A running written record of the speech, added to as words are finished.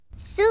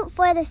Soup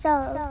for the soul.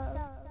 Are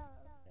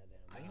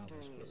you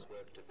doing this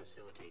work to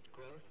facilitate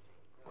growth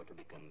or to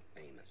become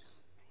famous?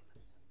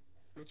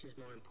 Which is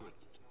more important,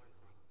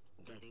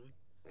 getting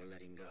or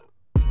letting go?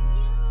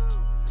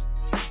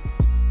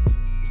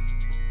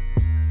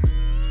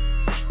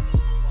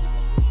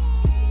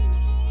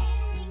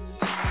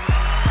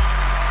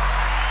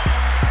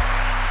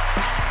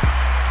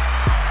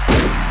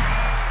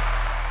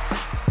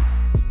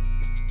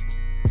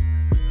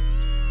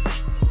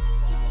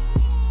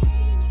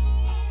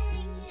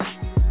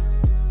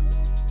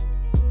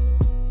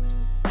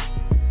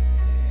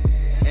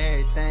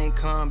 Everything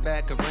come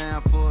back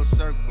around full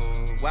circle.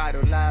 Why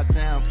do lies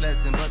sound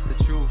pleasant but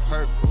the truth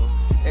hurtful?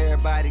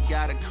 Everybody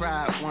gotta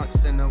cry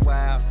once in a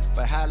while,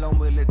 but how long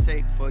will it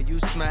take for you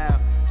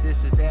smile?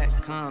 This is that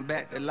come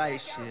back to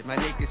life shit. My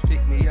niggas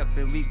pick me up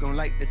and we gon'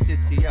 light the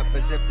city up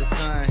as if the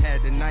sun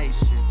had the night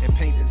shift, and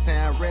paint the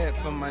town red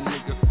for my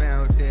nigga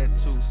found dead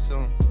too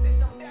soon.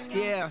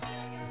 Yeah.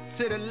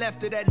 To the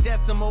left of that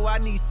decimal, I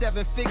need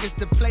 7 figures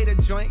to play the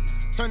joint.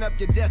 Turn up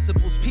your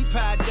decibels,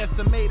 P-Pie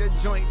decimator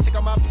joint. Check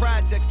out my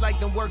projects like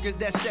them workers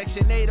that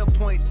Section 8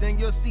 points,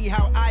 and you'll see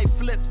how I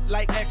flip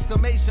like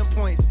exclamation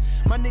points.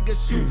 My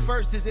niggas shoot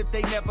first as if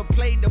they never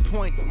played the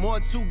point. More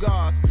 2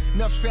 guards,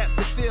 enough straps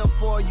to fill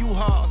for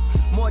U-Hauls.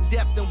 More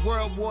depth than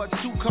World War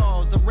II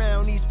calls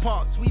around these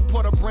parts. We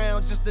put a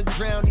brown just to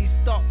drown these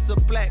thoughts of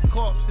black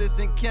corpses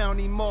in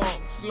county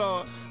morgues,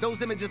 Lord.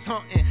 Those images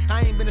haunting,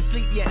 I ain't been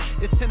asleep yet,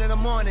 it's 10 in the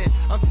morning.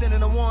 I'm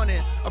sending a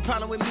warning. A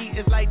problem with me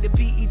is like the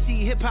BET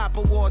Hip Hop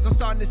Awards. I'm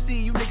starting to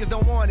see you niggas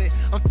don't want it.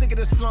 I'm sick of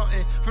this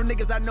flaunting from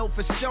niggas I know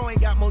for sure ain't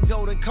got more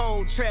dough than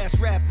cold. Trash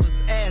rappers,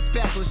 ass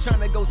backwards,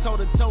 trying to go toe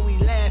to toe. We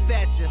laugh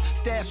at you.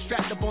 Staff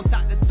strapped up on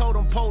top the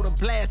totem pole to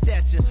blast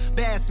at you.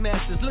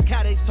 Bassmasters, look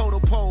how they total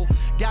pole.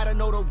 Gotta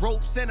know the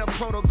ropes and a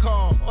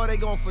protocol, or they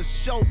gon' for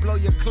sure blow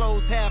your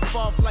clothes half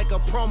off like a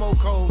promo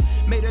code.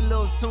 Made a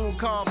little tune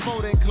called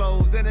Folding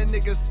Clothes, and a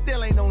nigga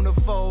still ain't on the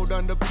fold.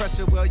 Under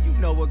pressure, well, you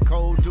know what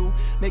cold do.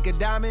 Make a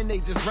diamond, they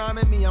just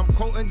rhyming me, I'm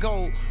quoting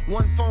gold.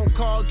 One phone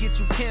call get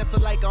you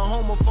canceled like a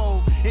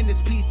homophobe. In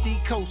this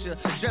PC culture,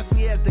 dress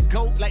me as the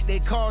GOAT like they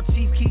call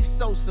Chief Keef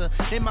Sosa.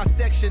 In my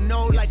section,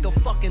 no, like a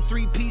fucking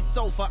 3-piece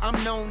sofa.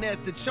 I'm known as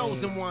the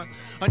chosen one.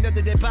 Under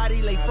their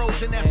body lay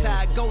frozen, that's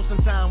how it goes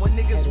sometimes. When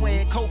niggas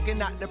weighing coke and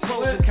not the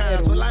pros and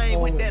cons. Well, I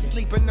ain't with that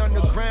sleeping on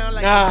the ground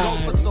like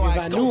a gopher, so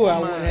I go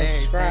for mine.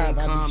 Everything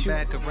come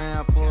back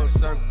around full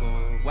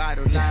circle. Why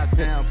do lies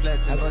sound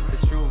pleasant but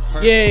the truth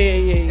hurts? Yeah.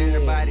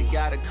 Everybody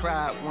gotta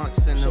cry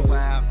once in a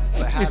while,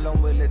 but how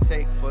long will it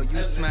take for you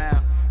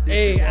smile?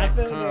 This is that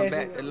come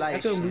back to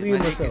life shit. My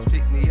niggas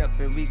pick me up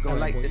and we gon'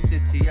 light the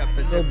city up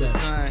as if the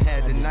sun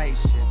had the night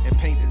shit, and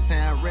paint the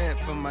town red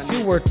for my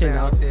niggas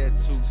found dead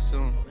too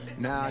soon.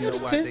 Now I know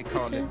why they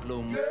call it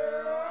Blue Moon.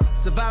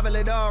 Survival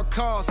at all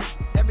costs.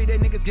 Everyday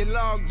niggas get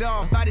logged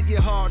off, bodies get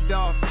hauled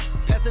off.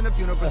 Passing the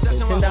funeral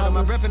procession while holding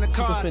my breath in the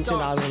car.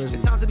 The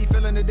times to be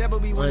feeling the devil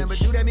be winning, but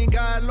do that mean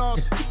God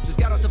lost? Just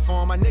got off the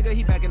phone, my nigga,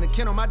 he back in the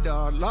kennel, my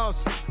dog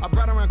lost. I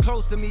brought her around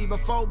close to me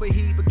before, but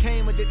he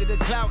became addicted to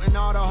clout and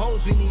all the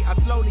hoes we meet. I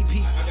slowly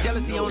peep,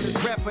 jealousy on his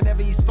breath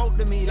whenever he spoke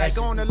to me. Like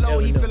on the low,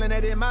 he feeling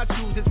that in my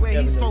shoes is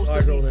where he's supposed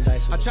to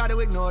be. I try to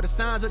ignore the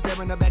signs, but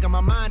they're in the back of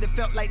my mind. It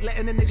felt like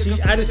letting the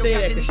nigga I just say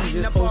that because she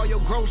just up all your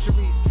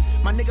groceries.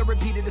 My nigga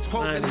repeated this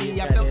quote to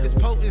me. I felt this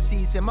potency.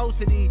 Said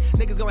most of these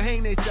niggas gon'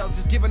 hang themselves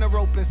just giving a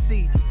rope and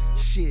see.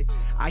 Shit,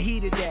 I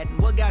heeded that.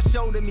 And what got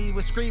showed to me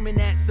was screaming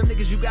at some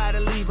niggas, you gotta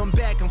leave them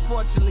back.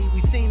 Unfortunately,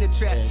 we seen the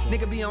trap.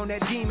 Nigga be on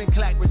that demon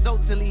clack.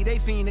 Resultantly, they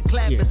fiend the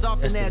clap as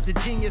often as the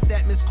genius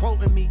that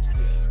misquoting me.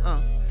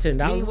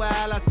 $10.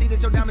 Meanwhile, I see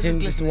that your diamonds is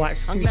glistening.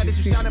 I'm glad that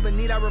you shining, but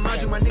need I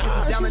remind you, my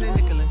niggas is diamond and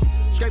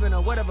nickelin'. Scraping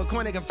on whatever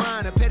coin they can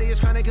find. The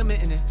pettiest crime they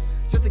committing it.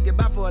 Just to get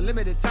by for a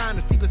limited time.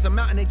 The steepest a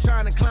mountain they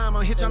trying to climb.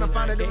 I'm here trying to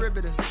find a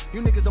derivative.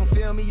 You niggas don't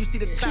feel me. You see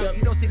the clout,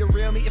 you don't see the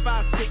real me. If I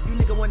was sick, you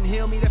nigga wouldn't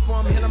heal me. Therefore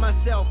I'm healing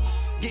myself.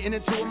 Getting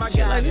into it, my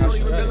guys,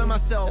 slowly revealing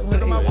myself,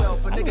 building my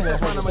wealth. A nigga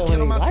just want I'ma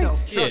kill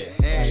myself.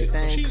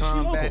 Everything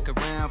come back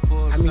around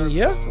full circle.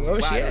 Where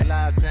was she at?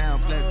 Lies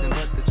sound pleasant,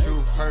 but the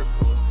truth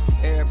hurtful.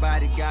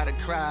 Everybody gotta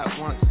cry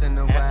once in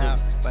a while,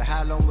 but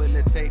how long will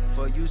it take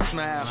for you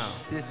smile?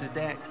 This is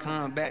that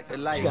come back to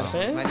life.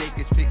 My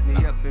niggas pick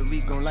me up and we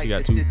gon' light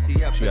the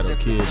city up as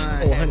if the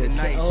sun had the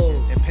night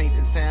shit, and paint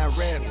the town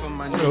red for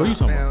my niggas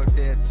found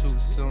dead too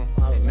soon.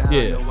 Now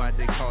I know why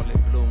they call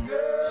it Blue Moon.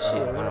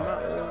 Shit, what am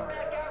I?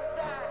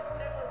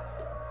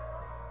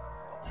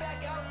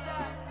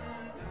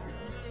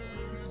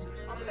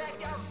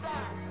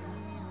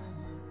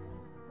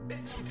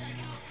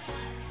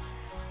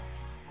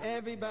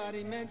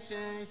 Everybody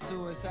mentions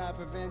suicide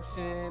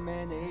prevention,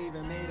 man, they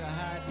even made a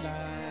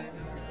hotline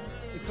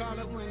to call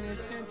it when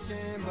there's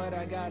tension, but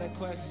I got a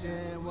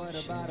question, what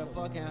about a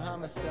fucking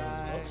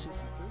homicide?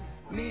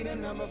 Need a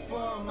number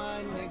for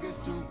my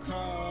niggas to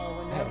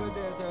call whenever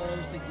there's a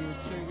urge to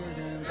get triggers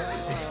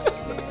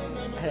involved. Need a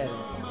number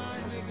for my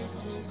niggas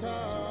to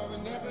call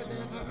whenever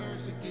there's a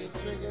urge to get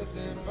triggers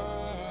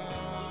involved.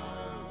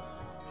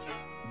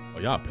 Oh,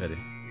 y'all petty.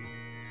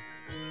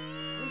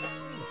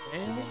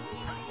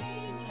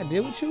 I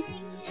did with you.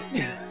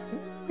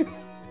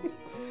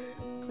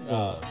 Come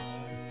on.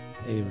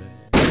 Hey man.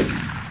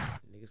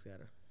 Niggas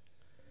gotta.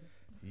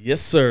 Yes,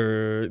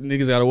 sir.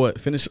 Niggas gotta what?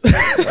 Finish.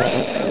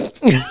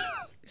 Niggas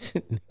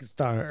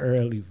starting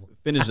early.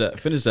 Finish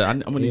that.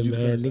 I'm gonna need you to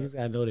man. finish Niggas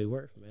gotta know they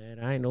worth, man.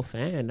 I ain't no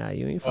fan now.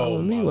 You ain't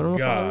following me. my What I'm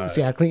following? God.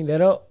 See, I cleaned that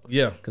up.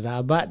 Yeah. Cause I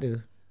about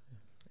to.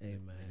 Hey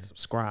man.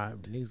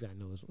 Subscribed. Niggas gotta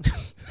know his.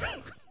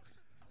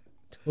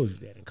 Told you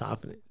that in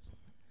confidence.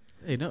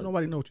 Hey,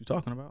 nobody know what you're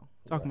talking about.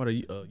 Talking about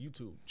a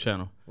YouTube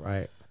channel.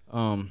 Right.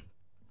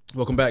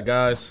 Welcome back,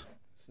 guys.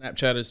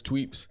 Snapchatters,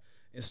 tweeps,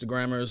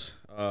 Instagrammers,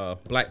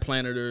 Black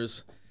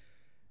Planeters,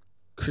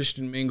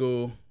 Christian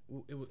Mingle.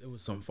 It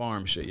was some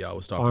farm shit y'all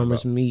was talking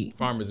Farmers about. meat.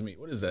 Farmers meat.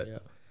 What is that?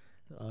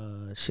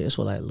 Yeah. Shit, it's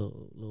where like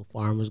little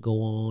farmers go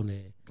on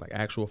and Like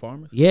actual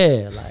farmers?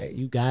 yeah, like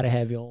you gotta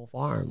have your own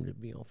farm to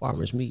be on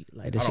farmers meat.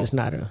 Like this is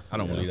not a. I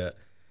don't believe that.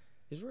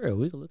 It's real.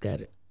 We can look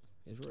at it.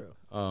 It's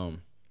real.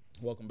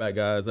 Welcome back,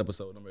 guys.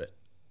 Episode number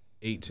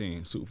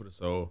 18. Soup for the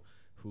soul.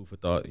 Food for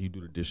thought. You do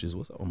the dishes.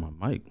 What's up on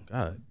my mic?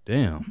 God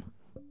damn.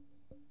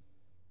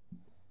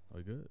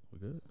 We good? We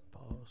good?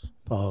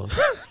 Pause.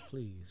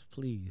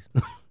 Please.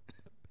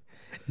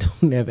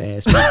 Don't never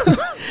ask me.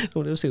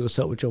 Don't ever say what's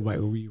up with your mic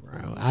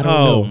reround. I don't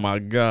know. Oh my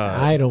God.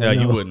 I don't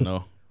You know. wouldn't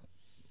know.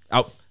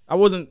 I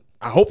wasn't.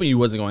 I hoping you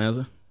wasn't gonna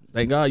answer.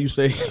 Thank God you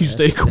stay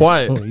That's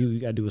quiet. on you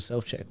gotta do a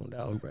self check on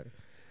that one, brother.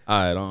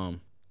 All right.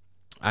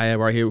 I have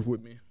right here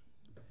with me,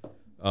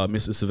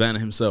 Mr. Savannah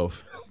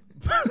himself.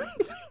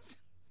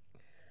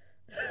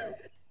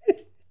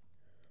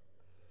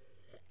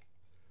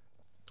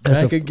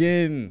 Back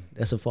again.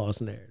 That's a false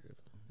narrative.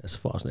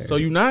 So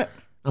you not?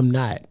 I'm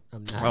not.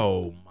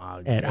 Oh my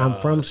God. And I'm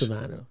from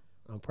Savannah.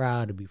 I'm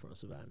proud to be from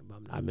Savannah, but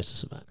I'm not Mr.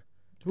 Savannah.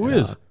 Who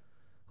is?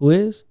 Who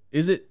is?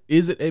 Is it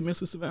a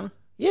Mr. Savannah?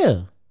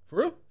 Yeah. For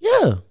real?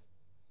 Yeah.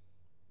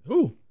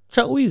 Who?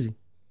 Chuck Weezy.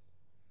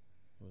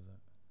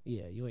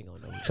 Yeah, you ain't gonna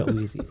know who Chuck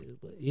Weezy is,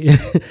 but yeah,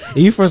 if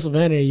you from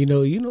Savannah, you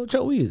know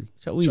Chuck Weezy.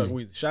 Chuck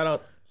Weezy. Shout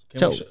out.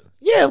 Chuck.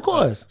 Yeah, of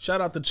course. Shout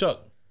out to Chuck.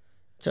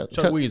 Chuck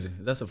Weezy.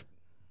 That's a.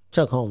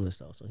 Chuck homeless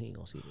though, so he ain't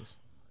gonna see this.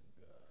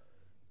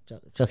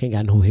 Chuck ain't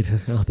got no way to.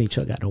 I don't think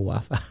Chuck got no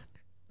Wi-Fi.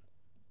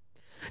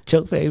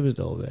 Chuck Favors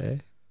though,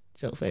 man.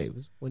 Chuck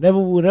Favors.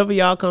 Whenever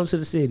y'all come to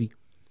the city,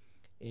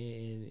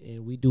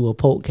 and we do a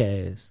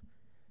podcast,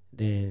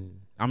 then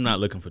I'm not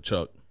looking for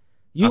Chuck.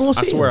 You gonna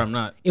see I swear him. I'm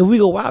not. If we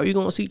go wild, you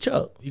gonna see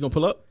Chuck. You gonna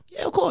pull up?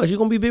 Yeah, of course. You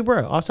gonna be big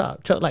bro. Off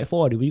top, Chuck like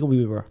 40, but you gonna be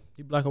big bro.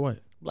 He black or white?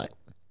 Black.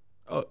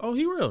 Oh,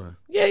 he real then.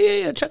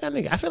 Yeah. Chuck that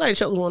nigga. I feel like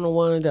Chuck was one of the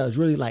ones that was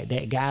really like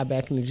that guy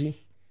back in the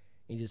G.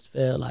 He just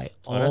fell like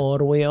all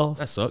the way off.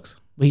 That sucks.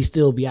 But he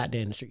still be out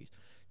there in the streets.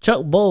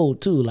 Chuck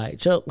bold too. Like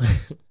Chuck,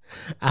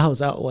 I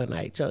was out one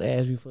night. Chuck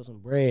asked me for some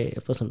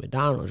bread for some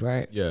McDonald's,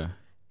 right? Yeah.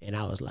 And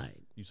I was like,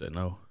 You said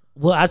no.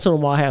 well, I told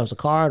him all I had was a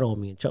card on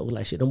me, and Chuck was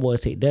like, shit, them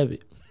boys take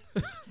debit.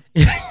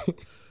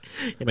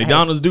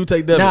 McDonald's do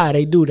take debit. Nah,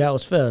 they do. That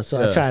was fair. So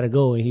Yeah. I tried to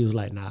go, and he was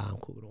like, nah, I'm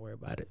cool. Don't worry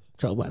about it.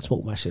 Chuck about to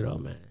smoke my shit up,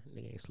 man.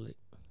 Nigga ain't slick.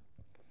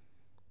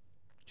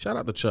 Shout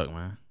out to Chuck,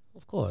 man.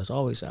 Of course,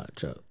 always out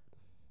Chuck.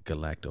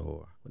 Galacta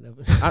whore.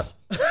 Whenever.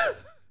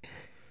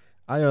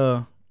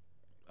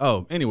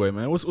 Anyway,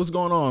 man, what's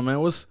going on,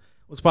 man? What's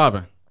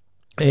popping?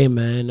 Hey,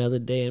 man, another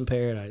day in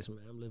paradise, man.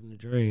 I'm living the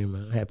dream,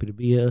 man. I'm happy to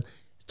be here.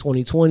 It's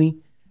 2020.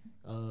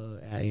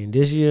 And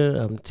this year,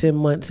 I'm 10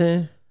 months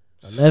in,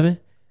 11.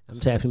 I'm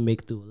just happy to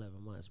make it through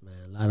 11 months, man.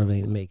 A lot of them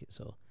ain't make it,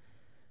 so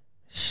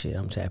shit,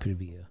 I'm just happy to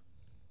be here.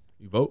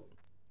 You vote?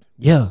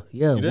 Yeah.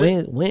 You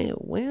did?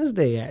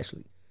 Wednesday,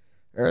 actually.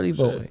 Early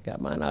voting. Got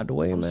mine out the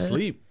way, I'm man.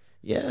 asleep.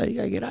 Yeah, you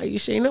gotta get out. You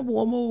ain't up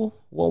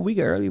one week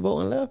of early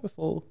voting left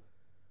before.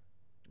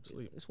 I'm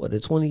asleep. It's what, the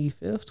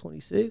 25th,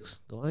 26th?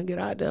 Go ahead and get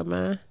out there,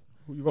 man.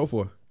 Who you vote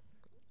for?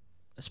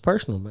 It's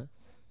personal, man.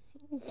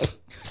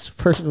 It's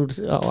personal.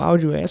 Why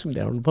would you ask me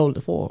that on the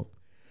public forum?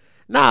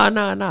 Nah.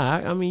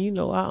 I mean,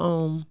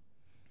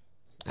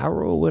 I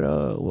roll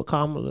with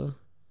Kamala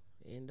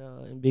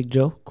and Big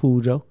Joe, Cool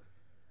Joe.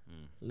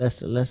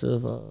 Less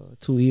of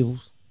two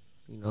evils,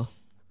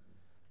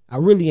 I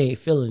really ain't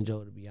feeling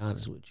Joe, to be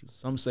honest with you.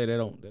 Some say they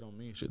don't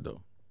mean shit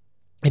though.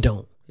 It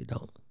don't.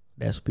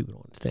 That's what people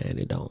don't understand.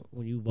 It don't.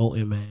 When you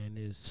voting, man,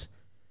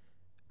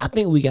 I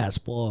think we got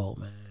spoiled,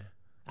 man.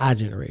 Our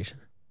generation.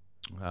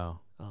 Wow.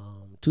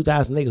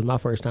 2008 was my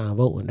first time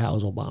voting. That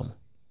was Obama.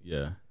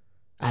 Yeah.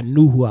 I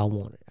knew who I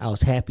wanted. I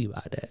was happy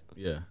about that.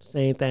 Yeah.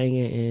 Same thing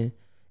in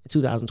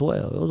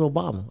 2012. It was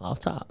Obama off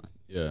top.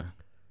 Yeah.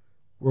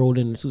 Rolled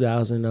into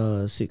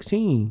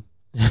 2016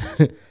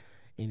 and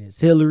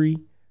it's Hillary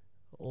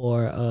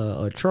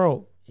or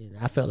Trump. And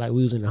I felt like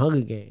we was in the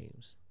Hunger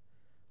Games.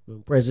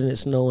 When President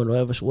Snow and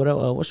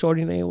whatever what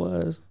shorty name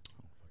was.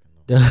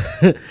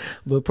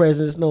 But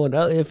President Snow and the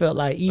other, it felt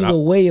like either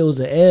way it was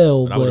an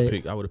L. But I would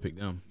have picked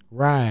them.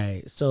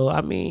 Right. So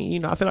I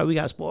mean, I feel like we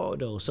got spoiled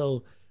though.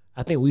 So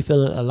I think we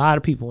feel a lot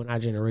of people in our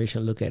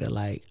generation look at it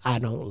like, I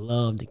don't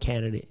love the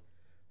candidate,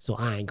 so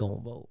I ain't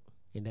gonna vote.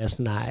 And that's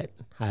not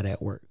how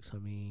that works. I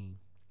mean,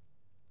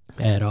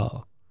 at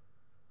all.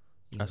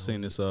 I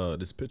seen this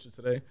picture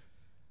today.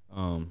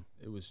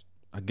 It was,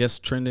 I guess,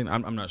 trending.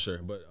 I'm not sure,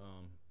 but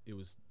it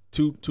was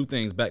two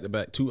things back to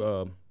back, two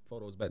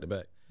photos back to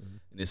back, and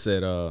it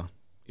said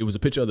it was a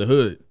picture of the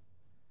hood,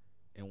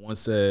 and one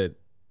said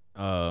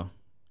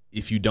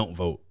if you don't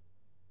vote,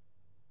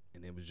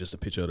 and it was just a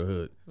picture of the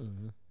hood,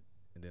 and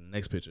then the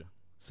next picture,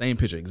 same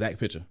picture, exact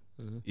picture,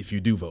 if you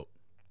do vote.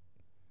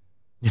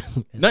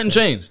 Nothing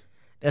changed.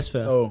 That's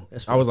fair. So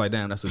that's fair. I was like,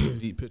 damn, that's a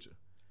deep picture.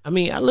 I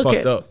mean, I look Fucked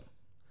at up.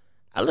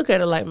 I look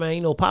at it like,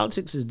 man,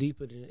 politics is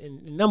deeper than.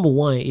 And number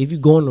one, if you're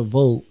going to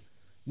vote,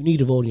 you need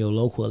to vote in your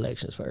local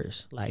elections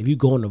first. Like, if you're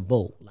going to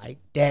vote, like,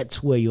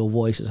 that's where your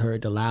voice is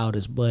heard the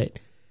loudest. But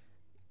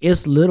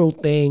it's little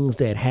things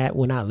that happen.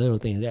 Well, not little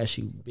things,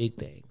 actually big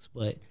things.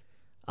 But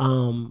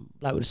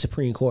like with the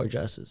Supreme Court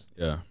justice,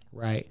 Yeah.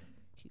 right?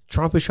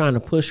 Trump is trying to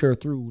push her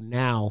through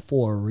now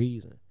for a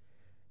reason.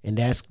 And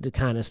that's the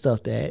kind of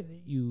stuff that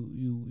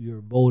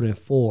you're voting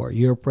for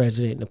your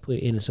president to put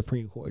in a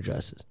Supreme Court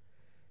justice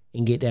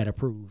and get that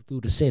approved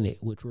through the Senate,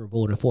 which we're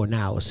voting for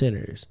now as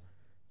senators.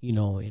 You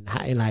know,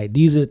 and like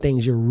these are the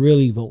things you're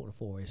really voting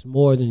for. It's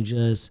more than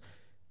just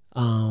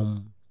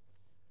who's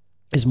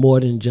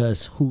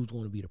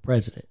going to be the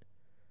president.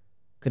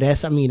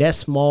 Cause that's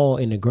small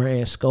in the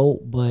grand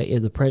scope, but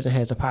if the president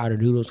has the power to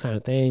do those kind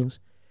of things,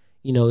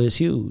 you know, it's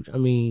huge. I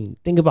mean,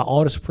 think about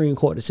all the Supreme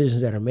Court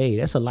decisions that are made.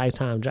 That's a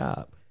lifetime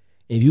job.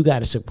 If you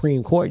got a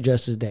Supreme Court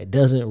justice that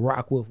doesn't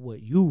rock with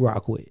what you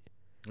rock with,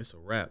 It's a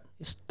wrap.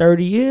 it's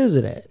 30 years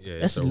of that. Yeah,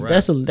 that's it's a wrap.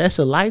 that's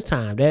a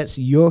lifetime. That's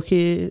your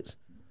kids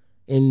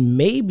and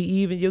maybe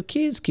even your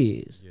kids'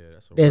 kids Yeah,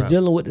 that's a that's wrap.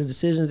 dealing with the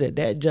decisions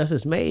that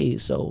justice made.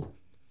 So,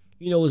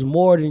 you know, it's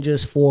more than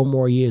just 4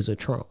 more years of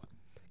Trump.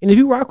 And if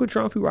you rock with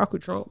Trump, you rock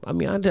with Trump. I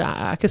mean,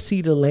 I could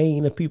see the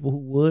lane of people who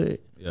would,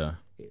 Yeah.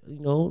 you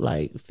know,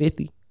 like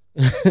 50.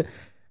 I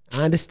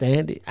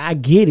understand it. I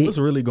get it. What's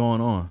really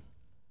going on?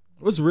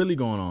 What's really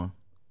going on?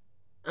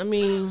 I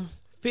mean,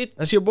 50.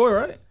 That's your boy,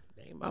 right?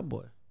 That ain't my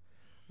boy.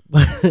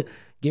 But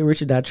Get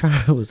Rich or Die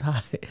Trying was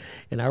hot,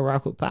 and I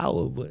rock with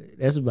Power, but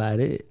that's about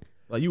it.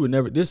 Like you would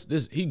never. This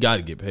he got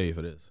to get paid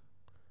for this,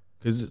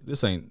 cause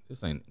this ain't.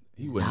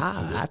 He wouldn't. do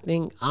I this.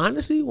 think,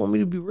 honestly, want me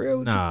to be real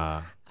with you?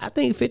 Nah. I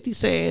think 50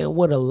 saying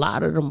what a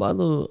lot of them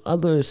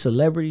other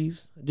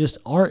celebrities just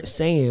aren't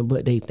saying,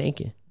 but they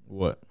thinking,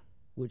 What?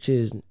 which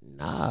is,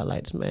 nah,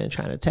 like this man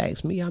trying to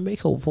tax me. I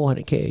make over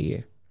 $400K a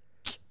year.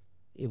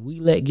 If we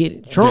let get You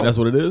think Trump, that's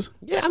what it is.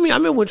 yeah, I mean, I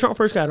remember when Trump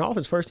first got in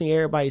office, first thing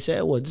everybody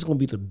said was, this is going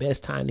to be the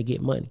best time to get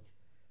money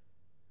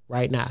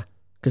right now.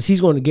 Because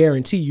he's going to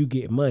guarantee you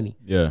get money.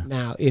 Yeah.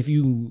 Now, if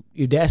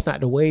that's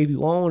not the wave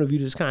you own, if you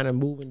just kind of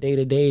moving day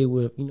to day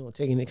with, you know,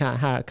 taking it kind of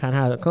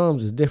how it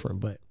comes, is different.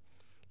 But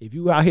if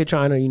you out here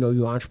trying to, you know,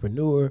 you're an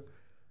entrepreneur,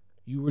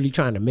 you really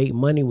trying to make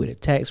money with the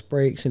tax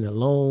breaks and the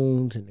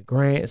loans and the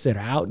grants that are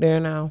out there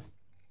now,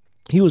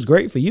 he was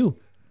great for you.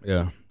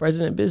 Yeah.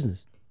 President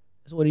business.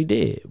 That's what he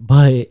did.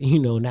 But, you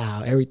know,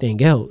 now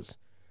everything else,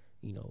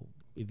 you know,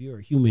 if you're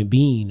a human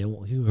being and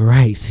want human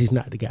rights, he's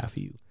not the guy for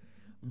you.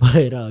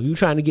 But you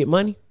trying to get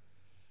money?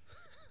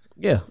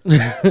 Yeah.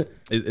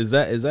 Is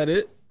that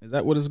it? Is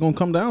that what it's gonna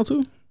come down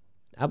to?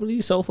 I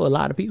believe so for a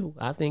lot of people.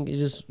 I think it's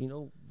just, you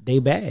know, they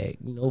bag.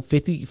 You know,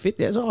 50,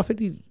 that's all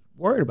 50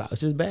 worried about.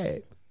 It's just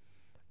bag.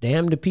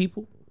 Damn the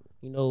people.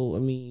 You know, I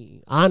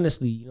mean,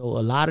 honestly, you know, a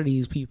lot of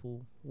these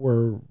people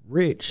were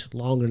rich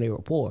longer than they were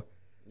poor.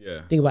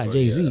 Yeah. Think about Well,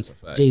 Jay-Z. yeah, that's a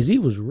fact. Jay-Z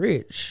was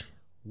rich.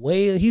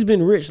 He's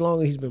been rich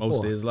longer than he's been Most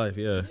poor. of his life,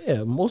 yeah.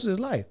 Yeah, most of his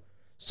life.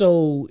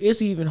 So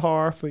it's even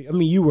hard for, I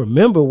mean, you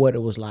remember what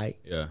it was like.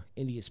 Yeah.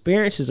 And the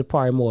experiences are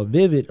probably more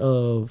vivid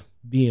of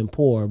being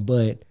poor,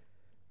 but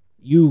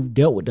you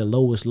dealt with the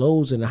lowest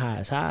lows and the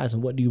highest highs,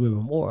 and what do you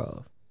remember more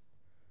of?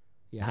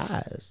 Your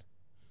highs.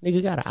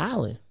 Nigga got an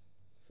island.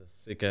 It's a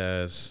sick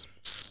ass.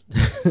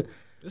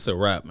 It's a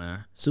wrap,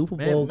 man. Super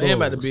Bowl Man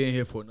about to goals. be in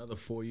here for another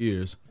 4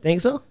 years. Think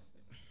so?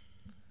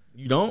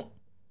 You don't?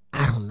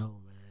 I don't know,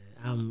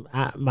 man.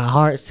 My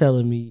heart's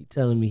telling me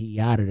he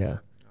out of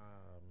there.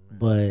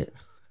 But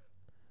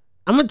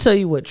I'm gonna tell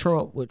you what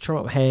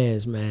Trump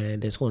has, man,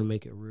 that's gonna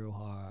make it real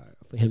hard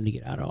for him to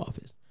get out of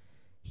office.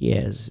 He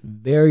has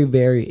very,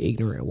 very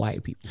ignorant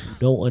white people who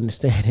don't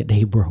understand that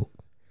they broke.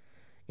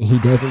 And he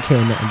doesn't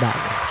care nothing about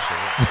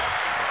them.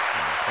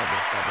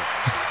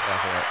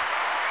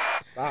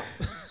 Stop.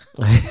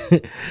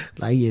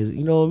 Like he is,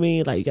 you know what I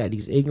mean? Like you got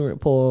these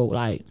ignorant poor,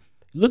 like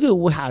look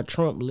at how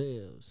Trump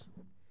lives.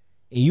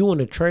 And you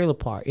in a trailer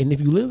park. And if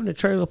you live in a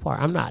trailer park,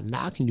 I'm not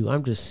knocking you.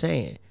 I'm just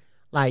saying.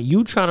 Like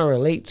you trying to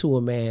relate to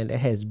a man that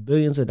has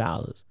billions of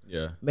dollars.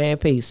 Yeah. Man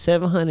pays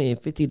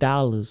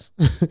 $750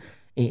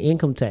 in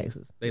income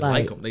taxes. They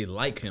like him. They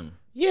like him.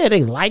 Yeah,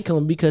 they like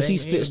him because They he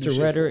ain't spits do the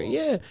shit rhetoric. for him.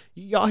 Yeah,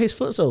 y'all his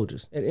foot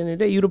soldiers. At the end of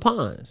the day, you the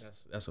pawns.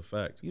 That's a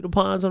fact. You the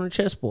pawns on the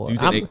chessboard.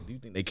 Do you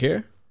think they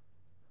care?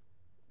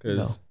 No.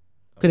 Because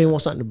Because they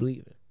want something to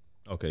believe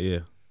in. okay, yeah.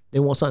 They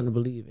want something to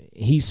believe in.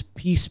 And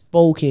he's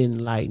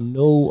spoken like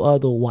no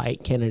other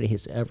white candidate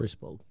has ever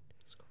spoken.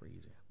 It's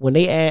crazy. When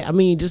they add, I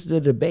mean, just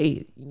the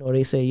debate, you know,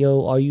 they say,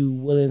 yo, are you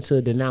willing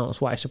to denounce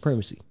white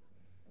supremacy?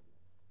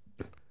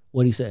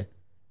 What'd he say?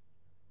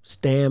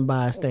 stand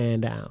by,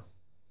 stand down.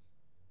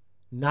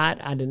 Not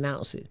I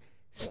denounce it.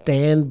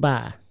 Stand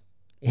by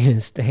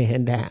and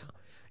stand down.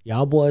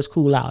 Y'all boys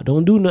cool out.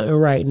 Don't do nothing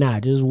right now.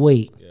 Just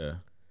wait. Yeah.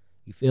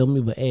 You feel me?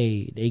 But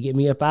hey, they get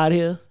me up out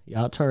here.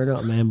 Y'all turn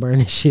up, man. Burn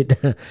this shit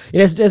down.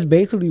 And that's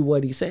basically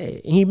what he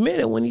said. And he meant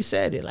it when he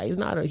said it. Like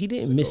he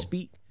didn't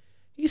misspeak.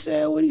 He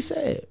said what he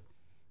said.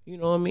 You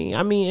know what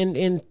I mean?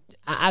 And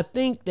I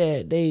think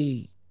that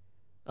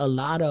a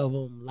lot of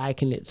them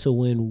liken it to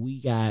when we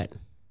got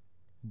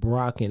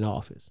Barack in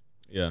office.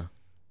 Yeah.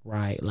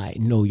 Right? Like,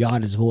 no, y'all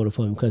just voted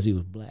for him because he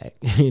was black.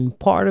 And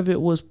part of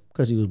it was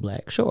because he was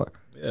black. Sure.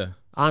 Yeah.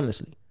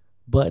 Honestly.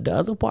 But the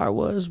other part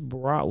was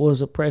Barack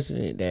was a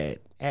president that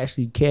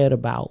actually cared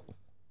about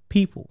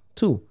people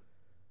too.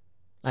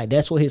 Like,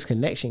 that's where his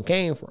connection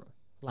came from.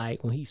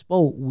 Like, when he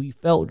spoke, we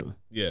felt him.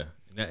 Yeah.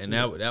 And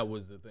that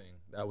was the thing.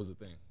 That was the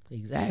thing.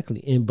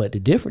 Exactly. But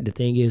the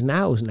thing is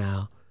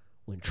now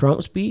when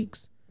Trump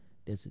speaks,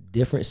 there's a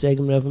different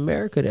segment of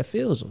America that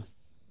feels him.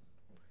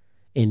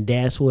 And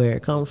that's where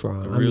it comes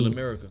from. The real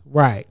America.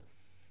 Right.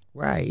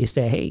 Right. It's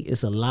that hate.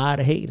 It's a lot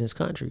of hate in this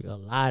country. A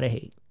lot of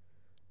hate.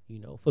 You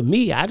know, for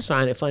me, I just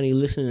find it funny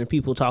listening to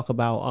people talk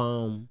about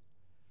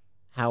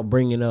how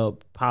bringing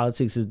up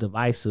politics is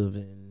divisive,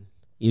 and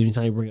even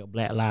time you bring up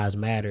Black Lives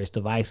Matter, it's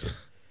divisive.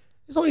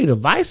 It's only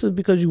divisive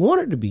because you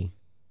want it to be.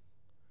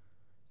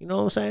 You know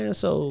what I'm saying?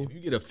 So if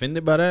you get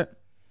offended by that,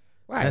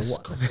 right, that's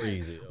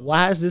crazy.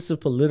 Why is this a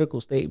political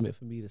statement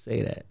for me to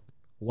say that?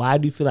 Why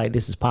do you feel like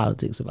this is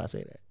politics if I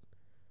say that?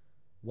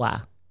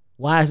 Why?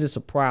 Why is this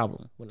a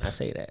problem when I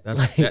say that?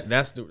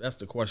 That's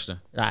the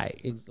question.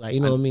 Like, it's like, you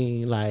know what I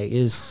mean? Like,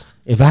 it's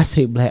if I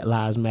say Black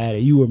Lives Matter,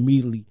 you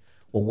immediately,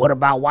 well, what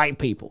about white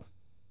people?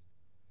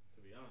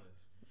 To be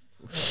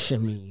honest, I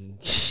mean,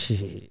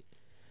 shit.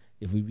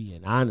 If we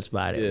being honest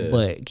about it, Yeah.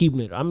 but keeping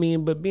it,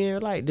 but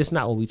being like, this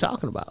not what we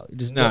talking about.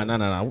 Just nah.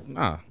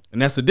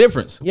 And that's the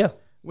difference. Yeah,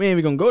 We ain't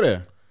even gonna go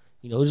there.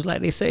 you know, just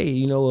like they say,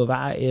 you know,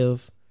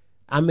 if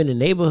I'm in a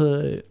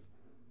neighborhood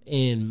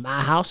and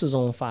my house is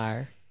on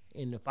fire,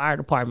 and the fire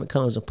department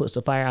comes and puts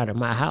the fire out of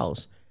my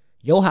house,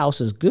 your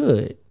house is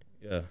good.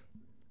 Yeah.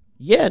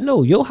 Yeah,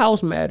 no, your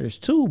house matters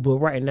too, but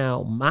right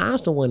now,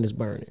 mine's the one that's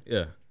burning.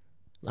 Yeah.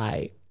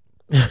 Like,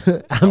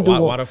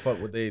 Why the fuck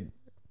would they,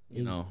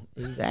 you know?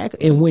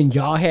 Exactly. And when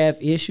y'all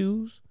have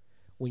issues,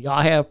 when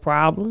y'all have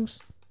problems,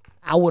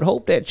 I would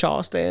hope that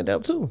y'all stand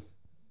up too.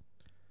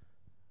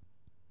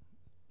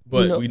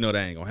 But You know- we know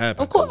that ain't gonna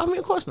happen. Of course, 'cause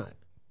of course not.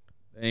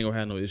 they ain't gonna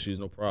have no issues,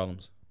 no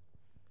problems.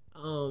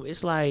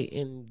 It's like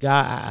in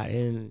God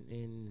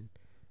and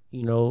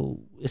you know,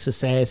 it's a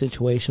sad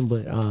situation,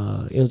 but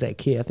it was that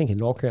kid, I think in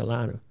North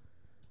Carolina,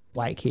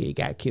 white kid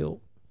got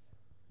killed.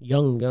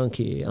 Young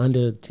kid,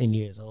 under 10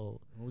 years old.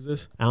 What was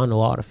this? I don't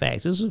know all the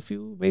facts. This was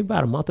maybe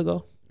about a month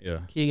ago. Yeah.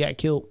 Kid got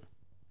killed.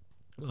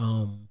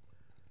 I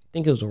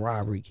think it was a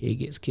robbery. Kid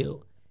gets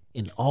killed.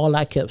 And all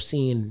I kept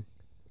seeing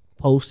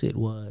posted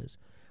was,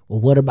 well,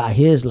 what about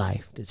his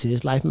life? Does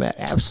his life matter?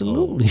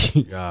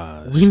 Absolutely.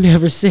 Gosh. We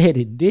never said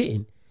it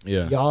didn't.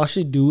 Yeah. Y'all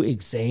should do the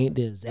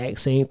exact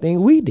same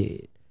thing we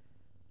did.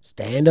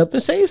 Stand up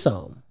and say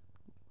something.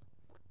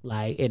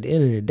 Like, at the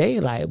end of the day,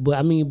 like,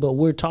 but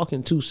we're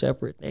talking two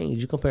separate things.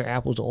 You compare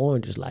apples to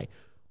oranges. Like,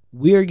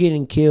 we're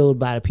getting killed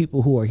by the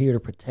people who are here to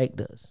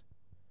protect us.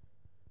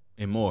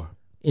 And more.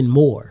 And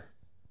more.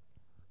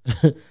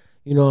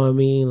 You know what I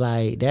mean?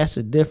 Like, that's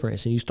the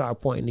difference. And you start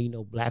pointing to, you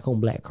know, black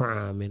on black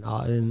crime and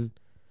all, and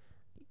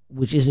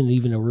which isn't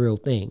even a real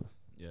thing.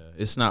 Yeah.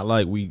 It's not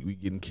like we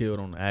getting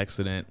killed on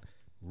accident,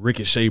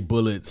 ricochet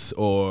bullets,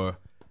 or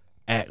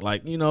act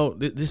like, you know,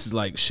 this is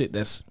like shit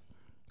that's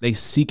they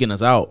seeking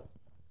us out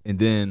and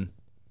then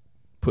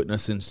putting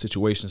us in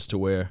situations to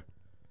where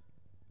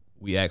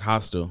we act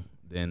hostile.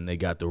 Then they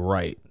got the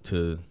right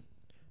to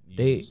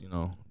use, you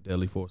know,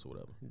 deadly force or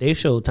whatever. They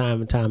show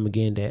time and time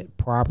again that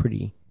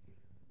property,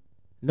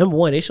 number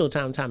one, they show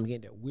time and time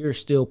again that we're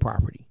still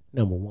property,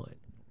 number one.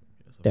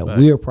 That fact.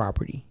 we're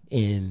property.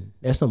 And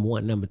that's number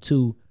one. Number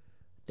two,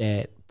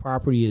 that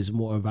property is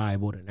more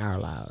valuable than our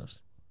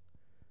lives.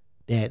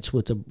 That's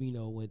with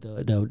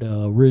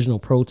the original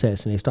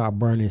protests, and they start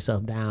burning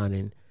stuff down,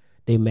 and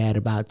they mad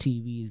about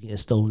TVs getting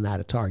stolen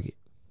out of Target.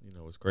 You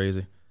know what's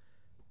crazy?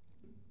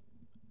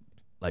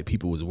 Like,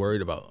 people was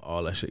worried about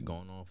all that shit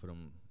going on for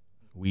them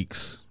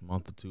weeks,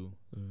 month or two,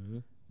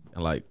 and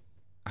like,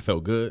 I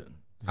felt good.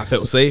 I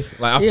felt safe.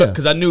 Like, I felt,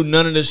 because I knew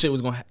none of this shit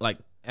was gonna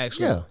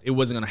actually, it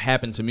wasn't gonna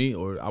happen to me,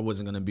 or I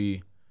wasn't gonna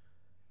be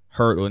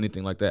hurt or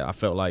anything like that. I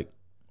felt like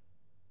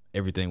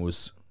everything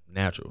was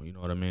natural. You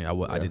know what I mean?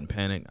 I didn't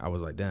panic. I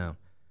was like, damn.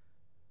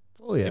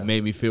 Oh yeah, It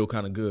made me feel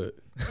kind of good.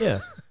 yeah.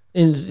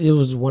 And it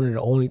was one of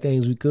the only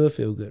things we could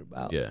feel good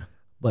about. Yeah.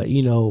 But,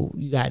 you know,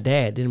 you got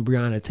that. Then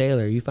Breonna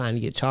Taylor, you finally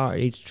get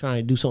charged. They trying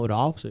to do something with the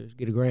officers,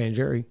 get a grand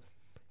jury.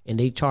 And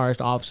they charged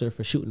the officer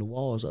for shooting the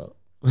walls up.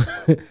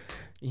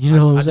 You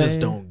know what I'm saying? I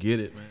just don't get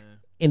it, man.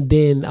 And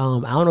then, I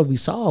don't know if we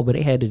saw, but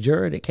they had the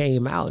jury that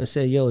came out and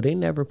said, yo, they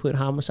never put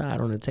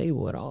homicide on the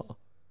table at all.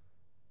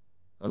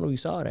 I don't know if you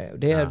saw that.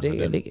 They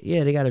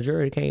got a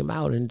jury that came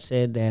out and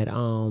said that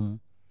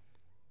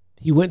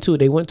They went to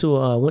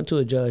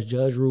a judge.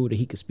 Judge ruled that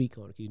he could speak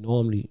on it.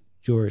 Normally,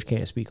 jurors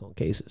can't speak on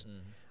cases.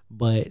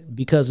 But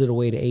because of the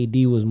way the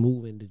AD was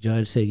moving, the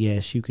judge said,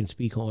 yes, you can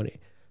speak on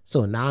it.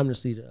 So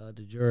anonymously,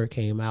 the juror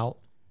came out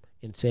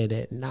and said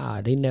that, nah,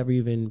 they never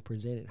even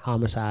presented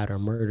homicide or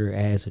murder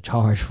as a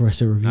charge for us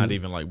to review. Not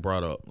even like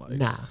brought up. Like,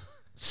 nah.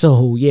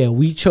 So, yeah,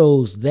 we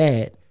chose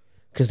that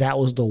because that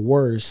was the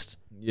worst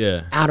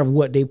out of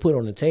what they put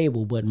on the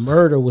table. But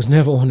murder was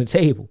never on the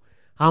table.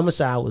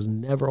 Homicide was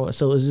never on.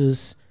 So it's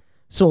just,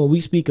 so when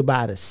we speak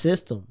about a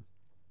system,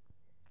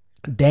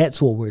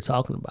 that's what we're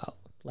talking about.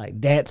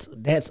 Like that's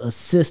a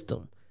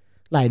system.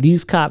 Like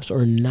these cops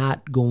are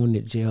not going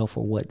to jail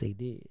for what they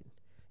did.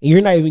 And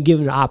you're not even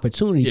given the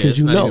opportunity because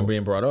it's not even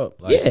being brought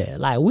up. Like,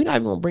 like we're not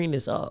even gonna bring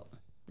this up.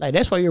 Like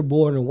that's why you're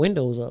boarding the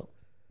windows up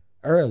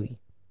early.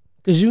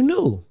 Cause you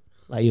knew.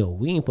 Like, yo,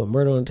 we ain't put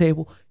murder on the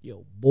table.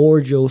 Yo,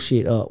 board your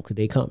shit up because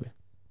they coming.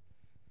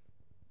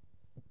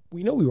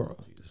 We know we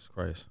wrong. Jesus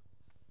Christ.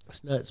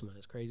 It's nuts, man.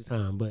 It's crazy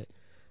time. But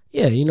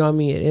yeah, you know what I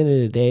mean? At the end of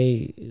the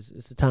day,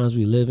 it's the times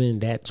we live in.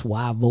 That's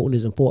why voting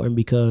is important,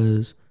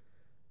 because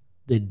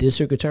the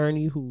district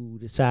attorney who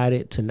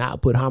decided to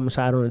not put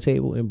homicide on the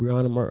table in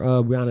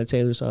Breonna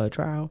Taylor's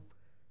trial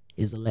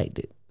is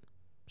elected.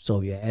 So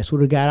if you ask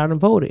who got out and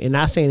voted, and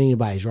not saying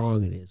anybody's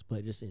wrong in this,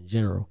 but just in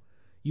general,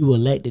 you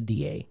elect the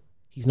DA.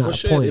 He's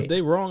not appointed. If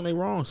they wrong, they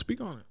wrong.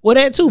 Speak on it. Well,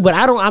 that too, but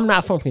I'm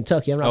not from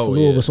Kentucky. I'm not from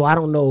Louisville, so I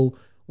don't know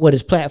what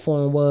his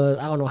platform was.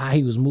 I don't know how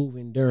he was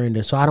moving during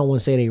this, so I don't want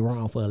to say they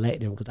wrong for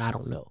electing him because I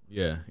don't know.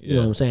 Yeah. You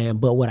know what I'm saying?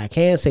 But what I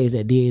can say is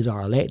that DAs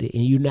are elected,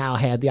 and you now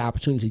have the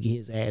opportunity to get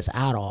his ass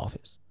out of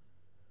office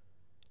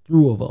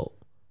through a vote.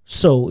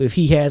 So if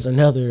he has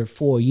another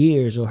 4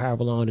 years or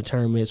however long the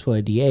term is for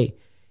a DA,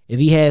 if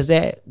he has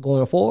that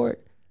going forward,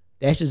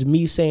 that's just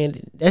me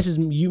saying, that's just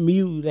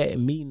me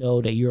letting me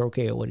know that you're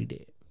okay with what he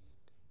did.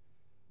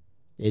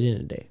 At the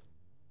end of the day,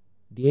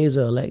 DAs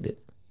are elected.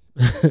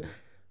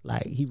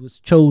 Like, he was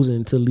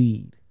chosen to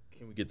lead.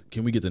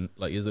 Can we get the,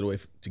 like, is it a way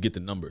to get the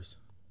numbers?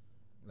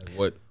 Like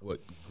what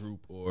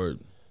group or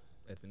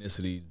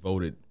ethnicity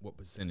voted what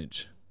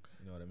percentage?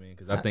 You know what I mean?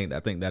 Because I think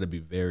that'd be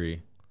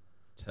very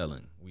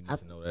telling. We need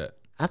to know that.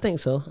 I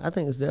think so. I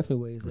think it's definitely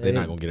ways. They're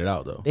not gonna get it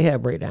out though. They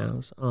have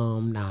breakdowns. I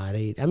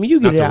mean, you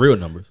get not the real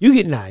numbers. You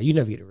never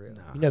get the real.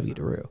 You never get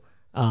the real.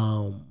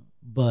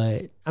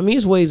 But I mean,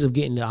 it's ways of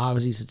getting the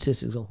obviously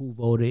statistics on who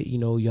voted. You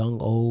know,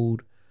 young,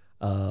 old,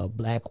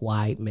 black,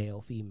 white,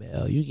 male,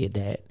 female. You get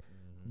that.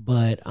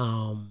 But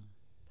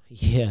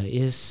yeah,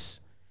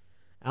 it's,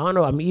 I don't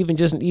know. I mean,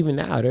 even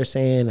now they're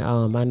saying,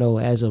 I know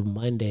as of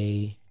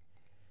Monday,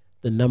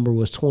 the number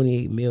was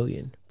 28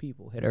 million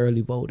people had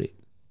early voted.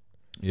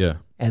 Yeah.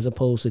 As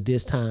opposed to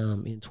this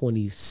time in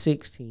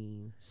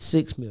 2016,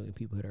 6 million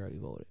people had early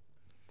voted.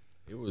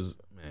 It was,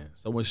 man,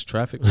 so much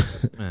traffic.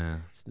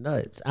 Man, it's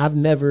nuts.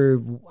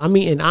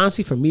 And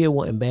honestly, for me, it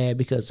wasn't bad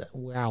because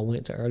where I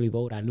went to early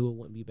vote, I knew it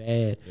wouldn't be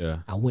bad. Yeah.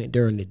 I went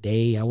during the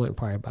day. I went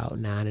probably about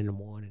 9 in the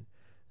morning.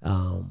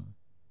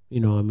 You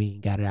know what I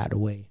mean? Got it out of the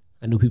way.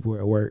 I knew people were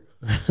at work.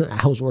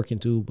 I was working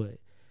too, but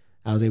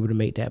I was able to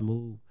make that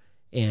move.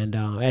 And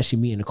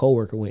actually, me and a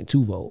coworker went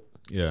to vote.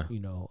 Yeah.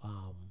 You know,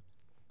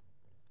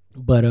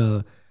 but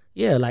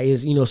yeah, like,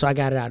 it's, you know, so I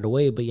got it out of the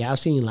way. But yeah, I've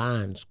seen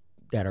lines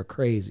that are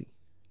crazy.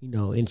 You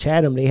know, in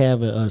Chatham, they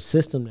have a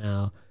system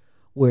now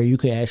where you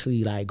can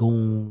actually like go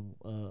on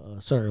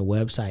a certain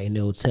website and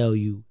they'll tell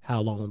you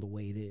how long the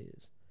wait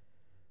is.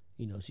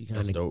 You know, so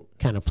you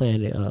kind of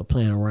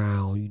plan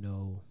around. You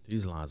know,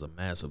 these lines are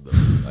massive though.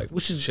 Like,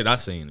 which is shit I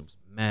seen, it was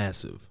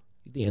massive.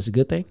 You think it's a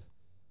good thing?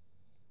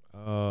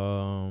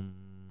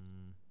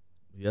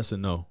 Yes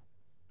and no.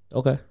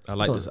 Okay. I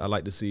like this. I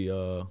like to see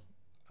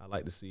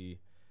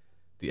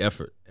the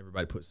effort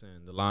everybody puts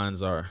in. The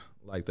lines are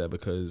like that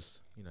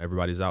because, you know,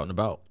 everybody's out and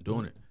about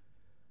doing it.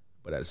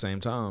 But at the same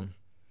time,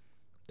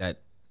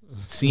 that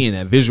seeing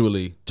that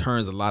visually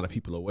turns a lot of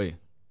people away.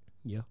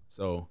 Yeah.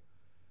 So,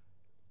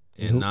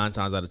 and 9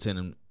 times out of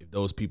 10, if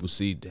those people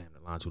see, damn,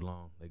 the line too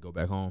long, they go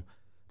back home.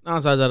 9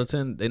 times out of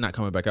 10, they're not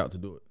coming back out to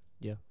do it.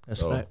 Yeah,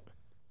 that's a fact.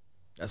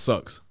 That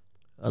sucks.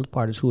 The other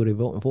part is who are they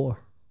voting for?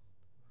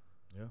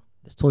 Yeah.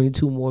 It's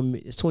 22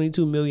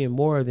 million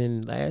more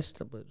than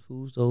last, but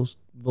who's those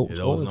votes?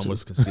 Yeah, those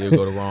numbers can still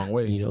go the wrong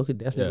way. You know, it could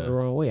definitely go the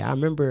wrong way. I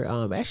remember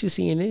actually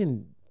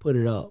CNN put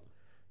it up,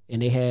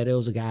 and there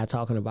was a guy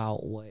talking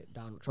about what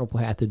Donald Trump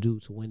will have to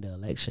do to win the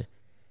election,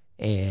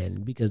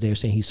 and because they're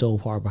saying he's so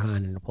far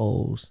behind in the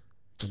polls,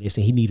 and they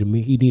say he need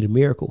a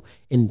miracle,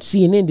 and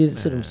CNN did it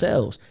to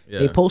themselves. Yeah.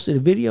 They posted a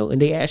video, and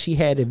they actually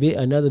had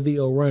another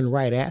video run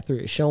right after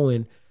it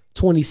showing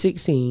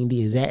 2016,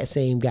 the exact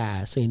same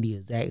guy saying the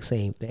exact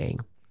same thing.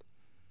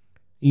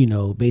 You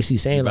know, basically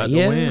saying like,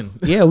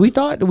 yeah, we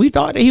thought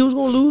that he was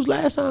gonna lose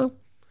last time.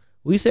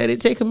 We said it'd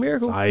take a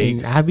miracle. Psych.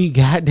 And I be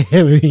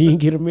goddamn if he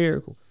didn't get a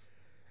miracle.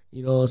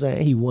 You know what I'm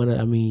saying?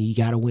 You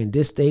gotta win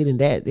this state and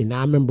that. And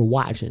I remember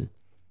watching,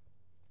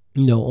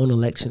 you know, on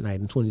election night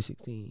in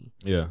 2016.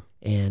 Yeah.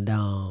 And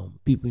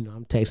people, you know,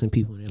 I'm texting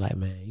people and they're like,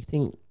 man, you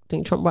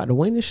think Trump about to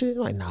win this shit?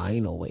 I'm like, nah,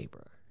 ain't no way,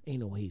 bro. Ain't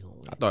no way he gonna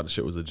win. I thought the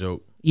shit was a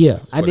joke. Yeah,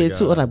 I Swear to did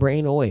too. I was God. like, bro,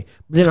 ain't no way.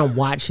 But then I'm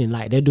watching,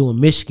 like, they're doing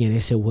Michigan. They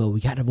said, well, we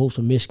got the votes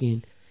from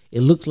Michigan.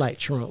 It looks like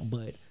Trump,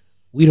 but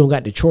we don't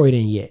got Detroit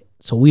in yet,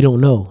 so we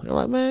don't know. And I'm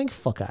like, man, get the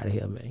fuck out of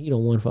here, man. You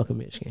don't want fucking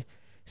Michigan.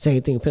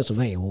 Same thing in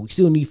Pennsylvania. Well, we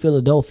still need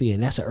Philadelphia,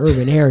 and that's an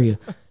urban area.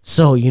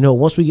 So,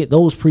 once we get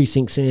those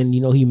precincts in,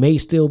 he may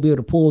still be able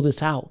to pull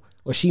this out,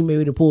 or she may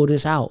be able to pull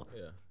this out.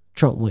 Yeah.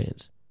 Trump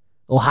wins.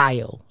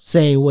 Ohio,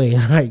 same way.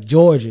 Like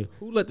Georgia.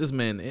 Who let this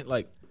man in?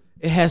 Like,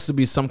 it has to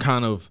be some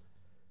kind of,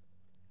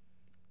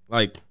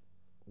 like,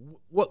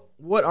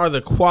 what are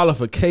the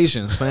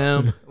qualifications,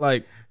 fam?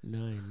 Like,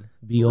 None.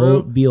 Be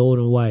old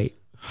and white.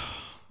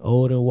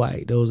 Old and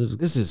white. Those are the,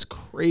 this is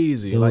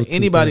crazy. Those Like, two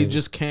anybody things.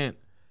 just can't.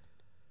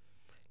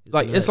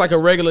 Like, nuts. it's like a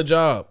regular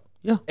job.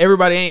 Yeah.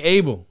 Everybody ain't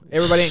able.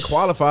 Everybody ain't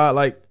qualified.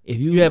 Like, If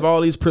you have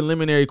all these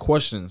preliminary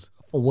questions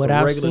for what for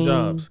I've regular seen,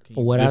 jobs. Can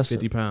for you what lift I've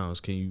 50 seen, pounds?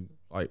 Can you,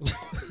 like,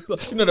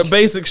 the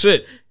basic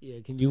shit. yeah,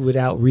 can you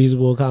without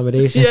reasonable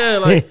accommodation? Yeah,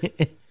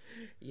 like,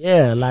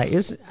 yeah, like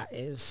it's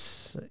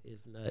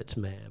nuts,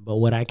 man. But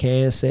what I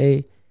can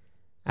say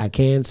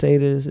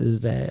this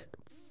is that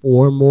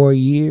 4 more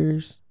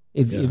years.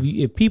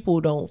 If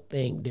people don't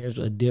think there's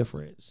a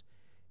difference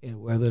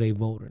in whether they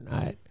vote or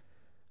not,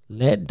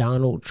 let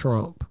Donald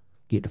Trump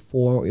get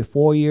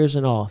 4 years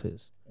in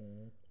office,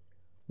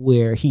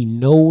 where he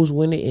knows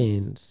when it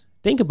ends.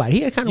 Think about it.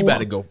 He had kind of he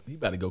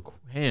about to go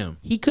ham.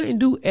 he couldn't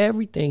do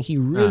everything he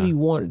really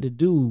wanted to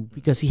do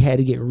because he had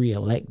to get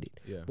reelected.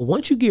 Yeah. But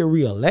once you get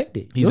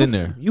reelected, He's in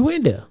there. You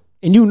in there,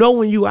 and you know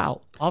when you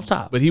out off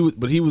top. But he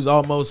was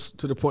almost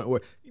to the point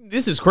where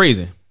this is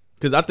crazy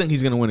because I think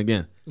he's gonna win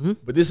again. Mm-hmm.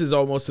 But this is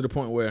almost to the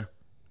point where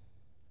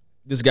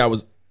this guy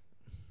was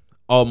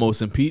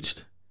almost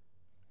impeached.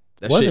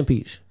 That was shit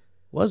impeached.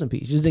 Was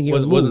impeached. Just didn't get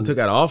wasn't removed. took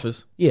out of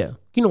office. Yeah,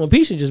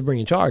 impeaching just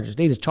bringing charges.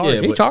 They just charge.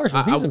 Yeah, they but charged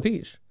him. I- He's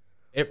impeached.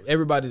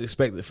 Everybody's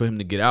expected for him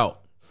to get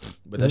out,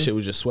 but Mm-hmm. that shit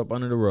was just swept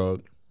under the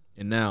rug.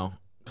 And now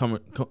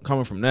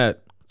coming from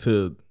that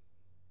to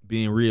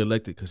being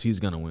reelected because he's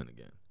gonna win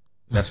again.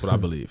 That's what I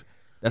believe.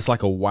 That's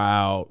like a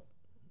wild,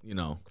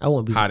 I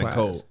wouldn't be hot surprised. and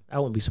cold. I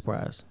wouldn't be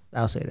surprised.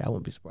 I'll say that. I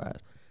wouldn't be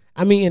surprised.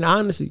 I mean, and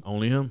honestly,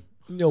 Only him.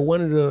 one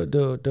of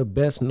the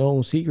best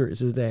known secrets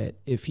is that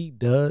if he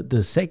does,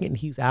 the second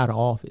he's out of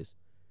office,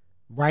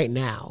 right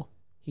now,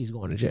 he's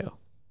going to jail.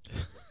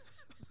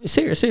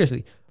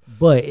 Seriously.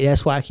 But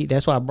that's why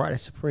I brought the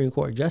Supreme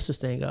Court justice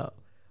thing up.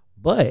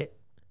 But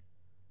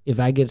if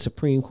I get a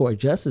Supreme Court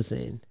justice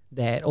in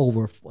that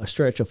over a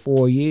stretch of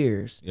 4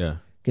 years Yeah.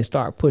 can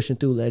start pushing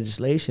through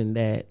legislation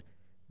that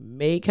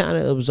may kind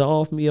of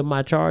absolve me of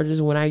my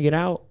charges when I get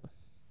out.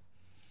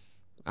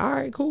 All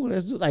right, cool.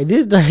 Let's do like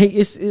this. Like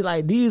it's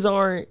like these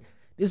aren't.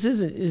 This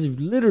isn't. It's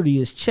literally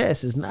it's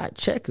chess. It's not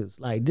checkers.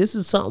 Like this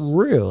is something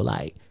real.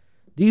 Like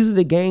these are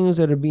the games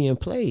that are being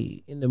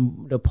played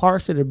and the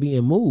parts that are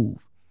being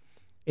moved.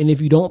 And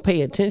if you don't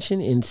pay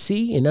attention and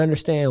see and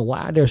understand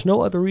why, there's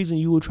no other reason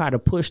you would try to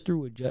push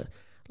through it. Just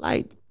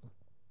like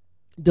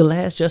the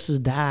last justice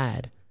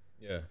died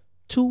Yeah.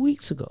 2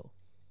 weeks ago,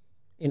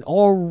 and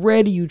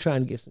already you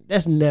trying to get some.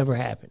 That's never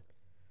happened.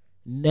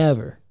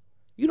 Never.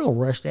 You don't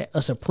rush that.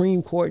 A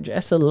Supreme Court,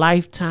 that's a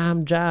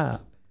lifetime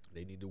job.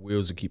 They need the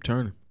wheels to keep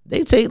turning.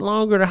 They take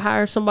longer to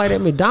hire somebody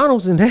at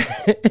McDonald's than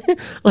that.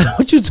 Like,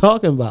 what you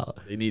talking about?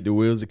 They need the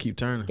wheels to keep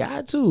turning.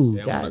 Got to.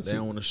 They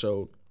don't want to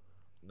show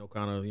no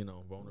kind of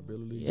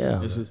vulnerability. Yeah,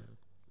 This man.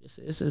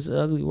 is It's an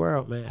ugly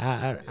world, man.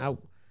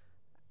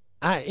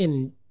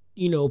 And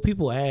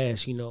people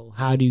ask,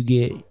 how do you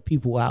get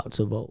people out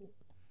to vote?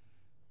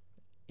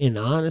 And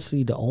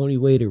honestly, the only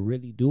way to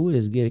really do it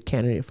is get a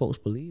candidate folks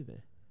believe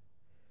in.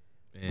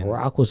 and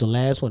Barack was the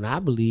last one I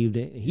believed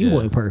in. He Yeah.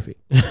 wasn't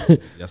perfect.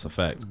 that's a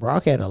fact.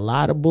 Barack had a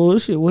lot of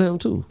bullshit with him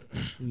too.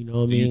 You know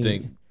what I Do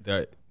mean?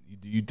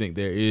 you think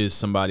there is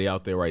somebody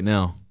out there right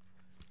now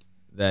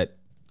that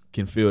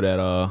can fill that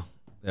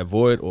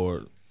void,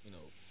 or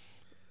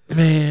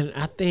Man,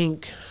 I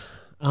think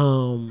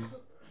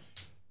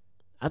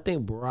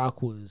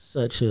Barack was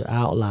such an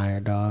outlier,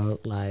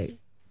 dog. Like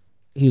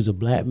he was a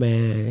black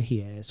man.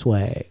 He had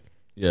swag.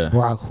 yeah,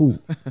 Barack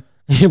hoop.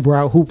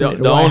 Barack hoop.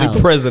 the only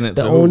president,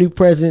 The to only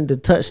president to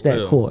touch that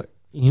Yeah. court.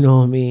 You know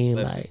what I mean?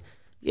 Lefty. Like,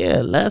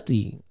 yeah,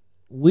 lefty.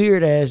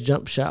 Weird ass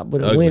jump shot,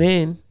 but it Ugly. went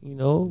in.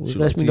 Which Shoot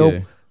lets like me know.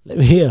 TA.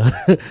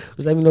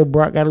 Let me know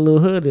Barack got a little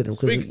hood in him.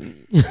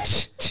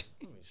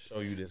 show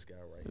you this guy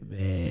right here.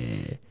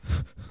 Man,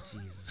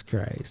 Jesus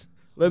Christ.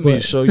 Let me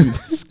But- show you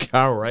this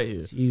guy right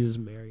here. Jesus,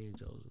 Mary, and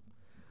Joseph.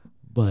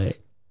 But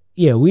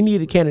yeah, we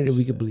need a candidate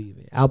we can believe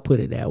in. I'll put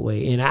it that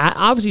way. And I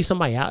obviously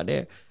somebody out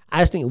there. I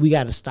just think we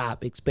got to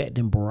stop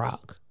expecting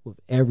Barack with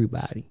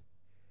everybody.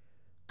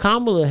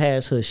 Kamala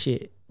has her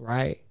shit,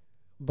 right?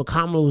 But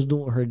Kamala was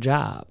doing her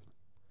job.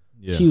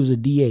 Yeah. She was a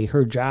DA.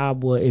 Her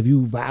job was, if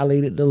you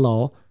violated the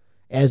law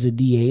as a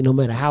DA, no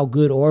matter how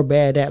good or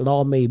bad that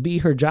law may be,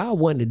 her job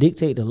wasn't to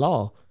dictate the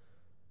law.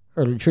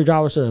 Her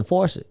job was to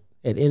enforce it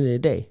at the end of the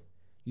day.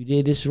 You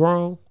did this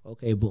wrong?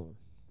 Okay, boom.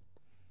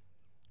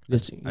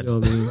 What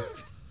I mean?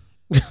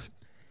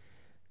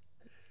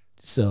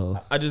 So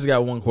I just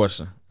got one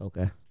question.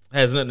 okay.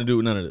 Has nothing to do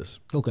with none of this.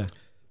 Okay.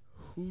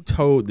 Who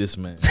told this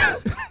man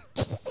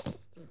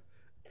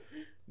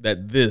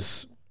that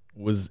this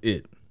was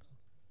it?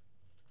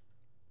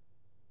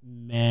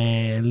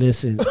 Man,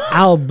 listen.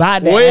 I was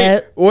about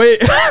to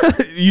Wait.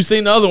 You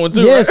seen the other one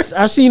too? yes,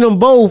 Right? I seen them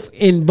both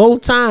in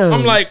both times.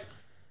 I'm like,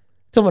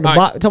 talking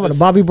about all right, the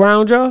Bobby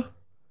Brown jaw.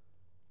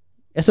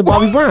 That's a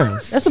Bobby Brown.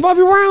 That's a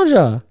Bobby Brown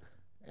jaw.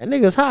 That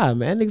nigga's high,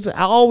 man.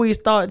 I always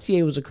thought TA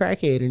was a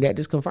crackhead, and that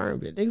just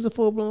confirmed it. Nigga's a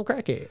full blown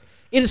crackhead.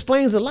 It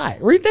explains a lot.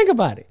 Really think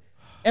about it.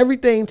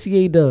 Everything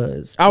TA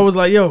does. I was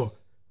like, yo.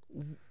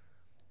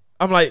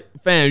 I'm like,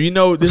 fam, you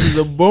know this is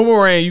a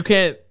boomerang. You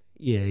can't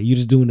Yeah, you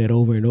just doing that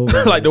over and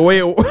over. like the way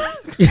it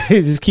works.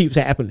 It just keeps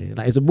happening.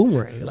 Like it's a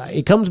boomerang. Like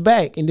it comes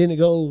back and then it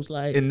goes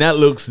like. And that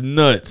looks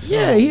nuts.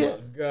 Yeah, yeah.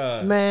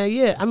 God. Man,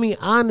 yeah. I mean,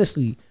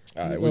 honestly.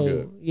 All right, you we're know,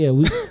 good. Yeah,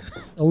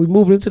 we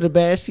moving into the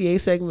Bash TA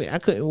segment. I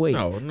couldn't wait.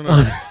 No.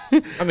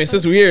 I mean,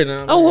 since we're here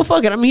now. Oh well,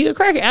 fuck it. I mean, he's a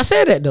crackhead. I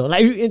said that though.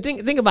 Like, and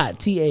think about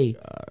TA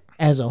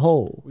as a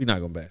whole. We're not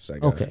gonna bash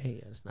that guy. Okay,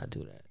 yeah, let's not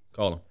do that.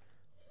 Call him.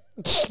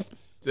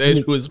 Say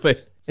it to his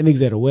face. And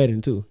niggas at a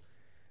wedding too.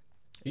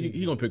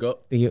 He gonna pick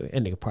up. That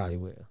nigga probably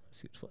will. Let's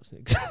see what the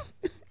fuck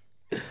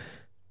niggas.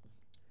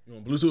 You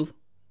want Bluetooth?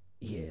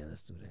 Yeah,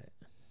 let's do that.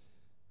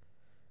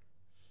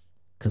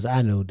 Cause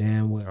I know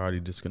damn well. I already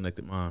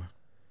disconnected mine.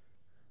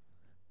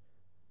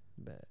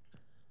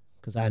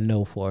 Cause I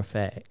know for a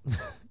fact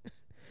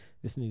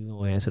this nigga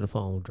gonna answer the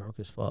phone drunk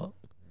as fuck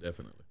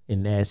Definitely.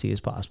 and nasty as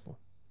possible.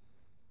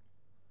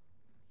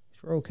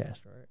 It's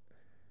Roadcaster, right?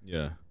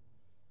 Yeah.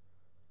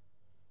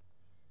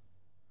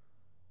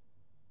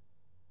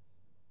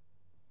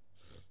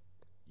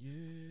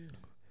 Yeah.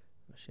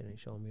 That shit ain't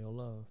showing me no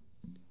love.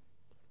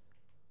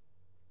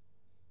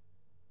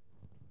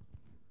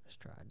 Let's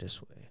try it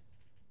this way.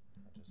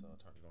 I just turned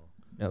it on.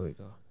 There we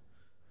go.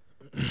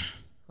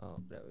 Oh,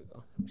 there we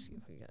go. Let me see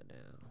if I got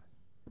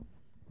down.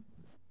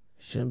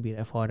 Shouldn't be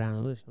that far down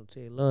the list. I'll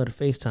tell you, love the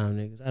FaceTime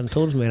niggas. I done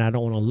told this man I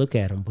don't want to look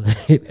at him,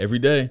 but Every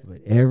day.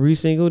 but every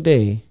single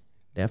day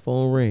that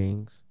phone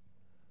rings.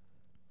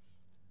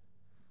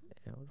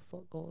 Damn, what the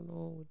fuck going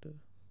on with the?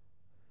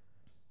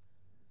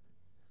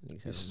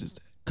 Niggas It's having- just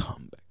that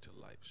come back to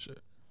life shit.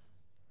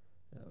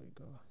 There we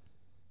go.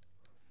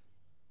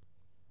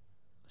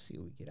 Let's see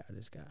what we get out of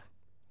this guy.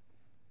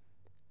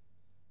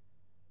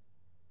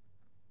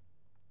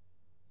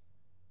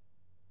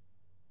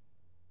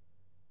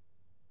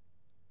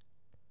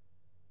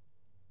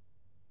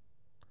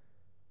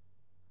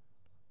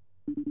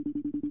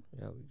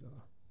 There we go.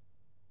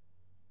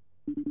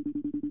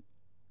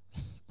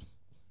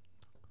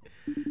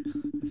 I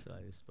feel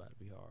like this is about to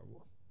be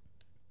horrible.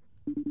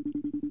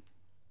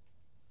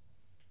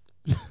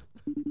 I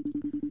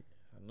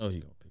know he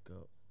gonna pick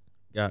up.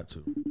 Got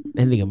to.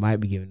 That nigga might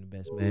be giving the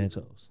best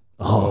Mentos.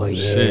 Oh, yeah,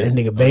 shit. that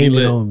nigga Oh, he banging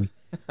lit. on me.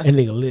 That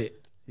nigga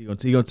lit. He gonna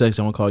text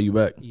you. I'm gonna call you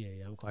back. Yeah,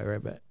 I'm quite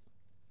right back.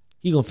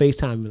 He gonna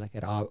FaceTime me like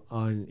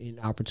on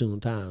inopportune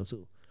times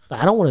too.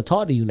 Like, I don't want to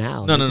talk to you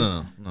now. No,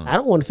 nigga. no. I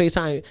don't want to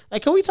FaceTime.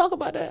 Like, can we talk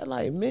about that?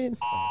 Like, man,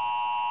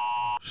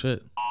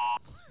 Shit.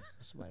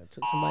 somebody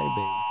took somebody,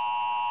 baby.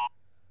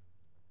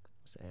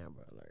 It's an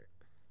Amber Alert.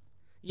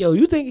 Yo,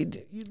 you think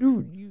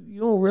you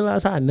don't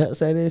realize how nuts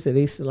that is? That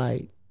they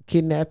like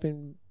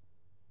kidnapping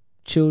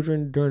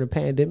children during the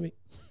pandemic.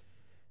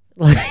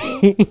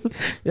 Like,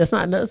 that's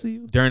not nuts to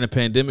you. During the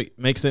pandemic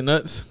makes it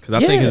nuts? Because I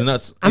think it's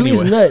nuts. I mean,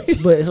 anyway. it's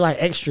nuts, but it's like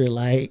extra.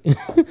 Like,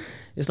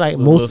 it's like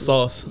Little most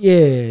sauce. Yeah,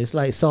 it's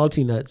like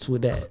salty nuts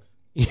with that.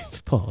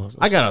 Pause.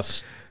 I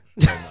got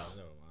a.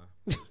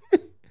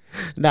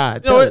 Nah, know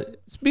tell what?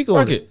 it. Speak on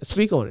Fuck it. it.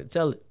 Speak on it.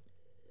 Tell it.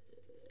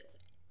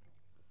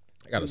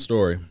 I got a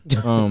story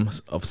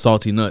of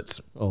salty nuts.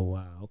 Oh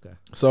wow. Okay.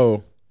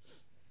 So,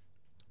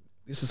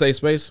 this is a safe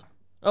space.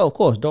 Oh, of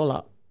course. Don't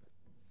lock.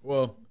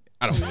 Well,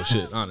 I don't know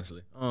shit,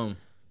 honestly.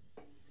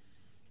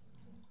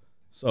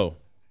 So,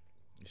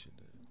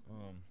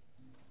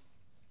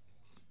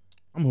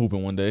 I'm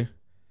hooping one day.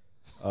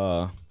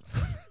 I'm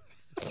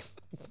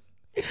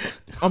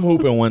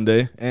hooping one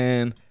day,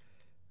 and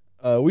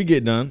we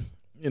get done.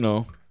 You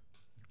know,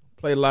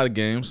 played a lot of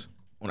games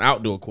on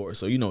outdoor court,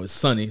 so you know it's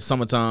sunny,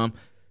 summertime,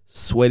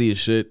 sweaty as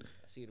shit.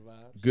 I see the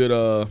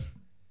vibes.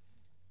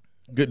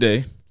 Good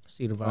day.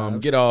 See the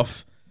vibes. Get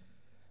off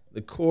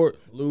the court,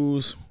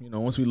 lose. You know,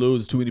 once we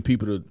lose, too many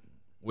people to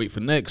wait for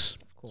next.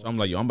 So I'm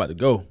like, yo, I'm about to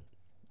go.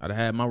 I'd have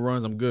had my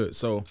runs. I'm good.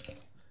 So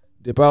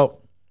dip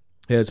out,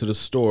 head to the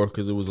store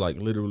because it was like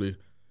literally,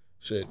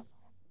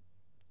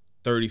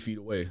 30 feet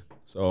away.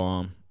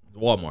 So the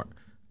Walmart.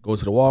 Go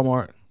to the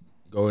Walmart.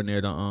 Go in there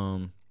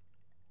to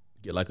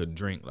get like a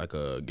drink, like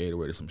a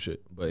Gatorade or some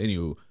shit. But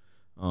anywho,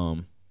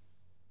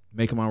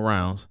 making my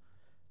rounds,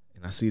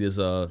 and I see this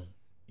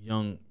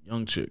young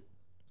chick.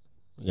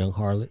 Young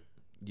harlot.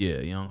 Yeah,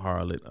 young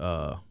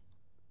harlot.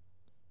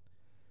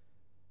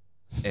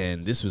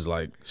 And this was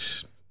like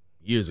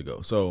years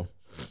ago. So,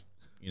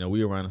 you know,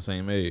 we around the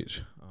same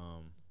age.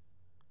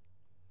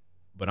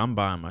 But I'm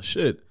buying my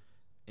shit,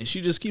 and she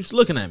just keeps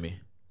looking at me.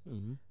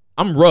 Mm-hmm.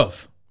 I'm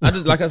rough.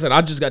 Like I said,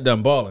 I just got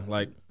done balling.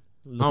 Like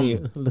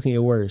looking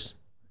your worst.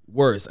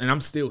 Worse, and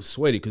I'm still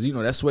sweaty because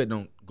that sweat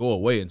don't go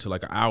away until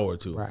like an hour or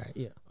two. Right.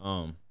 Yeah.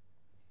 And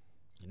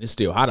it's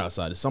still hot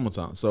outside. It's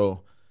summertime,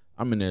 so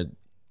I'm in there,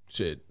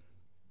 shit,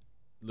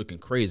 looking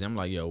crazy. I'm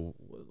like, yo,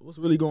 what's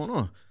really going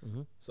on?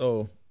 Mm-hmm.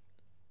 So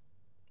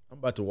I'm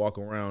about to walk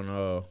around,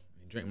 and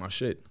drink my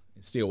shit,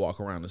 and still walk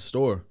around the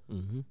store,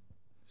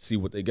 see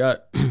what they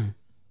got,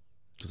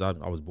 because I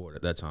was bored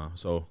at that time.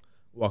 So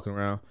walking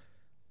around,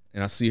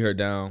 and I see her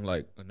down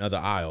like another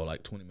aisle,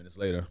 like 20 minutes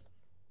later.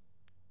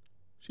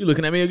 She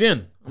looking at me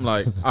again. I'm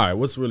like, all right,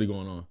 what's really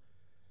going on?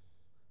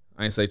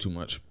 I ain't say too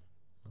much.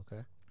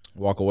 Okay.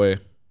 Walk away.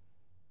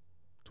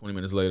 20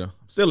 minutes later,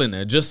 I'm still in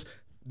there. Just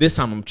this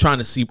time, I'm trying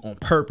to see on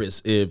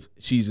purpose if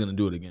she's gonna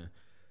do it again.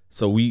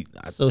 So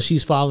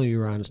she's following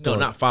you around the store. No,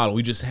 not following.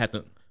 We just had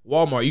to.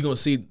 Walmart, you're gonna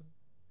see,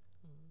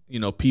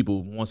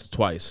 people once or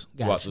twice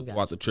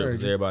throughout the trip.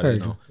 Because everybody,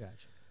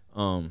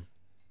 Gotcha.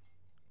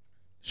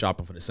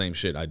 Shopping for the same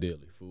shit.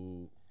 Ideally,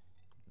 food,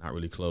 not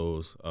really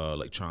clothes,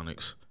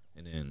 electronics.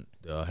 And then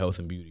the health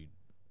and beauty,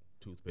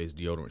 toothpaste,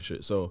 deodorant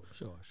shit. So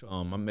sure.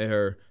 I met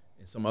her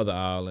in some other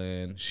aisle,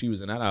 and she was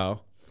in that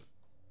aisle,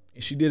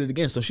 and she did it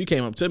again. So she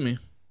came up to me,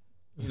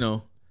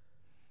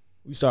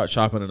 we started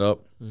chopping it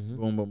up,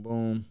 boom, boom,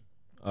 boom.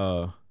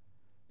 And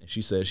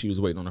she said she was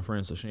waiting on her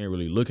friend, so she ain't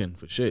really looking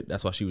for shit.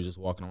 That's why she was just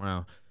walking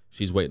around.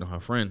 She's waiting on her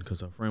friend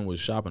because her friend was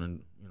shopping,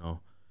 and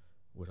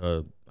with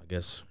her, I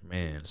guess,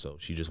 man. So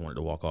she just wanted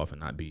to walk off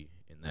and not be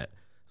in that.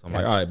 So I'm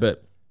like, all right, bet.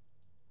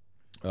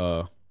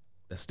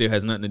 That still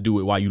has nothing to do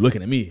with why you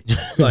looking at me.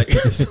 I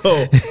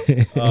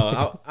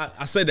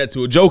said that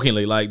to her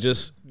jokingly, like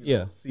just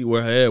see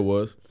where her head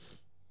was.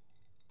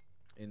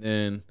 And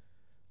then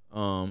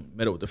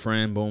met up with the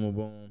friend, boom,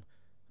 boom,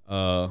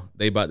 boom.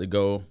 They about to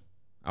go.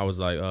 I was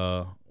like,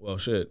 well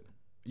shit,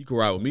 you can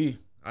ride with me.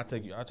 I'll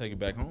take you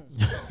back home.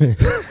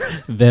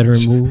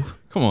 Veteran move.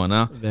 Come on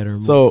now. Veteran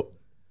move. So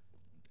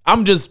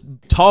I'm just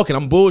talking,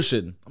 I'm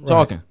bullshitting. I'm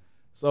talking.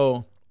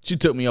 So she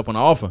took me up on the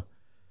offer.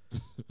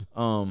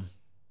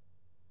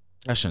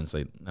 I shouldn't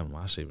say. Never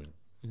mind. I should.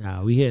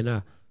 Nah, we here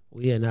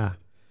now.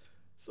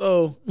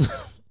 So,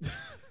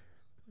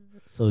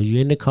 so you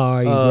in the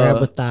car? You grab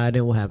a thigh.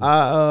 Then what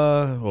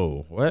happened?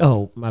 What?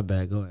 Oh, my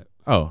bad. Go ahead.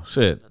 Oh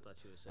shit.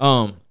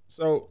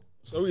 So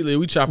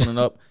we chopping it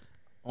up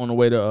on the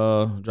way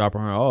to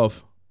dropping her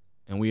off,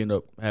 and we end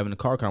up having a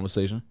car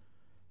conversation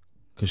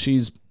because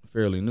she's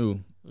fairly new.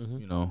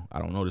 I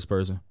don't know this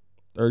person.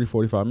 30,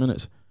 45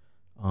 minutes.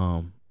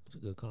 It's a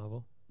good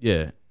convo.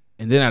 Yeah,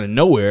 and then out of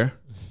nowhere,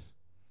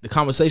 the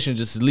conversation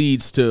just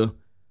leads to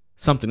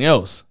something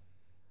else.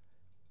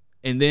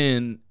 And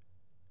then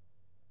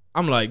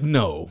I'm like,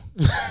 no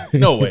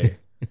way.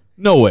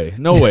 No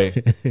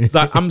way.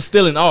 So I'm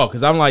still in awe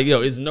because I'm like, yo,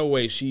 there's no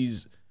way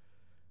she's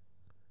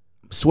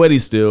sweaty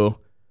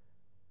still.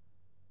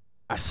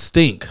 I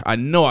stink. I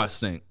know I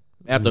stink.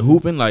 After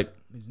hooping, like,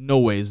 there's no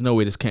way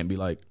this can't be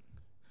like.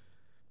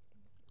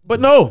 But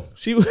no,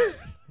 she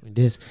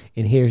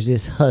here's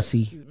this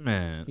hussy.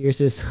 Man. Here's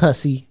this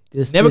hussy.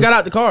 Never got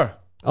out the car.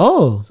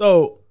 Oh.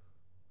 So,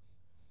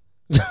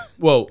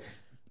 well,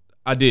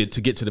 I did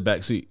to get to the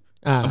back seat.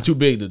 I'm too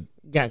big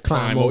to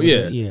climb over.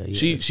 Yeah.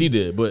 She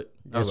did, but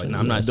I was like, nah,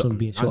 I'm not doing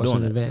that.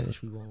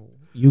 Advantage.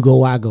 You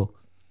go, I go.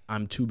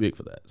 I'm too big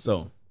for that.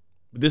 So,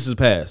 but this is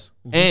past.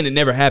 And it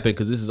never happened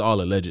because this is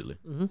all allegedly.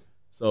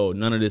 So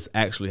none of this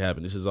actually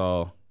happened. This is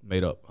all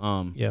made up.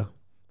 Yeah.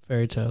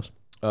 Fairy tales.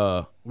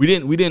 We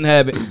didn't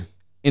have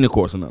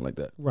intercourse or nothing like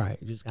that. Right.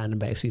 Just got in the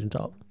back seat and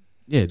talk.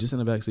 Yeah, just in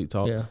the back seat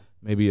talk. Yeah.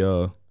 Maybe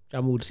y'all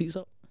move the seats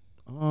up.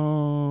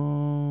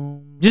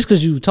 Just Just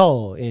because you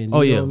tall and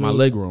my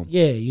leg room.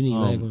 Yeah, you need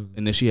leg room.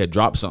 And then she had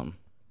dropped something.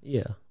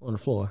 Yeah, on the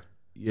floor.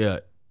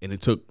 Yeah, and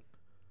it took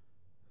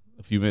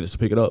a few minutes to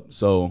pick it up.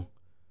 So,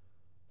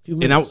 a few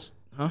minutes.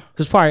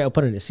 Because probably up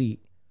under the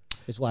seat.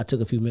 That's why it took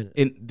a few minutes.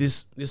 And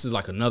this is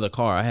like another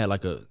car. I had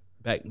like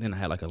back then I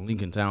had like a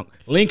Lincoln Town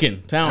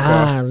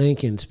car.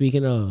 Lincoln.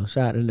 Speaking of,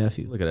 shout out to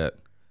nephew. Look at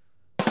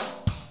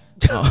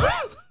that.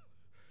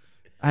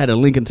 I had a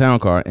Lincoln Town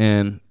car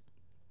and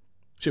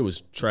shit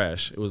was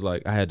trash. It was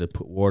like I had to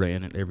put water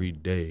in it every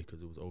day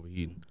because it was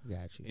overheating.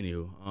 Gotcha.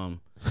 Anywho,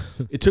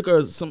 it took her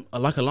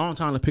a long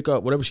time to pick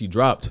up whatever she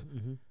dropped.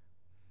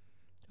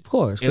 Of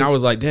course. And I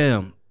was like,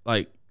 damn,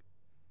 like,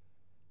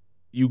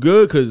 you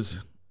good?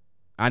 Because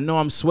I know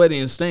I'm sweaty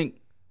and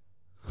stink.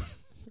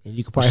 And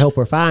you could probably help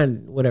her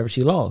find whatever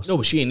she lost. No,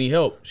 but she didn't need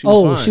help. She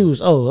was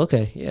fine.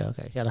 Okay. Yeah,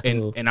 okay.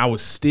 And I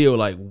was still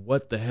like,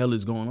 what the hell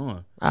is going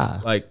on?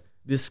 Like,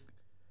 this,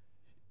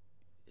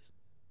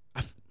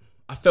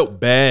 I felt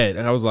bad.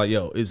 And I was like,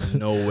 yo, it's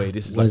no way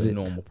this is like a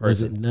normal person.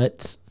 Was it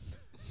nuts?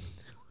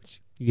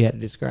 You had to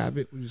describe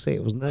it. Would you say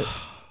it was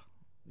nuts?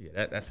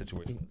 Yeah, that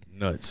situation was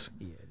nuts.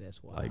 Yeah,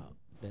 that's wild. Like,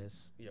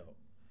 that's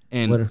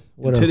and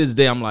to this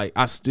day, I'm like,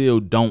 I still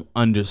don't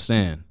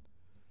understand.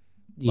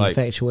 The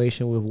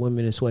infatuation with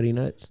women and sweaty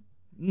nuts?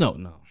 No.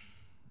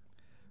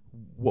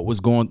 What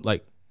was going,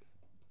 like,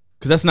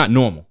 because that's not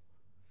normal.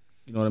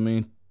 You know what I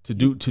mean? To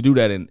do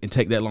that and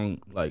take that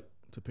long, like,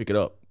 to pick it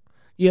up.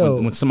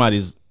 Yo, when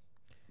somebody's.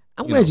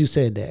 I'm glad you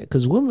said that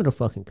because women are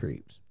fucking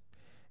creeps,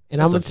 and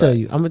That's I'm a gonna tell fact.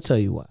 you. I'm gonna tell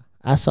you why.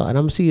 I saw, and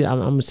I'm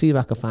gonna see if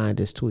I can find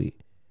this tweet.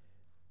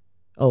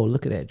 Oh,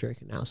 look at that!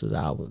 Drake announced his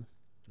album,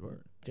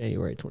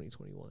 January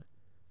 2021.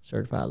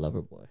 Certified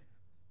Lover Boy.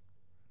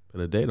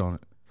 Put a date on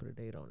it. Put a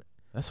date on it.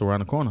 That's around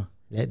the corner.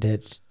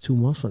 That's 2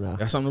 months from now.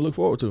 That's something to look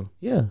forward to.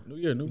 Yeah, New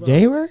year, new vibe.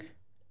 January.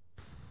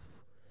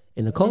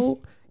 In the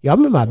cold, yo,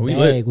 I'm in my We bag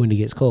lit. when it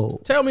gets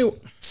cold. Tell me.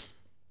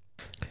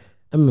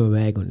 I'm in my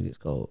bag when it gets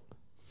cold.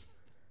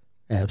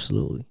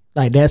 Absolutely,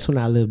 like that's when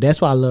I live.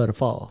 That's why I love the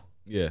fall.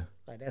 Yeah.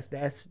 Like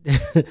that's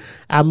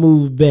I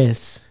move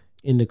best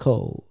in the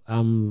cold.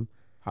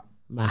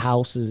 My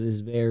house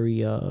is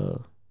very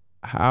How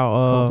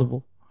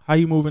comfortable. how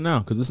you moving now?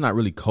 Because it's not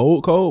really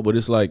cold, but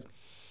it's like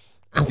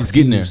I'm it's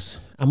getting there. confused.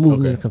 I'm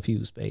moving in Okay. a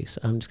confused space.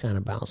 I'm just kind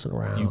of bouncing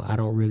around. I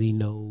don't really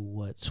know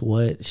what's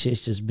what.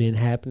 Shit's just been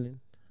happening.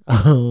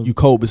 you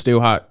cold but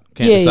still hot.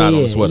 Can't decide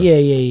on the sweater.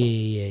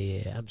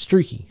 Yeah. I'm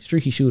streaky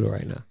shooter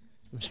right now.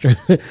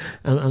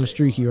 I'm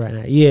streaky right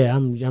now. Yeah,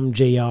 I'm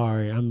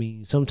JR. I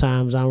mean,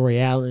 sometimes I'm Ray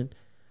Allen,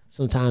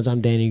 sometimes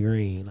I'm Danny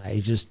Green. Like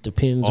it just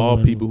depends All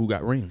on people who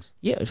got rings.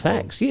 Yeah,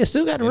 facts. Yeah,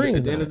 still got a ring.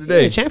 At the end of now. the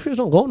day. Yeah, champions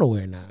don't go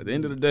nowhere now. At the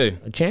end of the day,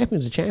 A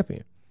champion's a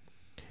champion.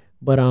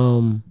 But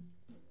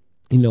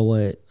you know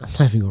what? I'm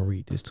not even gonna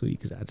read this tweet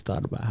because I just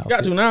thought about how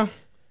got to now.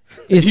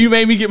 It's, You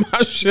made me get my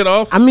shit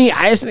off. I mean,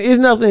 it's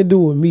nothing to do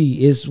with me.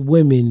 It's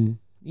women.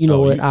 You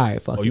know what? All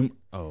right, fuck it.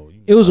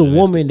 It was a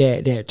woman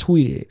that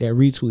tweeted it, that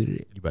retweeted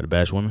it. You better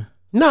bash women.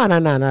 No,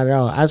 not at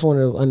all. I just want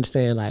to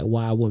understand like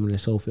why women are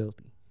so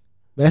filthy.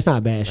 But that's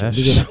not bashing.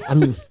 Because, I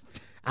mean,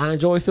 I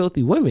enjoy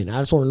filthy women. I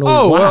just want to know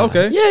Oh, why. well,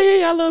 okay.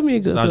 Yeah. I love me a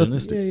good filthy.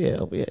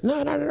 Misogynistic. Yeah.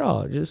 No, not at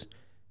all. Just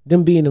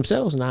them being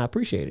themselves, and I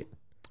appreciate it.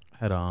 I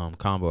had a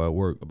combo at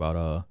work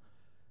about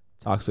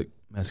toxic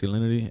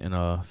masculinity and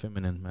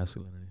feminine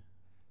masculinity,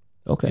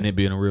 Okay. and it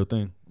being a real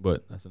thing.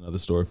 But that's another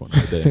story for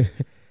another day.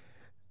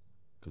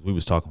 Because we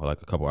was talking for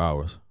like a couple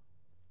hours.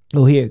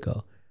 Oh, here it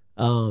go.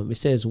 It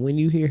says when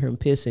you hear him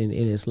pissing and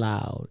it's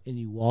loud, and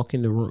you walk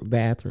in the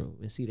bathroom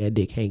and see that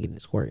dick hanging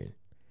and squirting.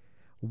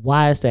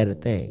 Why is that a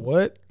thing?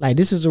 What? Like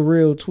this is a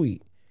real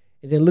tweet.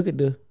 And then look at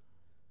the.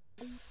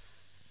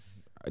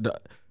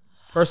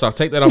 First off,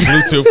 take that off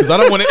Bluetooth because I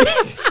don't want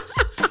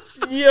to.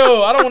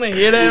 Yo, I don't want to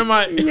hear that in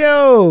my.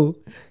 Yo,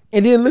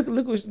 and then look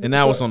what. And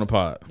now it's on the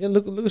pod. Then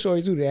look what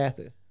Shorty do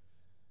after.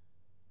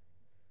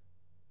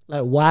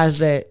 Like, why is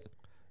that?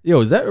 Yo,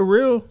 is that a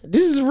real?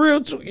 This is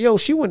real. Yo,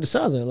 she went to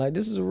Southern. Like,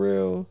 this is a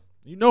real.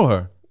 You know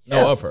her?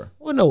 Yeah. Know of her?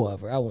 Well, know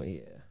of her. I went.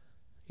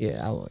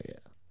 Yeah. I went. Yeah.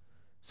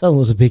 Southern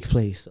was a big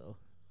place, so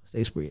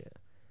stay spree.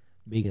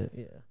 Big.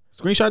 Yeah.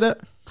 Screenshot that.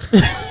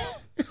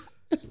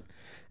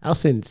 I'll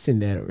send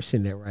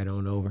that right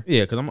on over.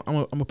 Yeah, because I'm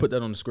gonna put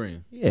that on the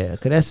screen. Yeah,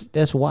 cause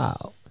that's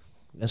wild.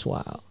 That's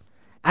wild.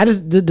 I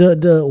just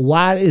the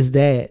why is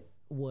that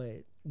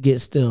what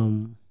gets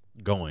them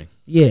Going.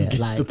 Yeah, Gets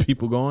like the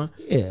people going.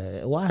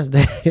 yeah. Why is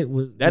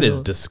that? That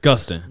is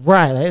disgusting.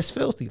 right. Like, it's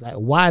filthy. Like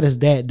why does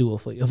that do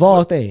it for you? Of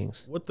all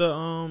things. What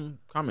the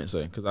comments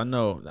say? Because I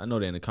know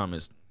they in the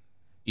comments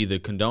either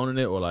condoning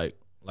it or like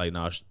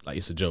nah, like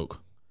it's a joke.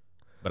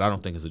 But I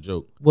don't think it's a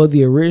joke. Well,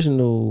 the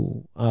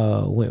original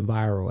went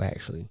viral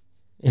actually.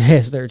 It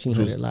has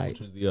 1,300 likes.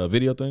 Which is the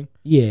video thing.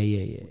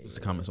 Yeah. What's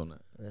the comments on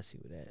that? Let's see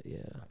what that. Yeah.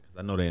 'Cause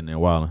I know they in there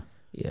wilding,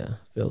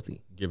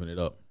 Filthy. giving it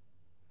up.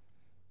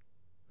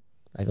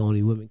 Like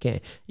only women can.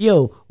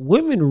 Yo,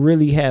 women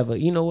really have a.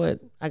 You know what?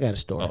 I got a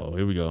story. Oh,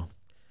 here we go.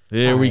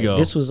 Here All we right, go.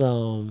 This was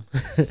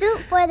Soup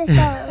for the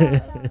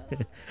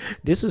soul.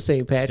 this was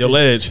St. Patrick's. It's your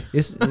ledge.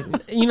 This,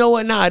 you know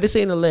what? Nah, this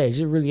ain't alleged.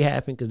 It really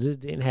happened because this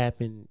didn't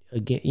happen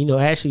again. You know,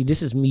 actually,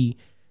 this is me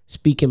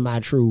speaking my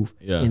truth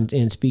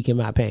and speaking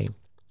my pain.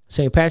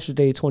 St. Patrick's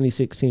Day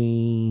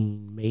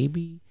 2016,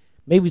 maybe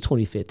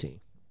 2015.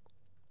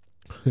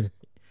 All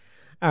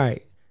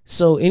right.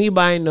 So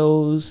anybody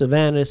knows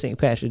Savannah, St.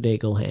 Patrick's Day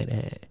go hand in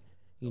hand.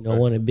 You know,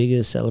 one of the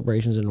biggest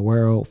celebrations in the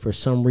world for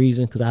some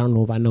reason, because I don't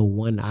know if I know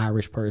one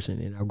Irish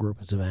person and I grew up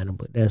in Savannah,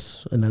 but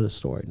that's another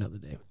story, another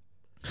day.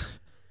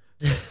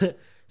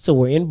 So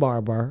we're in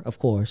Bar, of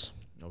course.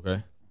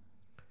 Okay.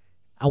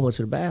 I went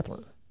to the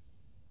bathroom.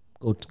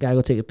 Gotta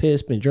go take a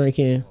piss, been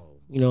drinking.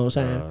 You know what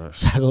I'm saying?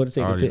 So I go to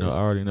take a piss. I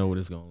already know what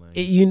it's gonna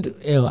land.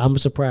 I'm gonna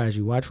surprise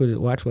you. Watch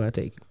what I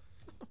take you.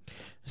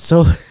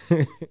 So,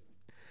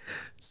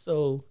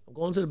 so I'm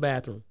going to the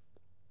bathroom,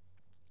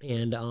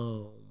 and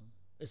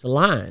it's a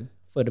line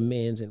for the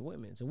men's and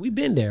women's, and we've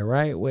been there,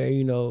 right? Where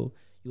you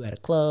at a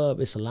club,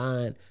 it's a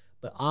line,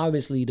 but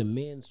obviously the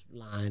men's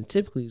line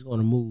typically is going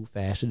to move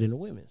faster than the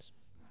women's.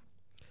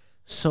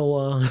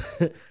 So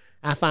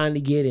I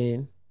finally get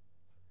in.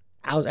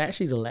 I was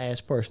actually the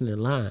last person in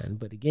line,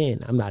 but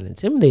again, I'm not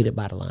intimidated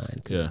by the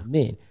line. Yeah.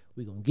 Men,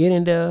 we're going to get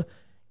in there,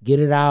 get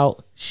it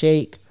out,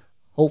 shake,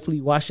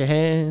 hopefully wash your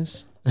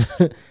hands,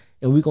 and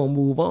we're going to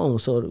move on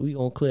so that we're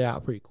going to clear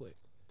out pretty quick.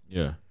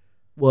 Yeah.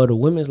 Well, the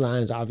women's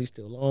line is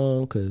obviously still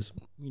long because,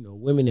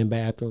 women in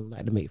bathroom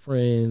like to make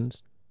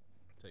friends,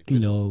 You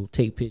know,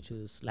 take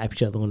pictures, slap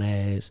each other on the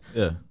ass.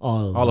 Yeah.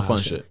 All the fun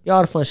shit. Yeah,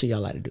 all the fun shit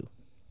y'all like to do.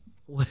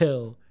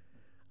 Well,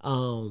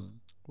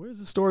 where's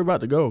the story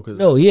about to go?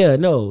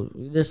 no.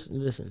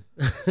 Listen.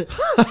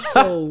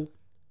 So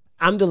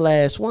I'm the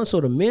last one.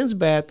 So the men's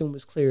bathroom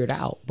is cleared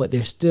out, but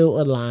there's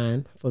still a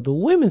line for the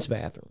women's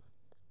bathroom.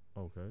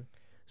 Okay.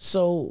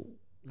 So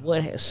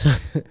what has?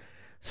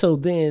 So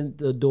then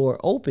the door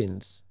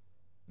opens.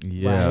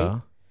 Yeah.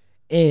 Right?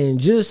 And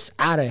just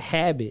out of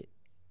habit,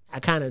 I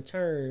kind of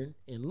turn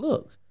and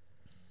look,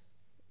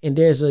 and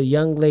there's a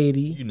young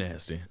lady. You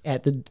nasty.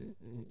 At the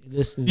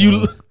listen.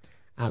 You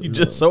no,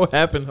 just so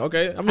happened.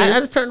 Okay. I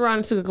just turned around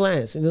and took a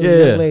glance, and there was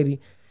a young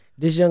lady.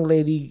 This young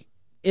lady,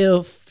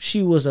 if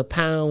she was a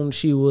pound,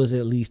 she was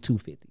at least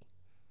 250.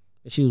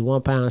 If she was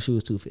 1 pound, she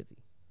was 250.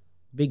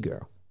 Big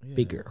girl,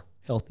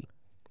 healthy.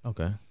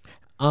 Okay.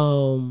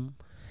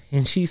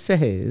 And she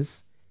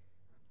says,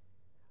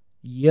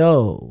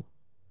 "Yo,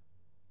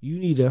 you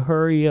need to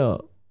hurry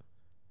up,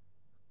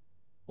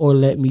 or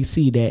let me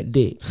see that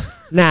dick."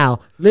 Now,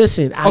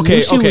 listen, I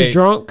knew she was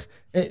drunk.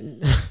 Let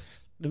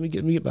me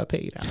get my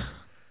paid out.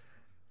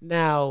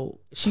 Now,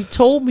 she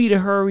told me to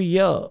hurry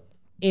up,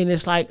 and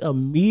it's like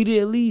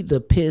immediately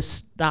the piss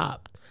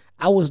stopped.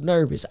 I was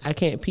nervous. I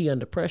can't pee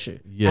under pressure.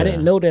 Yeah. I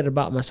didn't know that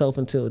about myself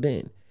until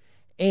then.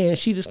 And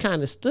she just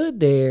kind of stood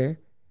there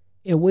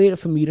and waited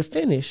for me to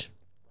finish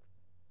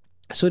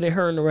so that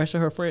her and the rest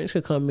of her friends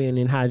could come in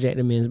and hijack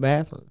the men's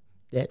bathroom.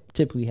 That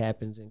typically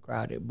happens in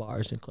crowded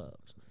bars and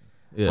clubs.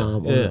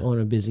 On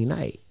a busy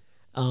night.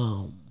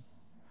 You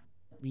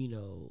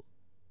know,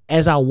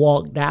 as I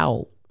walked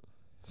out,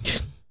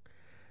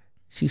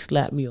 she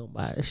slapped me on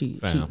my she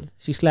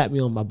slapped me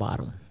on my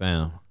bottom.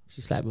 Fam.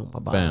 She slapped me on my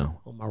bottom,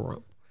 on my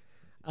rump.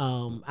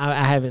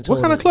 I haven't told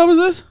What kind her. of club is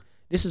this?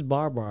 This is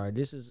Bar.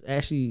 This is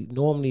actually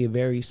normally a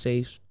very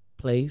safe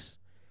place.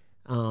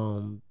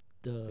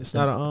 It's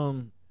not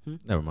a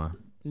never mind.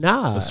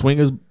 Nah. The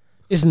swingers.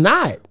 It's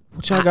not.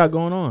 What y'all got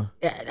going on?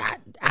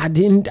 I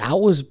didn't. I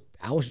was.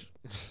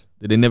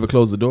 Did they never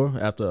close the door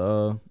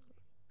after?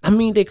 I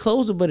mean, they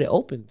close it, but it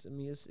opens. I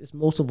mean, it's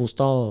multiple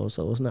stalls,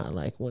 so it's not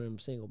like one of them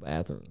single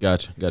bathrooms.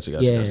 Gotcha.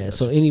 Yeah,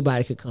 so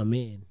anybody could come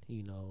in,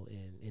 you know,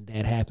 and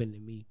that happened to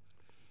me.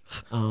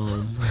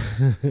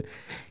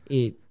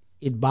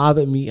 It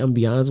bothered me. I'm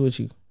be honest with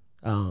you.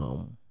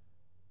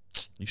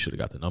 You should have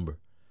got the number.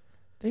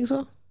 Think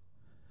so?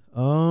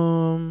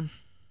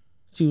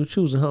 She was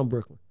choosing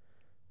Brooklyn.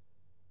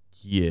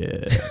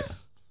 Yeah.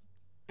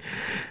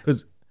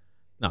 Cause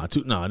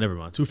never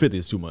mind. 250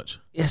 is too much.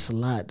 It's a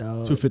lot,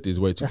 dog. 250 is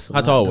way too. That's a How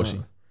lot, tall was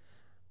dog.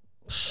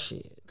 she?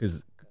 Shit.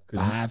 Cause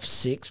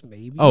 5'6"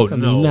 maybe. Oh, I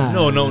mean, no. nah,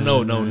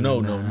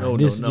 No.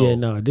 This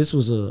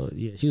was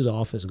she was an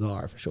offensive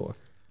guard for sure.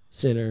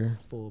 Center,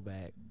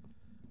 fullback,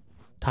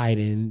 tight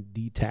end,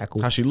 D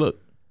tackle. How she look?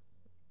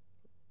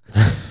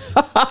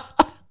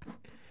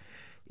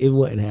 It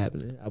wasn't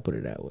happening. I'll put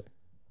it that way.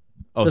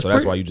 Oh, so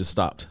that's why you just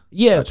stopped.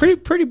 Yeah, Gotcha.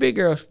 pretty big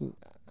girls.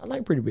 I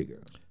like pretty big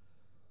girls.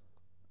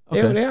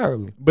 Okay. They are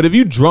with me. But if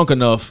you drunk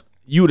enough,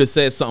 you would have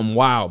said something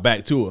wild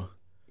back to her.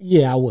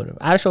 Yeah, I would have.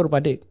 I showed her my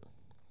dick.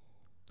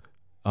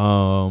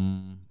 All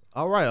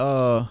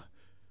right.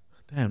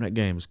 Damn, that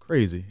game is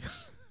crazy.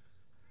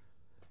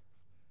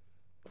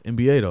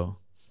 NBA though.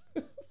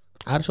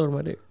 I'd showed her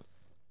my dick.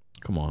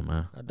 Come on,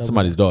 man.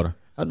 Somebody's daughter.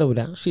 I'll double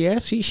down. She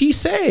asked. She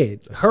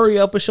said, "Hurry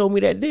up and show me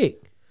that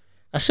dick."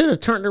 I should have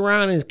turned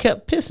around and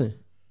kept pissing.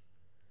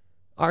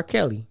 R.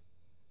 Kelly.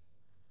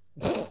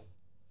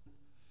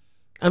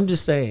 I'm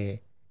just saying,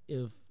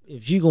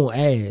 if you gonna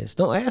ask,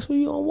 don't ask what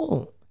you don't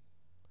want.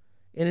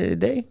 End of the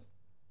day,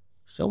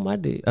 show my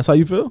dick. That's how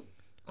you feel?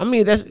 I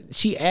mean,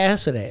 she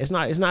asked for that. It's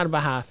not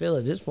about how I feel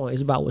at this point.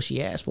 It's about what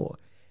she asked for.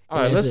 All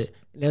right,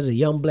 as a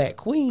young black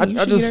queen, you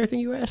should get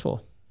everything you asked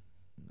for.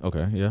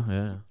 Okay,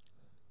 yeah.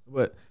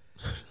 But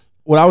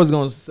what I was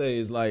gonna say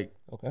is like,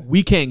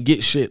 we can't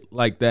get shit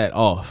like that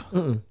off.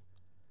 You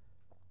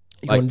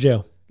going to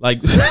jail Like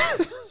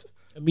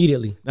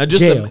immediately. now,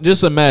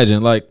 just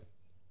imagine like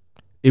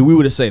if we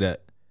were to say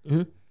that,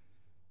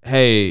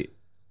 hey,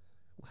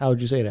 how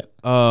would you say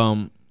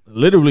that?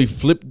 Literally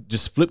flip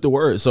the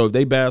word. So if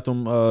they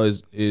bathroom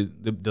is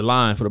the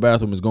line for the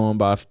bathroom is going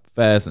by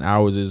fast and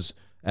ours is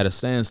at a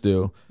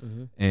standstill,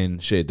 and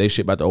they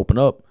shit about to open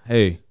up.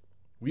 Hey,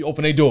 we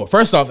open a door.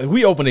 First off, if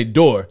we open a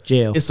door,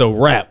 jail. It's a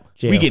wrap.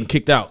 Jail. We getting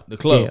kicked out the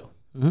club.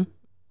 Jail.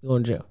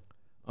 Going to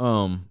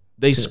jail.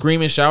 They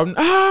screaming, shouting,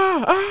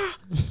 ah.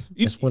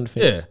 That's one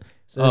offense. Yeah.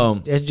 So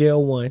that's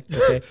jail one.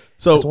 Okay.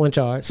 So that's one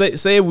charge.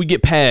 Say if we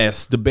get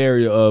past the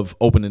barrier of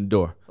opening the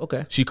door.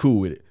 Okay. She cool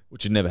with it,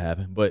 which would never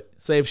happen. But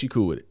say if she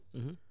cool with it,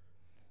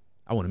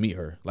 I want to meet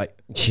her. Like,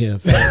 yeah,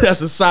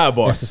 that's a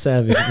sidebar. That's a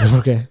savage.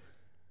 Okay.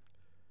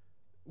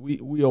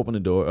 We open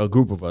the door. A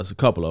group of us, a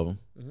couple of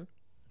them.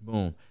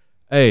 Boom.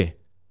 Hey,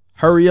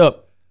 hurry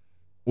up.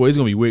 Well, it's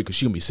gonna be weird because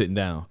she gonna be sitting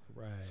down.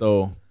 Right.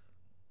 So,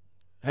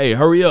 hey,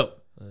 hurry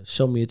up.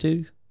 Show me your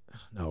titties.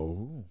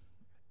 No.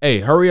 Hey,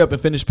 hurry up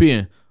and finish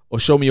peeing, or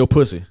show me your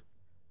pussy.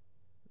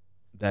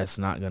 That's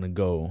not gonna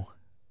go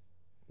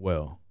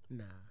well.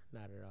 Nah,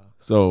 not at all.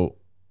 So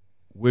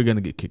we're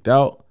gonna get kicked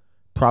out,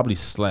 probably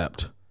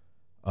slapped,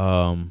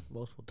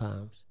 multiple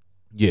times.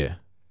 yeah,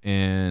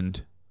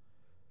 and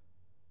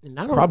And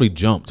I don't probably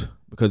jumped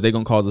because they're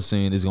gonna cause a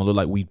scene. It's gonna look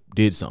like we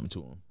did something to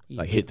them,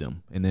 like Yeah. hit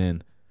them, and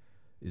then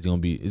it's gonna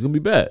be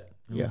bad.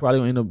 Yeah. We're probably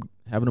gonna end up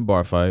having a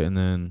bar fight, and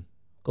then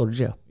go to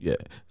jail. yeah.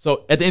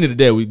 So at the end of the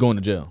day, we going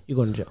to jail You're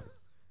going to jail,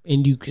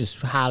 and you just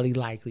highly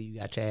likely you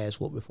got your ass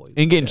whooped before you.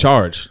 and getting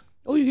charged.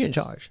 Oh, you're getting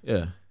charged.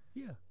 Yeah.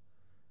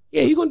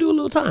 Yeah, you're gonna do a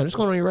little time. It's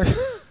going on your record.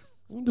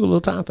 You're gonna do a little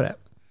time for that.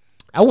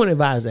 I wouldn't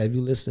advise that if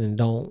you listening.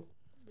 Don't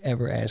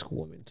ever ask a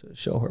woman to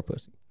show her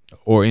pussy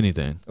Or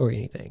anything. or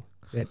anything.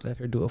 Let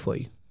her do it for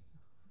you.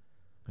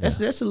 That's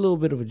a little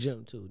bit of a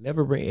gem too.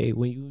 Never bring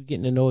when you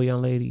getting to know a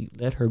young lady,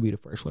 let her be the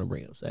first one to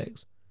bring up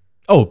sex.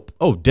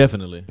 Oh,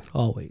 definitely.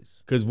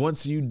 Always. Because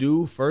once you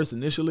do first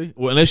initially,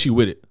 well, unless you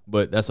with it,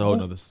 but that's a whole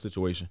nother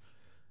situation.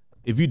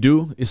 If you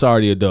do, it's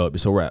already a dub.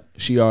 It's a wrap.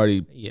 She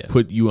already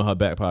put you in her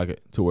back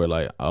pocket to where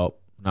like, I'll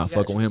not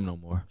fucking with him no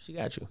more. She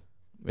got you.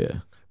 Yeah.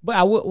 But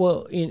I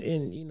would in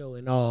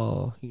in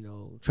all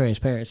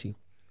transparency,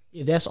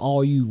 if that's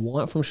all you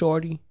want from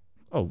shorty,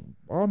 Oh,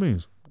 by all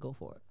means. go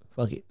for it.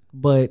 Fuck it.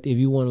 But if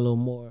you want a little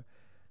more,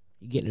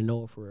 you getting to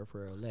know her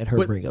for real. Let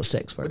her bring up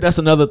sex first. But that's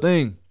another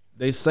thing.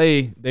 They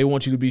say they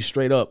want you to be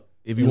straight up.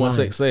 If you They're want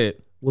lying. sex, say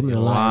it. Women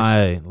are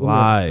liars.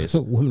 Lies.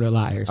 Women are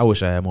liars. I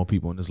wish I had more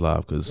people in this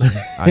live because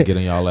I get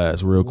on y'all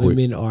ass real quick.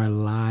 Women are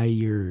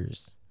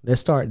liars.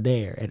 Let's start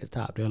there at the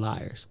top. They're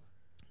liars.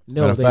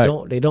 No, Matter of they fact-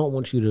 don't. They don't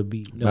want you to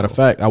be. No. Matter of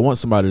fact, I want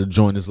somebody to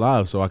join this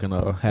live so I can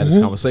have this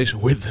conversation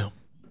with them.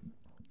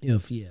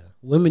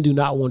 Women do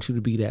not want you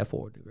to be that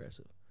forward and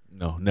aggressive.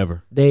 No,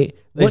 never. They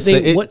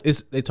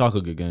They talk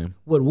a good game.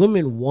 what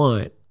women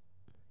want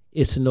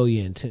is to know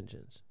your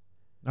intentions.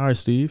 All right,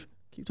 Steve,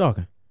 keep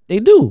talking. They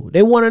do.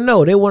 They want to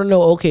know. They want to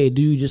know. Okay,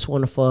 do you just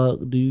want to fuck?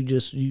 Do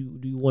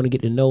you want to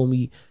get to know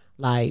me?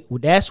 Like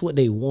that's what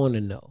they want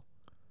to know,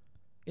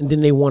 and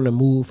then they want to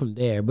move from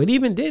there. But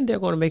even then, they're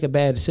going to make a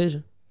bad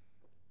decision.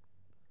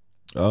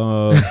 At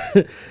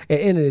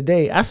the end of the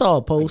day, I saw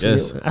a post.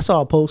 I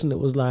saw a post and it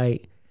was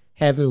like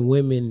having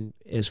women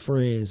as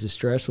friends is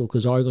stressful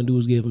because all you're gonna do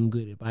is give them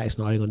good advice,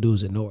 and all you're gonna do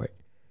is ignore it.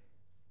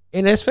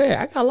 And that's fair.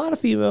 I got a lot of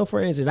female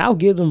friends, and I'll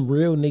give them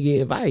real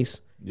nigga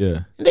advice,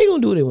 Yeah. and they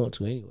gonna do what they want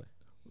to anyway.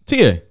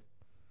 TA.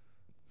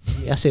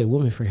 I said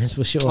women friends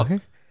for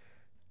sure.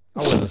 I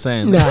wasn't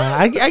saying Nah,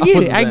 that. I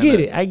get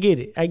it. I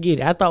get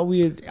it. I thought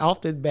we'd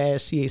often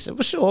bash CA. So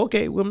for sure,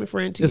 okay, women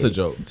friend TA. It's a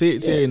joke.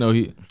 TA, no,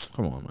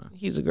 come on, man.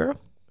 He's a girl.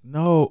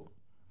 No.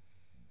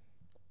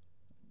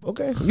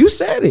 Okay, you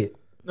said it.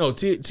 No,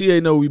 TA,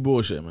 no, we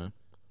bullshit, man.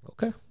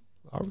 Okay,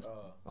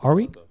 are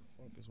we?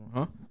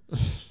 Huh?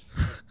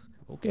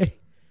 Okay.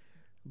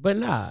 But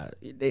nah,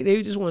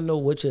 they just want to know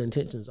what your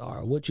intentions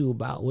are, what you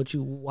about,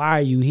 why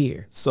are you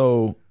here?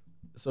 So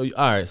all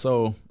right.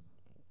 So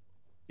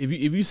if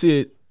you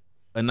see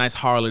a nice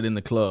harlot in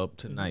the club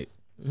tonight,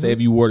 say if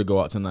you were to go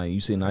out tonight,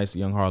 you see a nice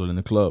young harlot in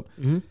the club,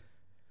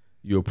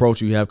 you approach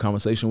her, you have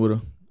conversation with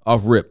her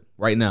off rip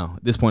right now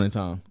at this point in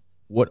time.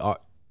 What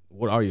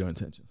are your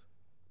intentions?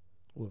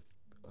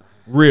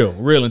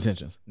 Real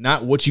intentions,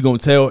 not what you gonna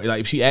tell. Like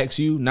if she asks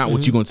you, not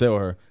what you gonna tell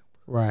her.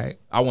 Right.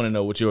 I want to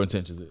know what your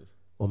intentions is.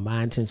 Well,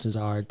 my intentions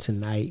are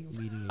tonight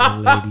meeting a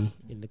young lady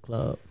in the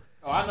club.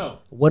 Oh, I know.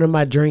 What am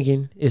I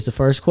drinking is the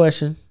first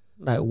question.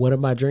 Like, what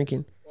am I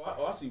drinking?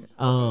 Oh, I see.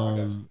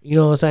 You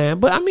know what I'm saying?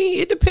 But I mean,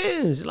 it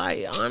depends.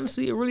 Like,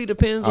 honestly, it really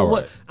depends on All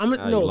what right. I'm.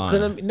 Now No, you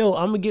lying.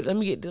 because let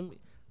me get them.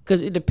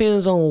 Because it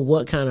depends on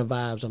what kind of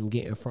vibes I'm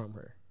getting from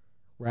her,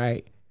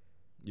 right?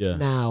 Yeah.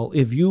 Now,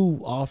 if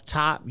you off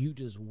top, you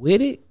just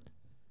with it,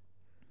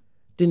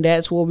 then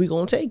that's where we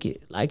gonna take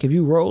it. Like, if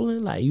you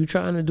rolling, like you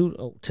trying to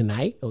do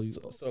tonight, or you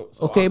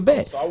okay,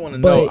 bet. So I want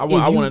to But know.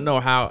 I want to know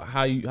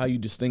how you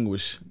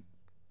distinguish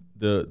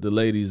the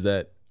ladies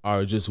that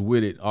are just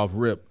with it off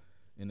rip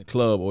in the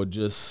club, or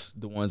just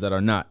the ones that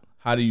are not.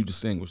 How do you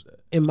distinguish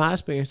that? In my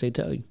experience, they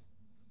tell you.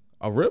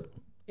 Off rip?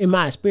 In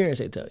my experience,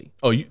 they tell you.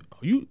 Oh, you.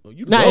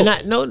 No,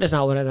 that's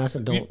not what I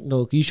said. Don't.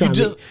 No, you trying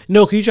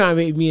to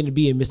make me into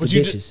being Mr.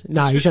 Bitches.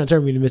 Nah, you trying to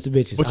turn me into Mr.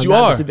 Bitches. But I'm you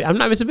not are. I'm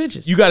not Mr.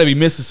 Bitches. You got to be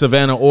Mrs.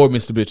 Savannah or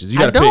Mr. Bitches. You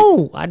got to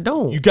pick. I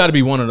don't. You got to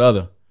be one or the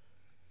other.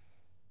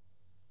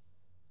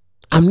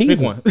 I'm neither.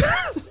 Pick one.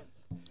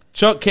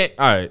 Chuck can't.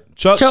 All right,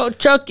 Chuck.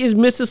 Chuck is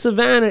Mr.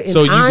 Savannah, and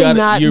So you I'm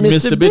not you're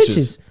Mr. Mr.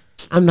 Bitches.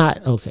 I'm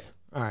not. Okay.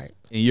 All right.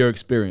 In your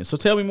experience, so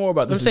tell me more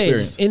about I'm this saying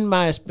experience. in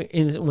my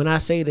experience, when I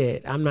say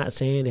that, I'm not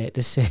saying that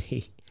to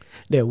say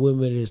that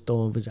women is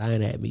throwing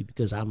vagina at me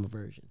because I'm a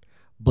virgin.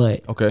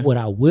 But Okay. what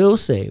I will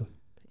say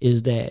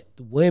is that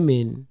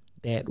women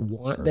that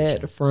want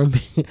that from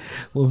me,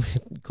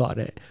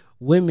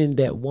 women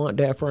that want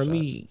that from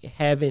me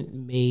haven't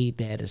made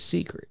that a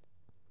secret.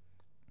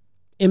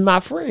 And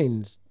my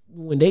friends,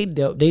 when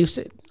they've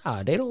said,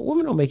 nah,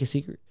 women don't make it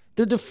secret.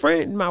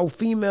 My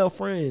female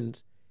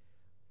friends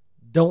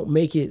don't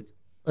make it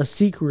a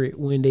secret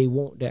when they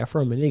want that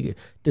from a nigga.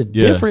 The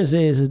difference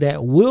is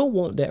that we'll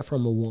want that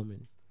from a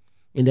woman,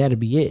 and that'll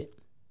be it.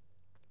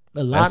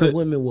 A lot of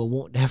women will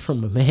want that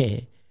from a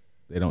man,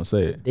 They don't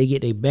say it. They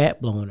get their back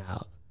blown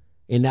out,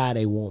 and now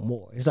they want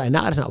more. It's like,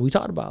 nah, that's not what we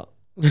talked about.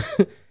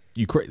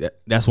 You crazy?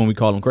 That's when we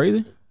call them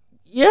crazy.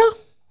 Yeah,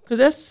 because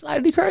that's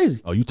slightly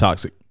crazy. Oh, you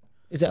toxic.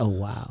 Is that? Oh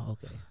wow,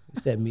 okay,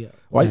 you set me up.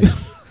 Why? Right.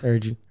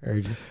 Heard you.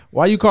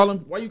 Why you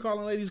calling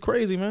ladies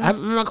crazy, man?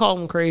 I'm not calling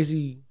them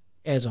crazy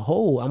as a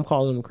whole. I'm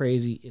calling them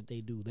crazy if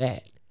they do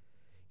that.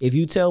 If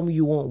you tell me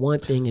you want one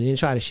thing and then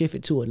try to shift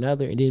it to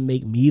another and then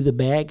make me the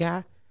bad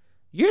guy,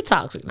 you're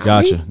toxic.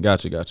 Gotcha.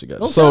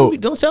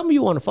 Don't tell me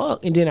you want to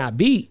fuck and then I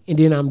beat and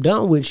then I'm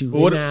done with you.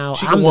 What and now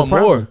she I'm can the want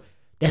problem. more?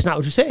 That's not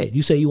what you said.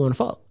 You say you want to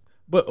fuck.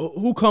 But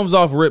who comes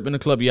off rip in the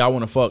club? Yeah, I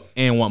want to fuck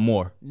and want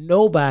more.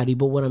 Nobody.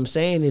 But what I'm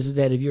saying is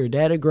that if you're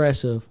that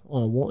aggressive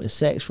on wanting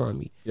sex from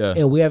me, Yeah.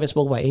 and we haven't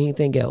spoke about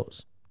anything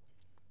else,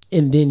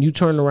 and then you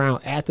turn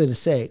around after the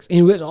sex,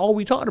 and that's all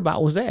we talked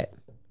about was that.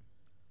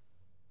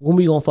 When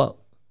we gonna fuck?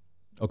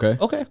 Okay.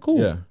 Okay, cool.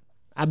 Yeah.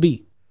 I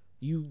beat.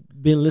 You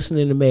been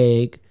listening to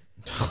Meg.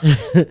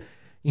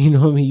 You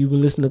know what I mean? You've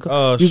been listening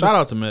to Shout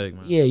out to Meg,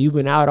 man. Yeah, you've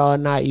been out all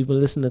night. You've been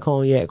listening to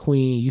Cognac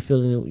Queen. You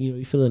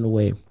feeling the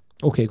way.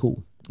 Okay,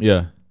 cool.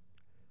 Yeah.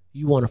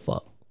 You want to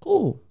fuck?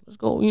 Cool. Let's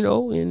go.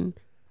 And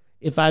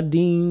if I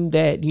deem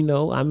that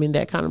I'm in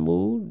that kind of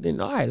mood, then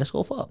all right, let's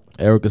go fuck.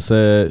 Erica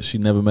said she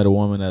never met a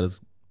woman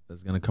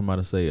that's gonna come out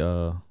and say,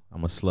 "I'm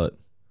a slut."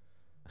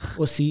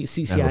 Well, see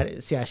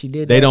how she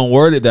did. They that? don't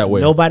word it that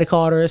way. Nobody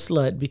called her a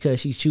slut because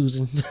she's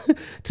choosing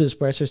to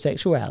express her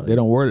sexuality. They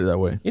don't word it that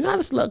way. You're not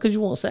a slut because you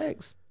want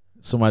sex.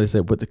 Somebody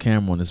said, "Put the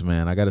camera on this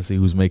man. I got to see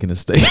who's making this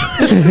statement."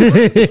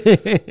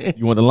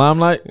 You want the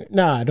limelight?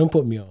 Nah, don't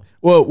put me on.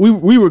 Well,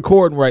 we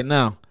recording right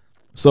now,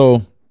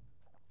 so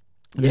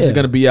this is Yeah.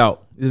 gonna be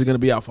out. This is gonna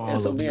be out for all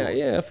Yeah, of you.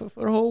 yeah, for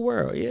the whole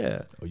world.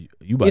 Yeah. Oh,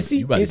 you about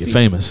to get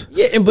famous.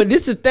 Yeah, but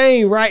this is the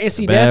thing, right? And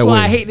see, Bad that's why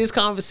I way. hate this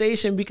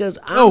conversation because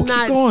No, I'm keep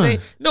not going. saying.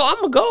 No, I'm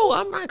gonna go.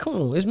 I'm not. Come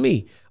on, it's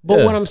me. But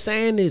Yeah. what I'm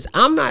saying is,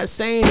 I'm not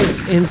saying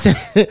this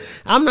in.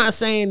 I'm not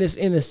saying this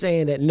in the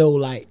saying that no,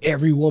 like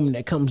every woman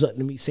that comes up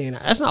to me saying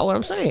that. That's not what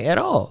I'm saying at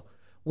all.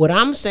 What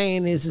I'm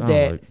saying is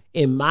that like-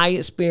 in my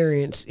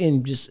experience,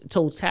 in just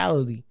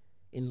totality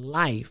in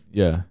life,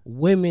 Yeah.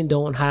 women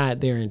don't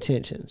hide their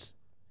intentions.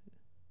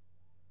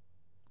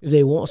 If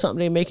they want something,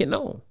 they make it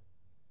known.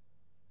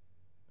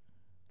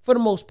 For the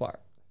most part.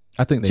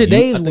 I think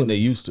Today's I think women. they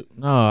used to.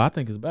 No, I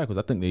think it's backwards.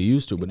 I think they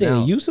used to, but think they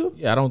now used to?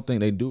 Yeah, I don't think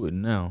they do it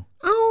now.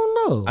 I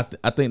don't know.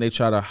 I think they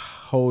try to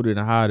hold it and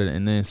hide it,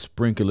 and then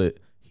sprinkle it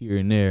here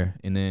and there,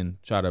 and then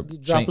try to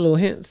Drop a little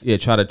hints. Yeah,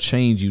 try to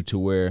change you to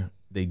where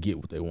they get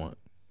what they want.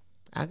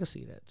 I can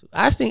see that too.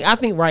 I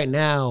think right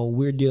now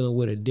we're dealing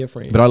with a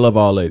different. But I love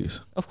all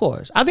ladies. Of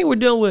course, I think we're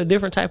dealing with a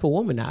different type of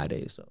woman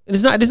nowadays. So and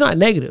it's not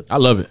negative. I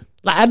love it.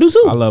 Like I do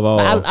too. I love all.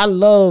 Like, I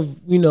love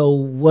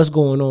what's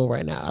going on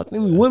right now. I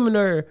think women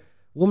are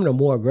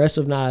more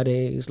aggressive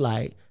nowadays.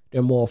 Like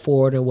they're more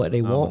forward in what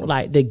they want.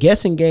 Like the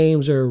guessing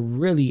games are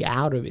really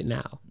out of it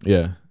now.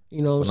 Yeah.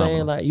 You know what I'm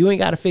saying? Like you ain't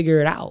got to figure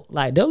it out.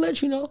 Like they'll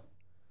let you know.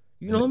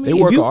 You know what I mean? They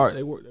If work you- hard.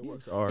 They work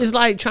hard. It's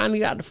like trying to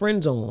get out the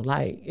friend zone.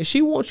 Like if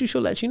she wants you, she'll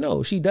let you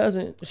know. If she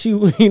doesn't, she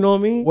you know what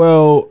I mean?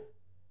 Well,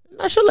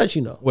 Nah, she'll let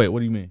you know. wait. What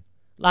do you mean?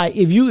 Like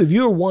if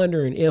you're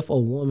wondering if a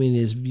woman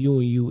is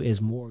viewing you as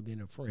more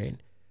than a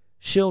friend,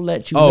 she'll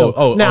let you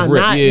know. Now, off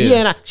rip, not,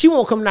 yeah. nah, she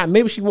won't come out.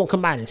 Maybe she won't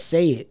come out and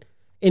say it.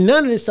 And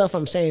none of this stuff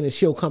I'm saying is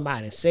she'll come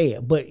out and say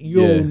it, but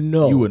you'll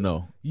know. You would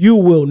know. You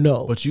will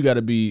know. But you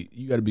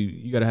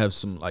gotta have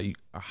some like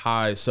a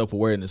high self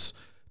awareness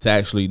to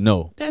actually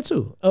know. that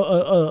too,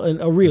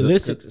 a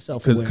realistic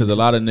self awareness. Because a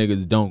lot of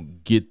niggas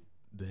don't get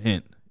the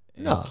hint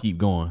and No. keep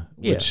going,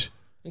 Yeah. which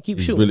and keep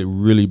is shooting. really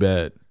really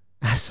bad.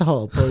 I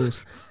saw a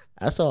post.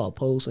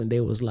 And they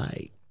was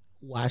like,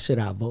 "Why should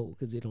I vote?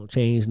 Because it don't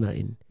change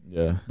nothing."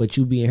 Yeah. But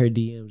you be in her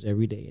DMs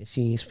every day, and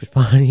she ain't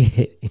responding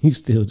yet, and you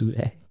still do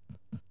that.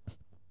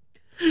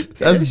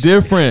 That's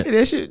different.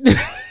 That shit.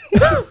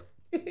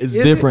 It's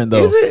Is different it?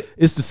 though. Is it?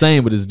 It's the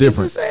same, but it's It's the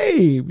different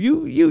same.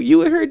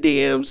 You in her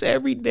DMs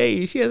every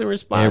day. She hasn't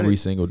responded. every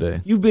single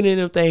day. You've been in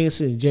them things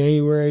since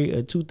January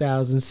of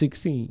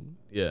 2016,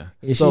 Yeah.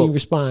 and she ain't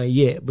respond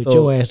yet. But so-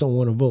 your ass don't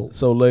want to vote.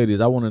 So,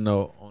 ladies, I want to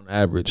know on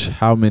average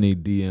how many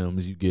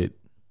DMs you get.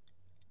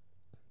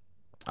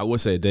 I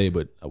would say a day,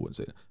 but I wouldn't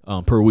say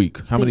per week.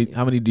 How many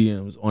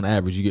DMs on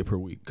average you get per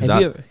week?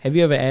 Have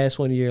you ever asked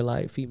one of your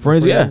like female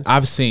friends? Yeah, friends?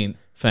 I've seen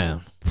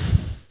fam.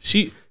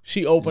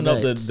 She opened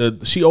up Nuts. the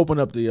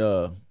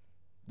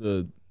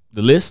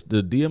list,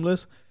 the DM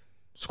list,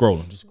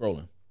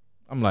 scrolling.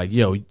 I'm like,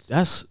 yo,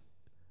 that's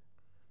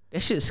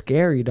That shit's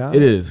scary, dog.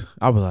 it is.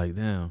 I was like,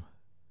 damn,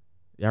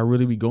 y'all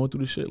really be going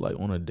through this shit like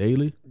on a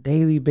daily?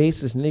 Daily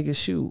basis, niggas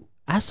shoot.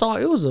 I saw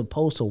it was a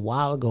post a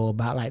while ago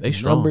about like They the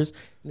strong. numbers.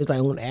 And it's like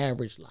on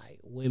average, like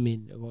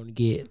women are going to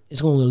get.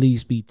 It's going to at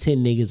least be 10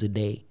 niggas a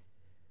day.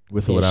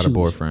 With or Yeah, without a shoot.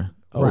 boyfriend.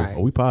 Oh, Right.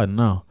 we podding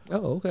now.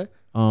 Oh, okay.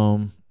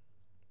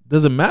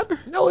 Does it matter?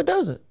 No, it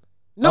doesn't.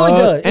 No, it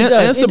does. It does.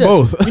 answer It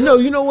does. both.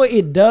 You know what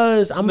it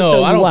does. I'm gonna No, tell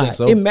you I don't why. think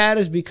so. It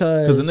matters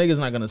because Because the nigga's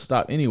not gonna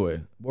stop anyway,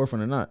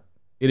 boyfriend or not.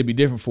 It'd be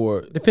different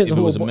for depends if on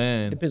it who was a a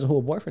man. Depends on who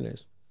a boyfriend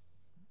is.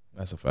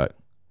 That's a fact.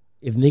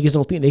 If niggas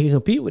don't think they can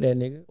compete with that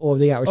nigga, or if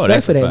they got respect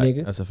that's for a that fact.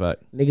 nigga, That's a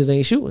fact. niggas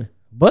ain't shooting.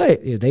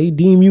 But if they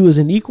deem you as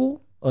an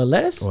equal or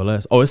less,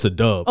 Oh, it's a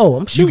dub. oh,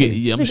 I'm shooting.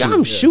 Yeah, I'm Nigga, shooting. I'm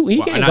Yeah. shooting. He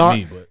Well, can't not guard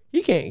me, but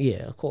He can't.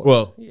 Yeah, of course.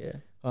 Well, yeah,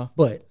 huh?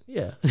 but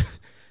yeah,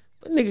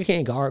 but nigga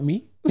can't guard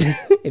me.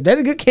 If that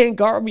nigga can't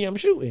guard me, I'm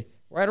shooting.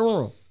 Right or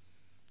wrong.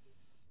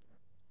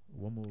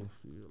 one move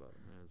for you,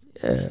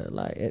 like, Yeah,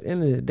 like at the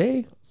end of the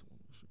day.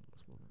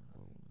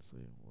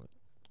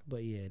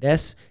 But yeah,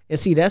 that's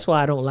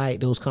why I don't like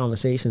those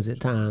conversations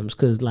at times,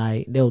 because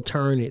like they'll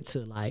turn it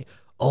to like,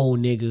 oh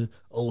nigga,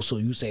 oh so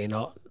you saying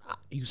all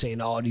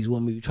these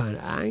women be trying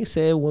to. I ain't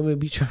said women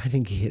be trying to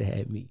get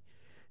at me.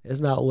 That's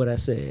not what I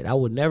said. I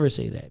would never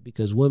say that,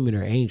 because women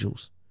are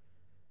angels,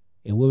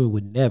 and women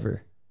would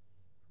never.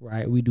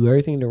 Right, we do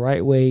everything the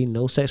right way.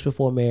 No sex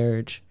before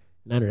marriage,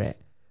 none of that.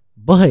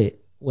 But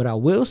what I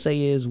will say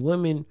is,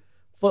 women,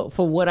 for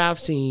what I've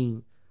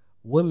seen,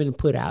 women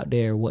put out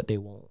there what they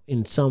want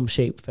in some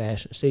shape,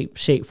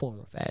 form,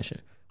 or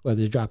fashion.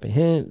 Whether it's dropping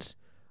hints,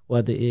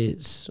 whether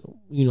it's,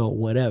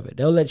 whatever.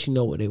 They'll let you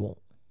know what they want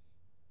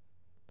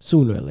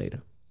sooner or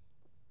later.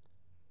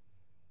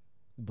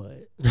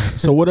 But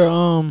So what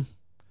are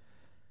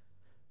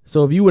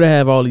so if you were to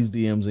have all these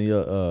DMs in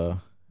your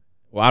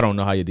well, I don't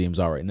know how your DMs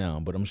are right now,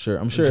 but I'm sure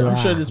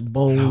this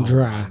bone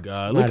dry. Oh my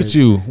God, Not look a- at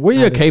you. Where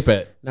your not a cape s-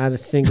 at? Not a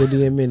single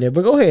DM in there.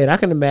 But go ahead, I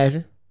can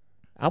imagine.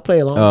 I'll play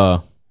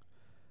along.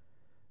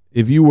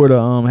 If you were to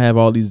have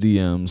all these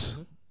DMs,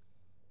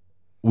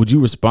 would you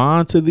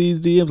respond to these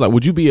DMs? Like,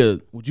 would you be a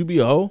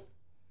hoe?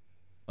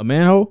 A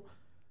man hoe?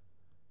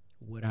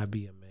 Would I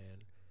be a man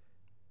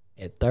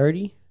at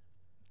 30?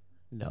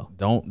 No.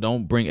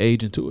 Don't bring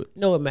age into it.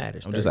 No, it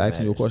matters. I'm just 30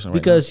 asking you a matters. question right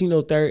because,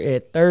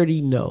 at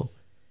 30, no.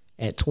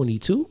 At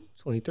 22,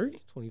 23,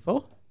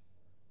 24,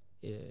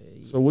 yeah.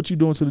 So what you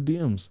doing to the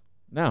DMs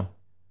now?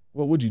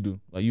 What would you do?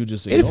 Like, you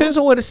just say, It depends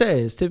on what it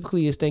says.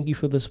 Typically, it's thank you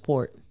for the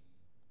support.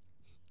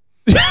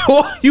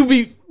 you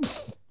be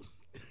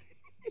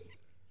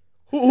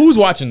who's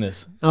watching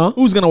this? Huh?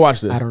 Who's gonna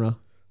watch this? I don't know.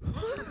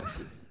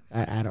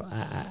 I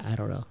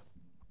don't know.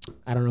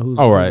 I don't know who's,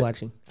 All right. who's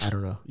watching. I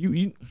don't know.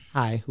 You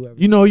Hi, whoever.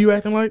 you know who you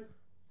acting like?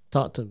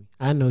 Talk to me.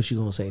 I know what you're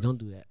gonna say. Don't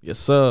do that. Yes,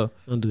 sir.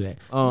 Don't do that.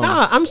 Um,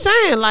 Nah, I'm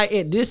saying like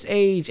at this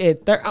age,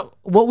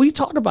 what we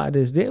talked about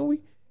this, didn't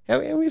we?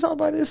 Haven't we talked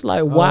about this?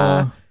 Like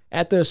why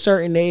after a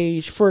certain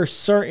age for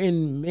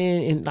certain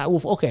men and like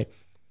okay,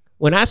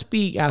 when I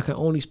speak, I can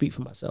only speak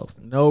for myself.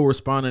 No,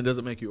 responding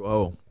doesn't make you a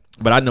hoe.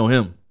 But I know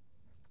him,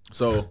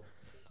 so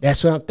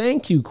That's what I'm.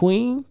 Thank you,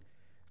 Queen.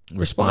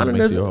 responding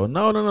makes you a hoe.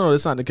 No,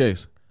 that's not the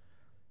case.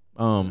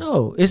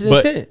 No, it's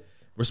but intent.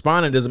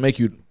 responding doesn't make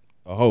you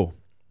a hoe.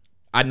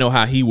 I know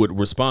how he would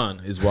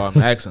respond. Is why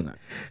I'm asking that.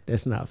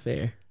 That's not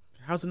fair.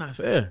 How's it not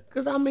fair?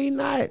 Cause I may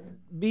not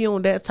be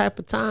on that type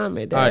of time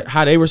at that. All right,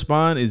 how they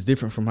respond is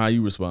different from how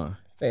you respond.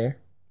 Fair.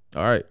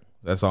 All right,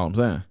 that's all I'm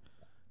saying.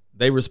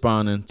 They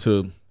responding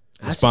to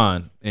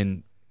respond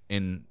and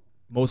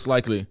most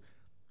likely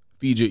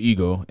feed your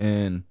ego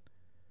and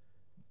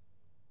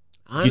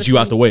get you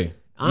out the way.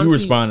 You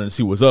responding to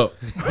see what's up.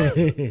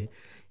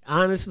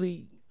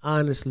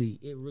 Honestly,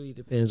 it really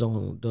depends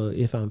on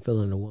if I'm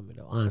feeling a woman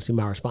though. Honestly,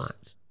 my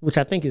response, which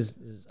I think is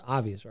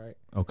obvious, right?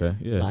 Okay,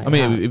 yeah. Like I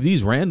mean, how- if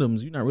these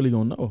randoms, you're not really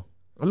gonna know.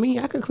 I mean,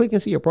 I can click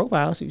and see your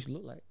profile, see what you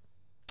look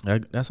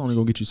like. That's only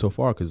gonna get you so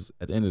far because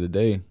at the end of the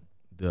day,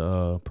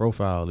 the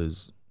profile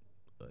is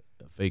a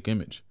fake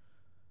image.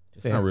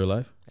 It's Fair. not real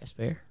life. That's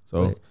fair.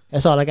 So But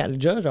that's all I got to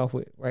judge off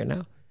with right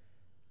now.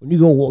 When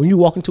you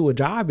walk into a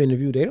job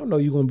interview, they don't know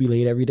you're gonna be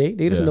late every day.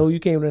 They just Yeah. know you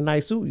came in a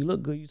nice suit, you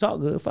look good, you talk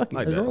good. Fuck it, I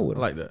like let's that. roll with I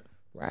it. like that.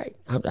 Right?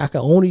 I can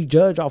only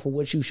judge off of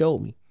what you showed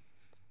me,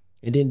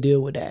 and then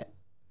deal with that.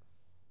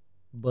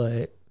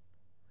 But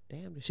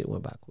damn, this shit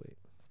went by quick.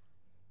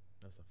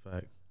 That's a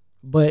fact.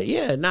 But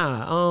yeah,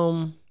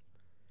 nah.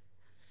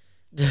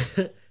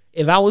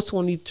 If I was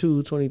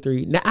 22,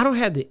 23, now I don't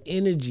have the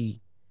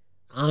energy,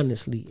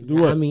 honestly. do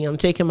what? I mean, I'm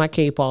taking my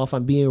cape off.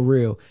 I'm being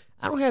real.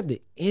 I don't have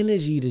the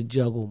energy to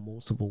juggle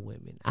multiple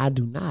women. I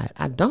do not.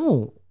 I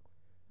don't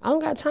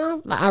got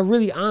time. Like I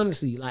really,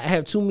 honestly, like I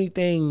have too many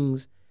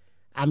things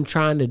I'm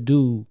trying to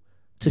do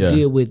to Yeah.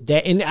 deal with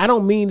that. And I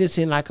don't mean this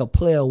in like a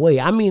player way.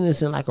 I mean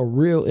this in like a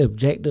real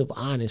objective,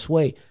 honest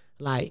way.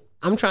 Like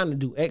I'm trying to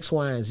do X,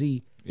 Y, and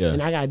Z. Yeah.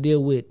 And I got to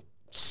deal with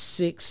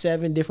 6,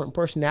 7 different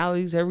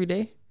personalities every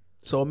day.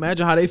 So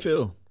imagine how they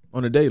feel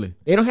on a daily.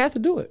 They don't have to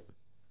do it.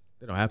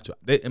 They don't have to.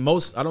 And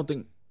most, I don't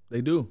think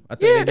they do. I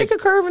think Yeah, they could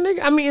curve a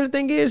nigga. I mean, the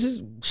thing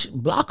is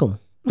block them.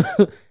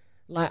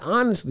 Like,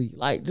 honestly,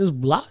 like, just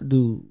block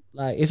dude.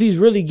 Like, if he's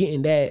really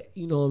getting that,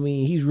 you know what I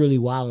mean? He's really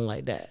wilding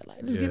like that. Like,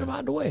 just get Yeah. him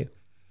out the way.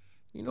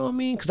 You know what I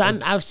mean? Because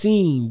I've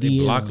seen the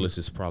DMs. block list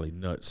is probably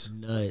nuts.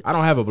 Nuts. I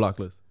don't have a block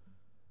list.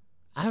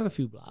 I have a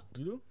few blocked.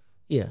 You do?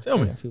 Yeah. Tell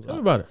I me. got a few Tell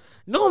me blocked. about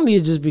it. Normally,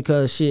 it's just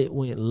because shit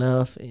went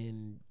left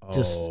and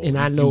and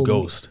I know. You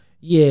ghost.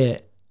 Yeah.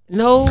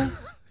 No.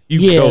 You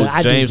Yeah, ghost.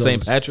 I do James St.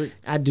 ghost. Patrick.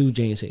 I do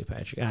James St.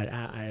 Patrick.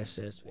 I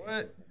assess.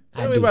 What? I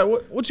Tell me do. about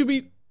it. What you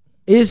be?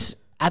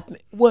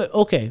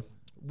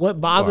 What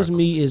bothers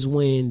me is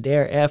when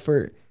their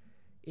effort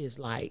is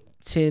like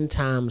 10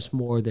 times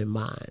more than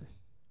mine.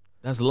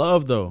 That's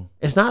love, though.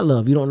 It's not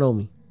love. You don't know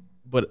me.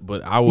 But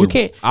I would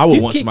can't- I would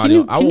you- want can- somebody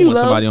can you- I can would you want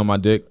love- somebody on my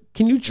dick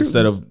Can you treat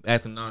instead of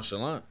acting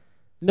nonchalant.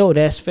 No,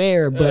 that's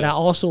fair, but Yeah. I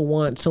also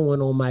want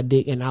someone on my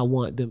dick, and I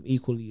want them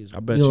equally as well. I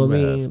bet you know you what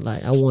I have. mean?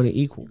 Like I want it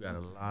equal. You got a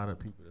lot of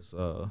people that's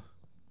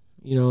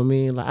You know what I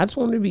mean? Like I just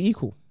want it to be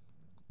equal.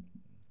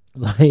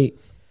 Like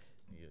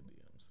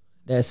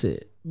that's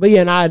it. But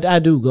yeah, and I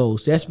do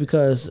ghost. That's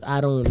because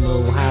I don't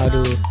know how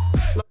to.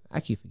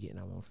 I keep forgetting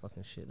I'm on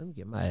fucking shit. Let me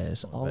get my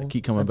ass off.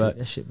 keep coming I did back.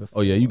 That shit before.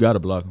 Oh yeah, you gotta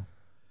block them.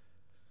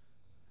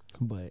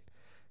 But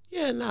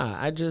yeah, nah.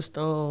 I just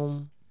I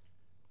don't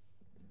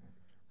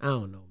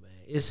know, man.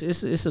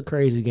 It's a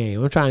crazy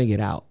game. I'm trying to get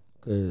out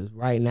because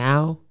right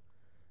now,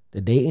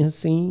 the dating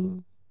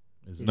scene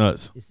It's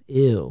nuts. is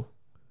ill.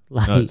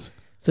 Like Nuts.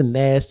 it's a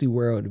nasty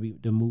world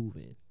to move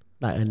in.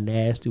 Like a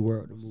nasty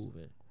world to move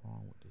in.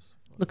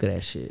 Look at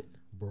that shit.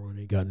 Bro,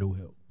 they got no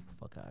help.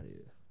 Fuck out of here.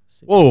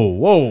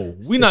 Whoa.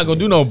 We not gonna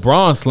do no niggas.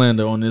 Braun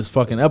slander on this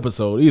fucking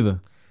episode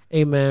either.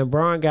 Hey man,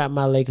 Bron got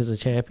my Lakers a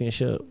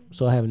championship,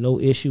 so I have no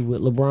issue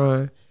with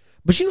LeBron.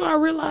 But you know what I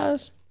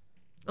realized?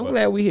 I'm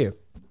glad we here.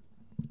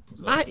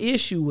 My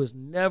issue was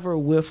never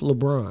with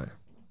LeBron.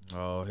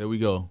 Oh, here we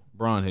go.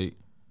 Braun hate.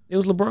 It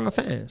was LeBron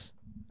fans.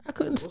 I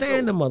couldn't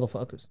stand them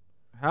motherfuckers.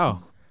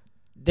 How?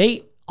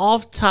 They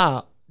off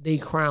top, they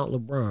crowned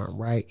LeBron,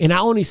 right? And I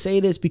only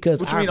say this because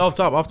What you mean off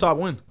top? Off top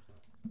when?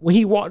 when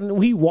he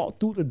walked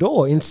through the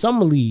door in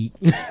summer league,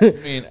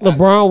 mean,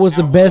 LeBron was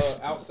the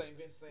best. Out St.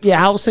 Vincent.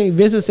 Yeah, out St.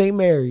 Vincent, St.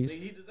 Mary's.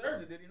 He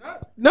deserved it, did he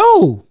not?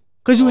 No,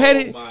 because you had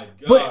it. my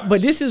But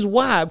gosh. this is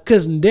why,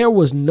 because there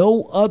was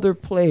no other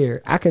player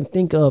I can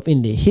think of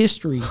in the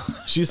history.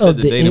 She said Of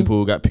the the dating M-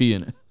 pool got pee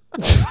in it.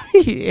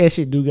 That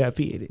shit do got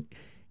pee in it.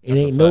 It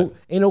That's a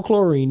ain't no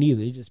chlorine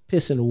either. It just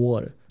piss in the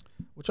water.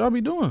 What y'all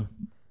be doing?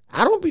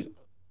 I don't be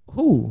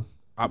who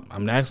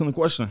I'm asking the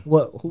question.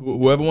 what who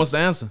Whoever wants to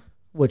answer.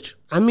 which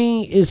I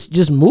mean it's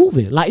just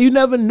moving. Like you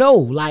never know.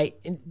 Like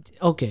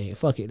okay,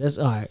 fuck it. That's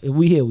all right. If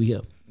we here, we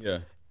here. Yeah.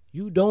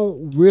 You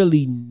don't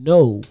really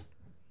know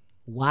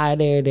why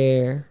they're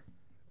there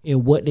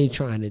and what they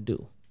trying to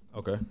do.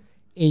 Okay.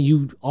 And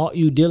you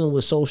dealing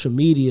with social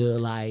media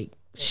like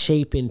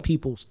shaping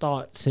people's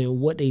thoughts and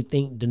what they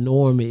think the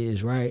norm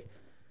is, right?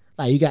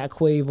 Like you got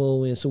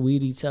Quavo and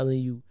Saweetie telling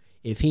you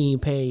if he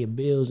ain't paying your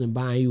bills and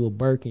buying you a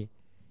Birkin,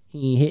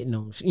 he ain't hitting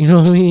them. You know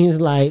what I mean? It's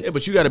like, Yeah,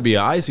 but you got to be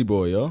an icy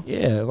boy, yo.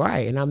 yeah,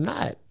 right. And I'm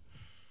not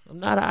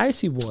an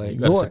icy boy. You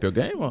got to step your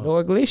game up.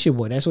 nor a glacier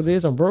boy. That's what it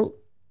is. I'm broke.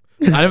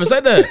 I never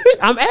said that.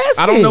 I'm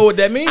asking. I don't know what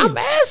that means. I'm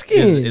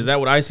asking. Is that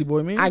what icy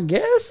boy means? I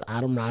guess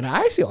I'm not an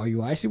icy. Are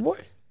you an icy boy?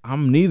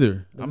 I'm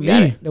neither. I'm We me.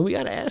 gotta, then we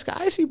gotta ask an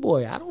icy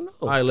boy. I don't know.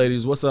 All right,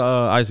 ladies, what's a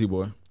icy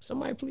boy?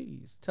 Somebody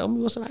please tell me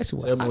what's an icy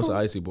boy. Tell me I what's an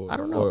don't- icy boy. I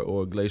don't know.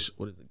 Or glacier.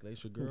 What is it?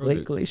 Glacier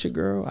girl. Glacier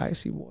girl,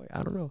 icy boy.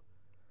 I don't know.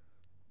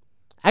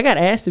 I got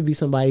asked to be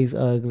somebody's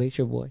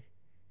glacier boy.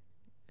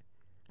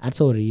 I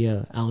told her,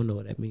 yeah. I don't know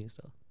what that means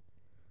though.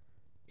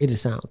 It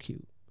just sound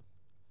cute.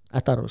 I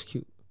thought it was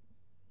cute.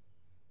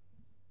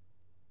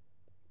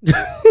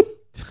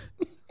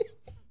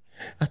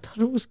 I thought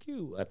it was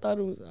cute. I thought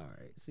it was all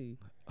right. See,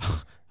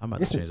 I'm about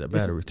This- to change that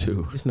this- battery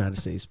too. it's not a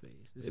safe space.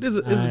 It is.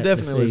 It's not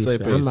definitely a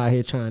safe I'm space. out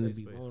here trying to Safe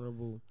be space.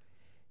 vulnerable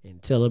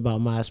and tell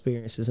about my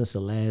experiences since the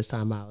last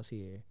time I was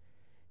here,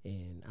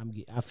 and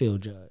I feel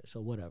judged.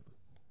 So whatever.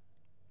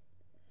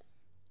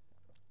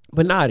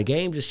 But nah, the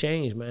game just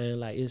changed, man.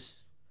 Like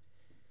it's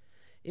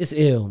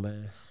ill,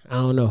 man. I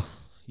don't know.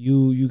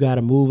 You got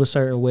to move a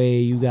certain way.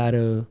 You got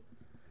to.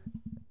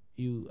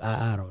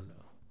 I don't know.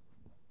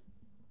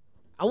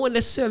 I wouldn't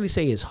necessarily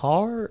say it's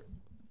hard,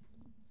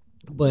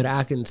 but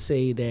I can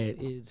say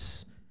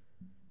that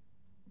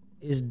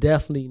it's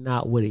definitely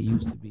not what it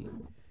used to be.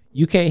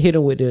 You can't hit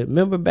them with the.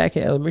 Remember back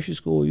in elementary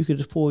school, you could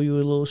just pull you a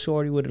little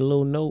shorty with a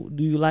little note.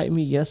 Do you like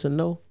me? Yes or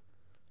no?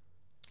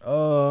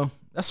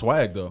 That's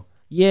swag though.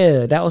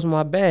 Yeah, that was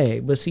my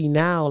bag. But see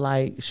now,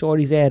 like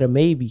shorties add a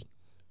maybe.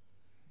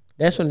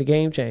 That's when the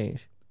game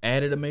changed.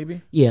 Added a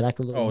maybe. Yeah, like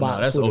a little Oh box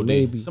no, that's with a OD.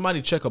 maybe.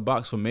 Somebody check a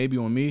box for maybe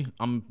on me.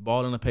 I'm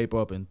balling the paper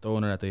up and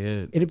throwing it at their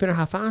head. It depends on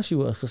how fine she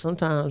was. Cause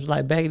sometimes,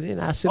 like back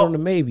then, I sit on the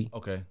maybe.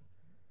 Okay.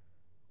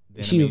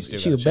 Then She it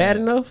means was bad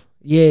enough.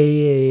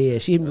 Yeah.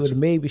 She hit me with a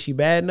maybe. She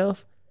bad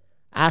enough.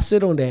 I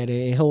sit on that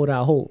and hold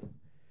out hope.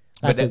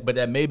 Like But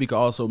that maybe could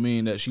also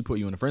mean that she put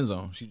you in the friend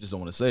zone. She just don't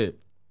want to say it.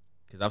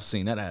 Because I've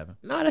seen that happen.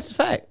 no, that's a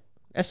fact.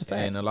 That's a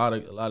fact. And a lot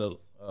of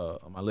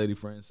my lady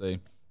friends say,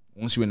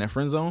 once you're in that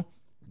friend zone,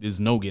 there's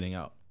no getting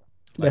out.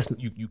 Like,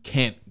 That's- you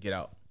can't get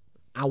out.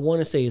 I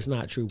want to say it's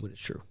not true, but it's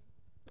true.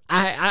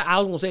 I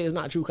was gonna say it's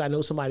not true because I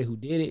know somebody who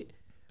did it,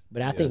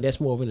 but I think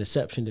that's more of an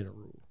exception than a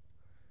rule.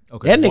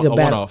 Okay. That nigga one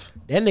battled. off.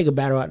 That nigga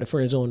battled out the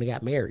friend zone and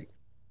got married.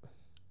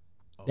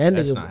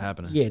 That's not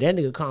happening. Yeah, that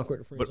nigga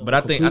conquered the friend zone. But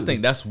I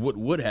think that's what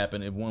would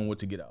happen if one were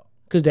to get out.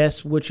 because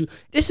that's what you.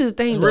 This is the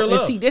thing, It's though. real And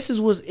love. see, this is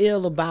what's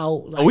ill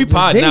about. Like, we just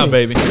pod now,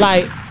 dating. baby.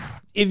 Like,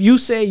 if you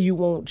say you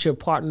want your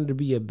partner to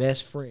be your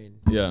best friend,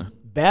 Yeah.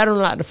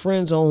 battling out the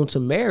friend zone to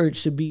marriage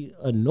should be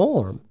a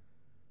norm,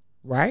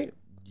 right?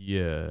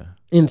 Yeah.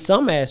 In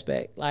some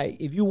aspect, like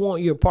if you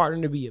want your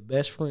partner to be your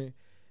best friend,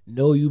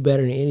 know you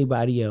better than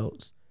anybody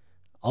else.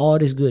 All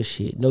this good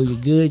shit. Know you're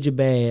good, you're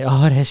bad,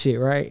 all that shit,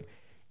 right?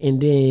 And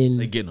then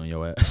They getting on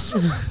your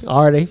ass.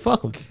 are they?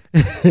 Fuck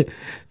them.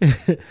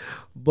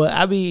 But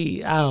I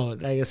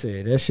don't, like I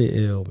said, that shit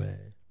ill, man.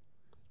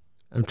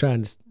 I'm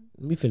trying to,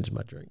 let me finish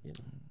my drink. You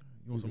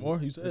want some more?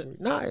 You said?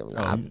 Nah,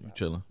 Oh, you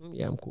chilling.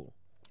 yeah, I'm cool.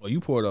 Oh,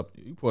 you poured up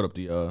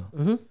the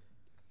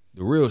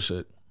the real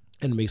shit.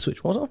 And to make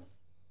switch. Want some?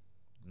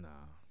 Nah.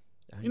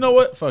 You know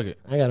what? Fuck it.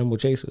 I got no more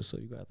chasers, so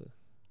you got to.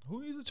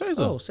 Who needs a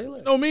chaser? Oh, say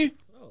less. No, me.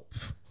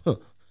 Huh.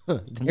 I'm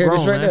Here it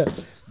is grown, right man.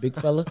 there. Big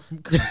fella.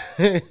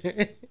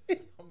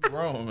 I'm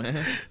grown,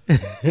 man.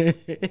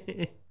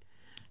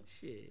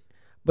 Shit.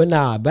 But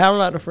nah,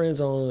 battling out the friend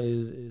zone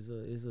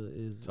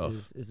is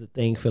Tough. a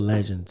thing for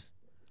legends.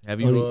 Have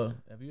you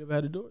ever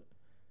had to do it?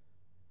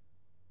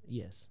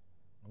 Yes.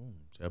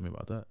 Tell me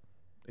about that.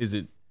 Is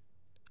it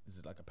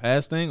like a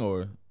past thing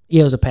or?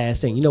 Yeah, it was a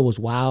past thing. You know what's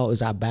wild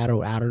is I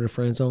battled out of the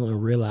friend zone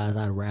and realized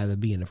I'd rather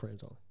be in the friend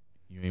zone.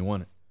 You ain't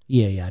want it.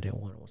 Yeah, I didn't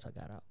want it once I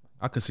got out.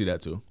 I could see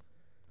that too.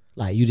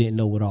 Like you didn't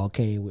know what all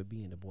came with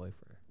being the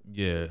boyfriend.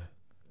 Yeah,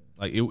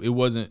 like it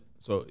wasn't.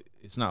 So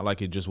it's not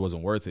like it just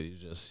wasn't worth it. It's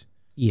just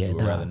Yeah, you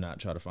would rather not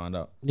try to find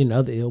out. Then the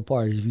other ill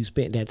part is if you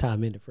spent that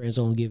time in the friend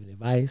zone giving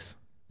advice,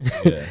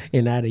 Yeah.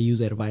 and now they use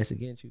that advice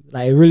against you.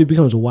 Like it really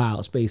becomes a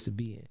wild space to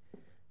be in.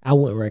 I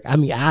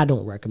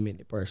don't recommend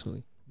it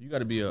personally. You got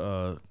to be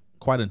a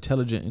quite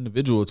intelligent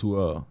individual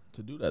to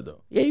do that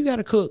though. Yeah, you got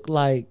to cook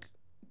like.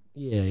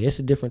 Yeah, it's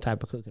a different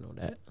type of cooking on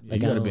that. Yeah,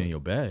 Like you got to be in your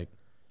bag,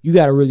 You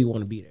got to really want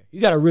to be there. You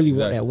got to really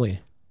want Exactly. that win.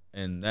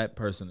 and that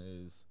person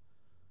is.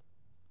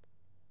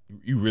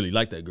 You really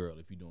like that girl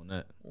if you're doing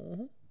that,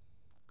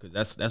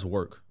 because that's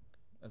work.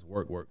 That's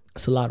work.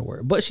 It's a lot of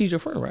work, but she's your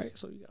friend, right?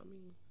 So you got me.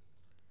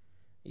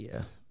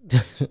 Yeah,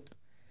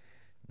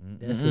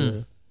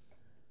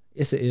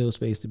 it's an ill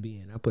space to be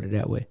in. I put it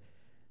that way.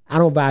 I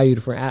don't value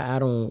the friend. I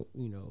don't,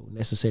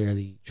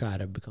 necessarily try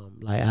to become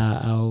like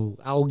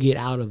I'll get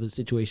out of the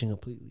situation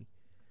completely.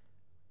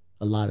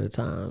 A lot of the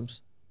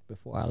times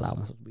before I allow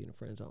myself to be in the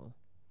friend zone.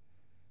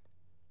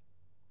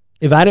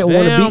 If I didn't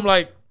want to be, I'm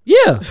like,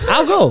 yeah,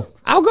 I'll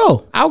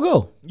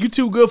go. you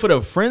too good for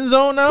the friend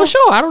zone now. For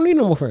sure, I don't need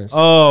no more friends.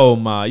 Oh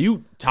my, you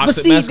But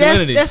toxic see,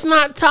 masculinity. that's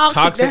not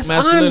toxic. Toxic That's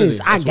masculinity. honest.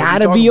 That's I what we're gotta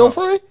be talking your about.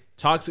 friend.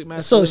 Toxic So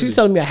masculinity. she's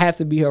telling me I have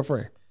to be her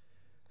friend.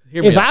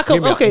 Hear me if out, I come-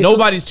 hear me out. okay, so-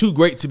 Nobody's too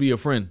great to be a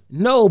friend.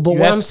 No, but You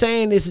what have- I'm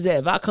saying is that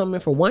if I come in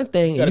for one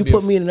thing gotta and be you a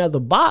put me in another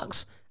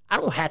box, I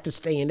don't have to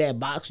stay in that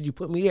box. You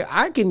put me there.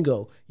 I can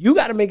go. You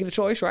got to make it a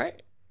choice,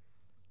 right?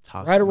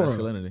 Toxic Right or wrong?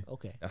 masculinity.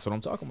 Okay. That's what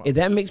I'm talking about. If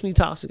that makes me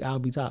toxic, I'll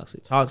be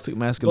toxic. Toxic But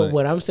masculinity.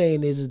 what I'm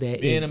saying is that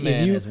Being a if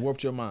man you, has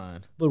warped your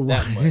mind but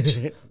that much.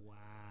 wow.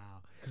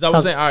 Because I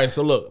was saying, all right,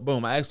 so look,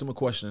 boom, I asked him a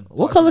question.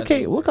 What Toxic color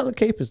masculinity. cape? What color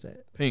cape is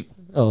that? Pink.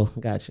 Oh,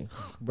 got you.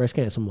 Breast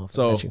cancer month.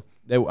 So Got you.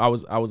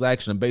 I was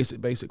asking a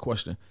basic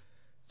question.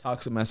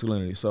 Toxic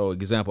masculinity. So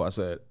example, I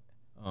said,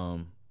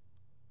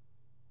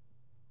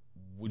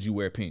 would you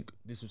wear pink?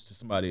 This was to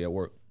somebody at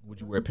work.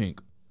 Would you wear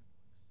pink?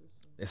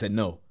 They said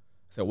no. I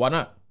said, why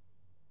not?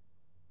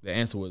 The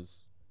answer was,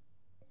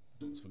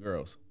 it's for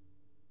girls.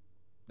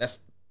 That's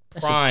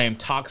prime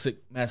toxic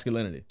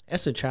masculinity.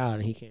 That's a child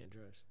and he can't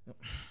dress.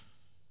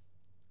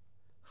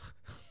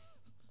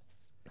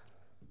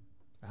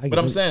 But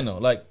I'm saying though,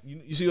 like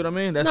you see what I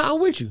mean? That's no,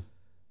 I'm with you.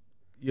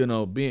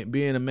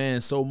 being a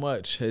man so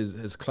much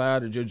has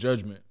clouded your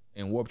judgment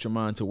and warped your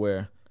mind to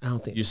where I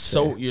don't think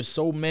you're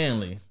so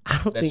manly.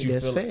 I don't think you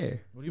that's feel-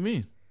 fair. What do you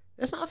mean?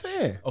 That's not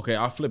fair. Okay,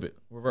 I'll flip it.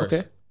 Reverse.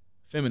 Okay.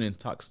 Feminine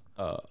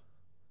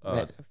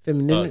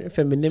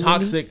Femininity.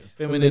 toxic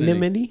femininity.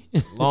 Femininity.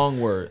 Long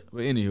word.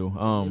 But anywho,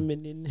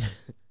 Feminin-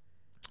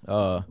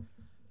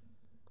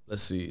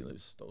 let's see.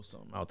 Let's throw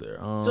something out there.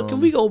 So can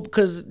we go?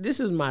 Because this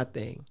is my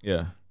thing.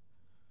 Yeah.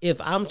 If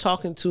I'm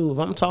talking to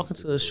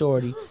a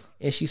shorty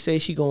and she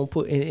says she gonna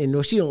put in,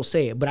 no, she don't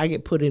say it, but I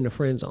get put in the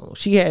friend zone.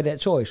 She had that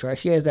choice, right?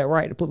 She has that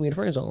right to put me in the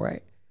friend zone,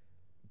 right?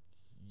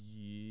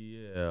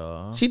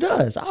 Yeah. She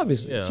does,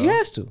 obviously. Yeah. She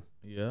has to.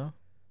 Yeah.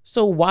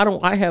 So why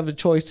don't I have the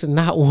choice to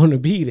not want to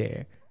be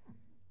there?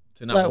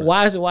 To not Like wanna-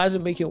 why is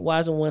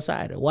it one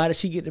sided? Why does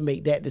she get to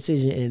make that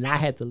decision and I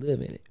have to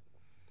live in it?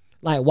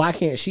 Like why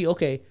can't she?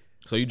 Okay,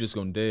 So you just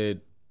gonna dead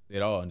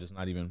it all and just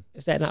not even.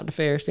 is that not the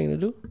fairest thing to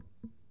do?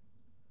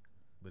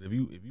 But if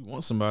you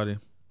want somebody,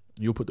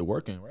 you'll put the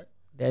work in, right?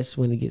 That's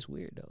when it gets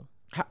weird though.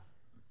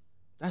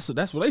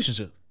 That's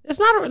relationship. It's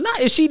not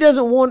if she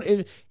doesn't want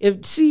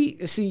if see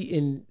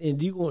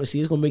and you want to see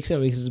it's gonna make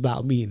sense because it's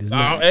about me and it's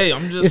not. Hey,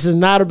 I'm just. This is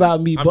not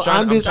about me. I'm but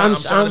trying, I'm I'm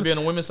trying to be on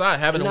the women's side.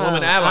 Having a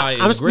woman ally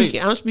is great.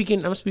 I'm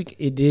speaking.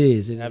 It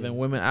is. Having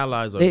women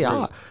allies are They great.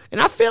 are, and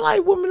I feel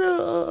like women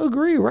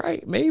agree,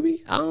 right?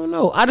 Maybe I don't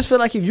know. I just feel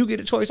like if you get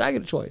a choice, I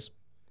get a choice.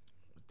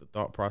 The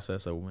thought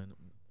process of women.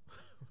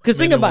 Because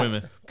think Men and about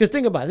women. it. Because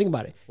think about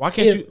it. Why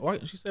can't If- you? Why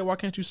she said? Why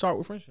can't you start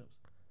with friendships?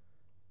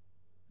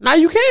 Now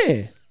you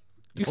can.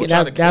 You Gonna can.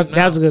 try to That's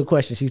connect now? a good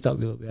question. She's talking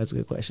a little bit. That's a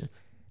good question.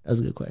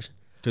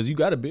 Because you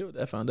got to build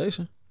that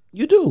foundation.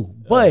 You do,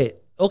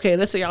 but Okay,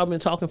 let's say y'all been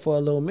talking for a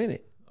little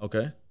minute.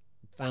 Okay.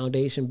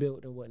 Foundation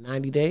built in what,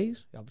 90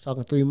 days? Y'all been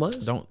talking 3 months?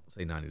 Don't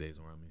say 90 days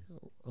around me.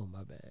 Oh,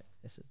 my bad.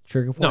 That's a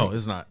trigger point. No,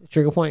 it's not.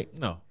 Trigger point.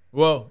 No.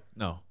 Well,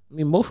 no. I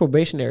mean, most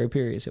probationary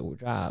periods hit with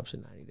jobs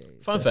in 90 days.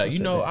 Fun That's fact, what you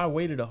said know, that. I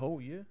waited a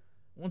whole year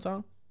one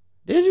time.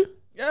 Did you?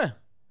 Yeah.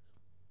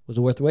 Was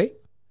it worth the wait?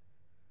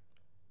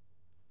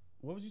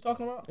 What was you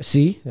talking about?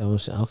 See? That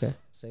was, okay.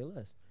 Say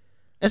less.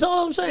 That's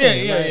all I'm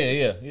saying.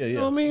 Yeah. Like, You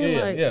know what I mean?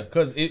 Yeah, Like- yeah.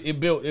 Because it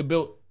built,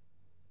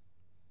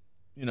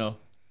 you know,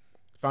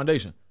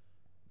 foundation.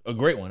 A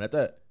great one at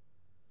that.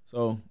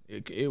 So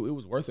it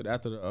was worth it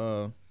after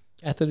the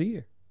After the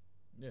year.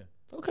 yeah.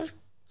 Okay.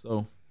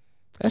 So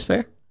That's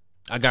fair.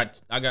 I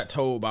got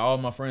told by all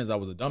my friends I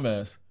was a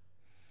dumbass.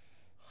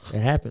 It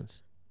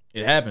happens.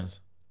 It happens.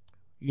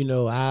 You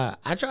know, I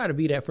try to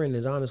be that friend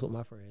that's honest with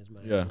my friends,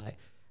 man. Yeah. Like,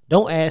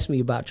 don't ask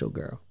me about your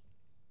girl.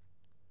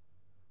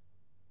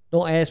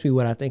 Don't ask me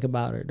what I think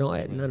about her. Don't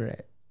ask none of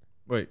that.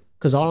 Wait.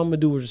 Because all I'm gonna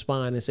do is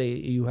respond and say, "Are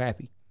you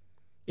happy?"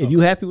 If you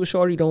happy with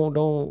Shorty,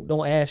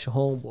 don't ask your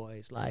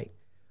homeboys like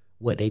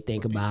what they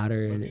think about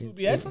her. And People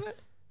be asking that?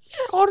 yeah,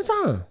 all the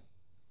time,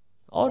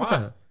 all the Why?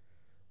 time.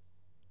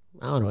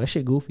 I don't know. That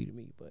shit goofy to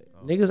me, but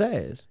niggas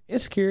ass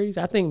insecurities.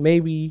 I think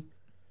maybe,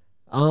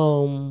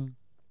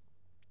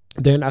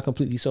 they're not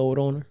completely sold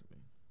on her.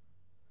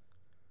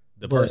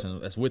 The But- person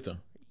that's with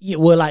them. Yeah,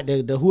 well, like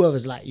the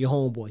whoever's like your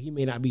homeboy, he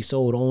may not be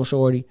sold on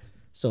Shorty,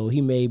 so he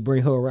may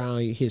bring her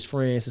around his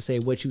friends to say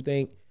what you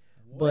think.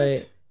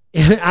 But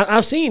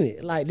I've seen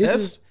it. Like this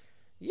is,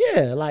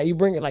 yeah. Like you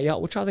bring it, like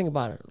y'all, what y'all think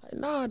about it? Like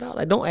nah,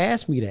 like don't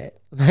ask me that.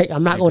 Like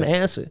I'm not going to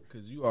answer.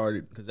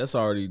 Because that's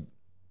already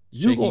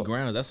You shaky gon-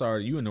 grounds. That's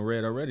already you in the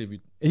red already.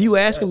 If you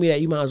asking me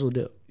that, you might as well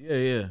dip.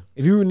 Yeah.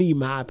 If you need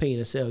my opinion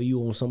to sell you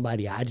on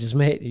somebody I just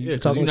met, and you Yeah,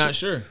 because talking you're not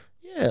shit, sure.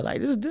 yeah,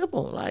 like just dip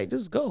on, like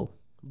just go.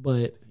 But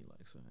He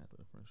likes her after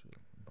the friendship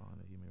bond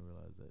that he may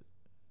realize that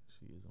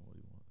she isn't what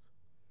he wants.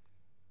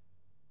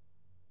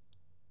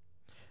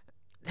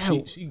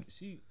 that,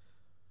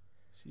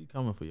 She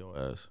coming for your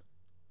ass.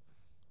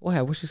 what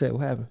happened? What she said?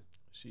 What happened?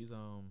 She's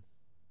no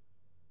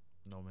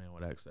man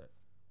would ask that.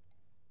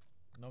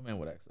 No man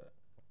would ask that.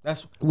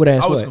 That's What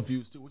asked I was what?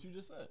 confused too. What you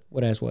just said?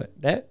 What asked what?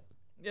 That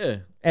Yeah.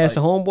 ask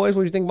the Like, homeboys.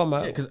 What do you think about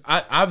my? yeah, because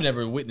I've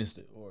never witnessed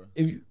it or.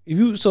 If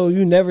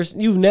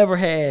you've never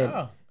had.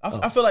 Nah,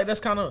 I feel like that's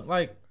kind of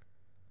like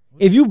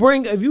If you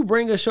bring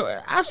a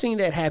short, I've seen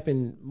that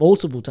happen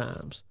multiple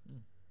times.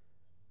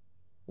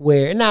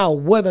 Where now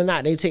whether or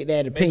not they take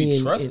that opinion,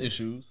 maybe trust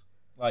issues.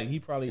 Like he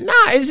probably nah,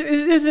 it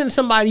isn't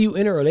somebody you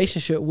in a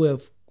relationship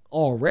with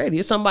already.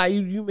 It's somebody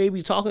you may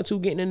be talking to,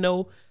 getting to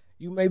know.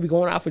 You may be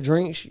going out for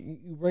drinks. You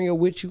bring her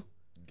with you.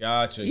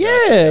 Gotcha. Yeah,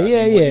 gotcha.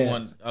 yeah, You yeah.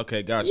 want-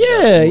 okay, gotcha.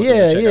 Yeah, gotcha. You want them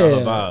yeah, to check yeah, out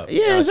her vibe. yeah.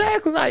 Gotcha.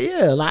 Exactly. Like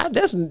like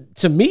that's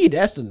to me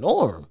that's the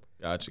norm.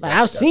 Gotcha. Like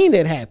gotcha, I've seen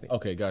that happen.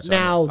 Okay, gotcha.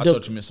 Now I the-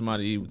 thought you meant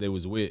somebody they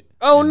was with.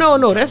 Oh And no,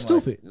 you no, trying that's to,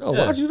 like- stupid. No,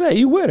 Yeah. why'd you do that?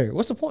 You with her?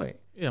 What's the point?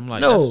 Yeah, I'm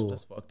like, No.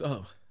 that's fucked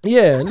up.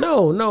 Yeah,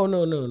 no.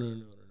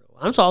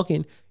 I'm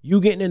talking you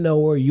getting to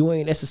know her. You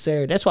ain't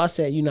necessary. That's why I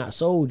said you're not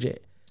sold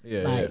yet.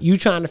 Yeah, Like yeah. you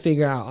trying to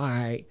figure out. All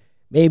right,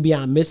 maybe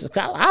I'm missing.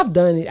 'Cause I've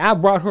done it. I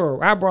brought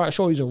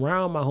shorties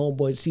around my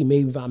homeboy to see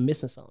maybe if I'm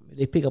missing something. If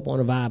they pick up on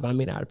the vibe, I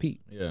may not repeat.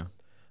 Yeah.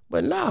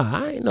 But nah,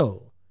 I ain't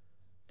know.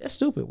 That's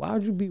stupid. Why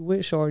would you be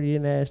with shorty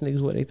and ask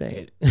niggas what they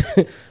think?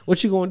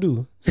 What you gonna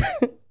do?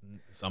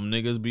 Some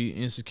niggas be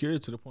insecure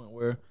to the point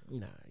where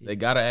Nah, they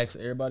gotta ask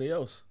everybody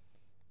else.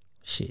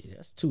 shit,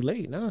 that's too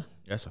late. Nah,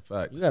 That's a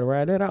fact. you gotta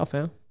ride that out,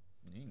 fam.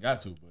 You ain't got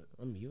to, but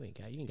I mean, you ain't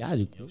got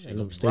to. shit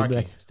gonna be Stay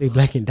rocky.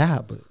 black and die.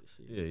 But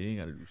yeah, you ain't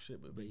gotta do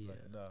shit. But be like,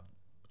 nah.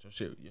 But your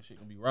shit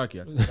gonna be rocky.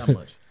 I tell you that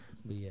much.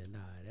 But yeah,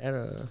 nah,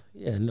 that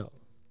yeah, no,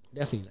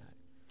 definitely not.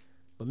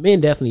 But men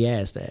definitely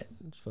ask that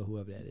for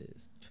whoever that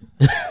is.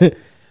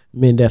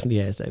 Men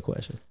definitely ask that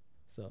question.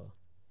 So,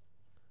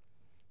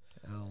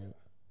 I don't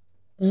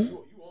You on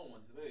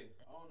one today?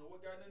 I don't know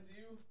what got into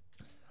you.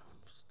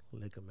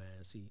 liquor,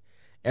 man. See,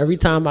 every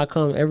time I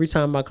come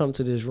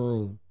to this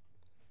room,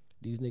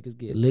 these niggas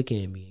get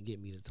licking at me and get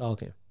me to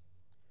talking,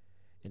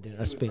 and then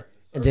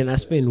I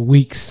spend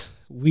weeks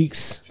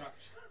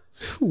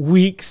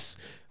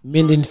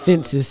mending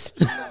fences.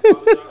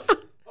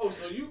 Oh,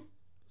 so you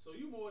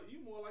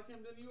more like him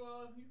than you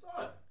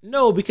thought.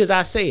 No, because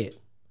I say it.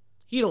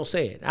 He don't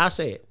say it. I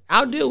say it.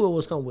 I'll deal with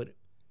what's come with it.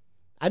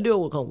 I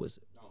deal with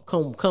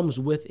what comes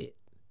with it.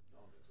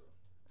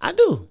 I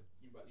do.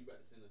 You about to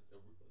send a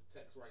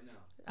text right now.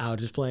 I was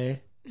just playing.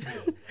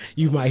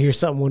 You might hear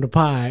something on the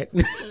pod.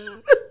 That's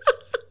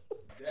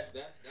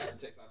the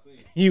text I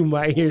seen. You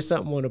might hear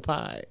something on the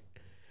pod.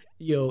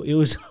 Yo, it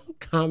was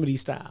comedy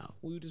style.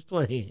 We were just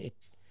playing.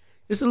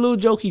 It's a little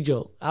jokey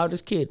joke. I was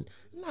just kidding.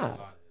 Nah.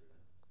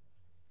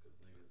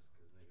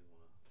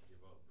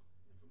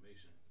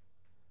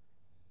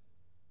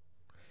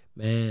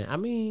 Man, I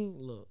mean,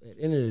 look, at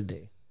the end of the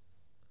day,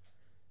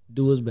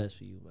 do what's best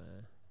for you,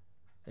 man.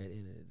 At the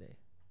end of the day.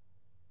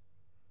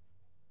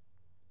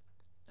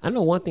 I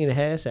know one thing that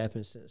has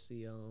happened since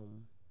the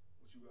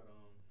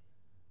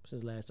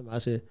since last time. I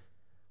said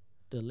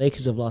the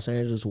Lakers of Los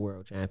Angeles are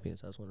world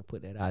champions. I just want to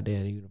put that out there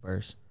in the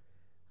universe.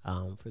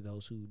 For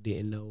those who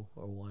didn't know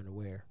or weren't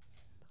aware.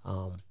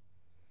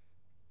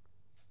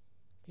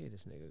 Here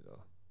this nigga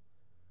go.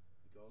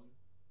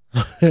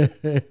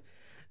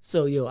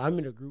 So yo, I'm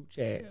in a group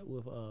chat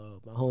with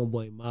my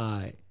homeboy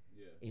Mod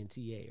and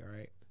TA, all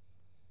right?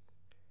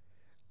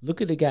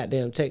 Look at the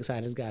goddamn text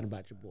I just got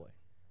about your boy.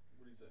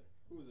 What do you say?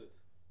 Who's this?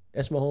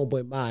 That's my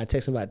homeboy Mod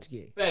texting about TA.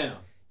 Bam.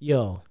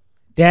 Yo,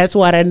 that's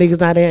why that nigga's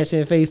not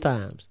answering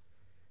FaceTimes.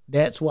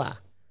 That's why.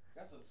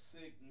 That's a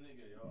sick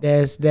nigga,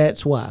 y'all.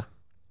 That's why.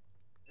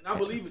 And I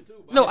believe it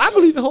too. No, I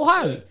believe it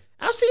wholeheartedly. Yeah.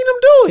 I've seen him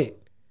do it.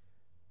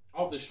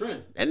 Off the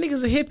strength. That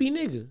nigga's a hippie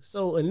nigga.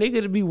 So a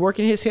nigga to be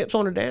working his hips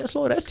on the dance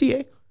floor, that's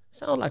TA.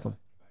 Sound like him.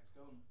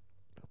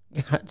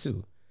 Got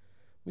to.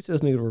 We tell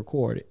this nigga to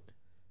record it.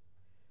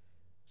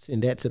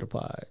 Send that to the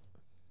pod.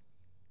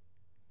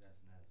 That's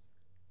nice.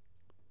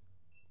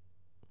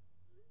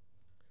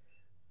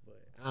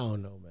 But I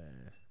don't know,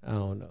 man. I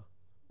don't know.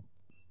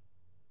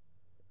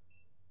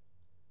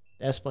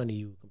 That's funny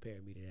you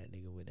comparing me to that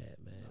nigga with that,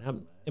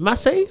 man. Am I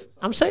safe?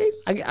 I'm safe?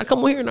 I come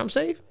on here and I'm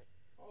safe?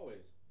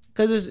 Always.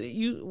 Because it's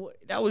you.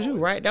 That was you,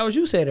 right? That was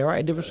you said it,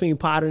 right? Difference between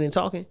podding and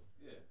talking.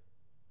 Yeah.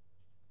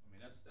 I mean,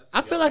 that's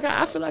I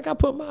feel like I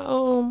put my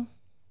Oh,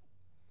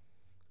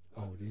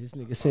 did this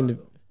nigga send it?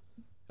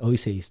 Oh, he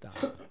said he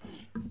stopped.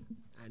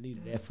 I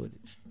needed that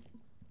footage.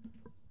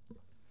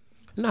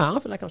 Nah, I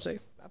feel like I'm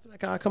safe. I feel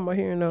like I come out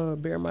here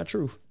and bear my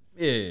truth.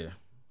 Yeah.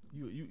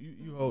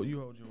 You hold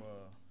your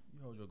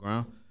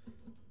ground.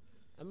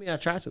 I mean, I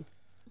try to.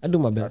 I do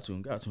my best.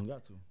 Got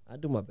to. I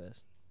do my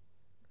best.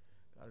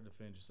 Gotta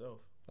defend yourself.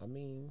 I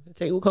mean,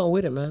 take what come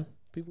with it, man.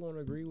 People want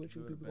to agree with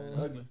you. Good, People bad,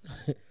 gonna, ugly.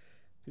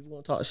 people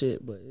gonna talk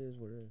shit, but it is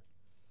what it is.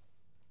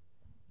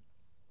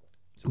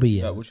 But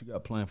yeah, What you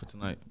got planned for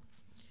tonight?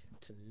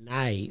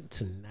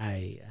 tonight,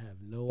 I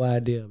have no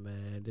idea,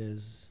 man.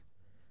 There's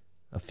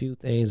a few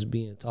things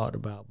being talked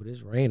about, but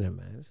it's raining,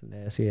 man. It's a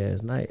nasty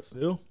ass night.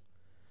 Still?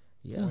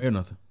 Yeah, Don't hear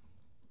nothing.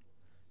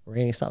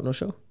 rain ain't stop no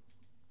show.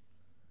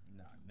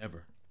 Nah,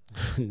 never.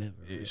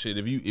 Never. Shit,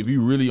 if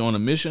you really on a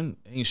mission,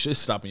 ain't shit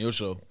stopping your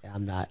show.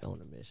 I'm not on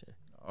a mission.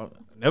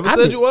 Never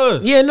said you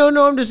was. Yeah, no,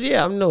 I'm just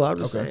I'm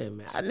just Okay. saying,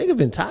 man. I nigga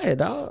been tired,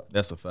 dog.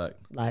 That's a fact.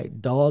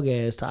 Like dog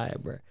ass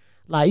tired, bro.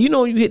 Like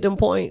you hit them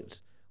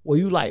points where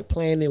you like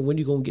planning when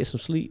you gonna get some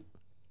sleep.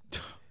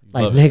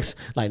 Like Love next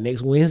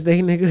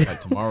Wednesday, nigga. Like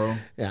tomorrow,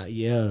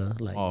 yeah,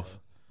 like off.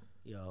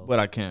 yo, But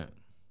I can't.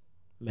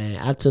 man,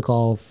 I took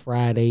off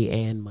Friday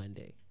and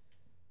Monday.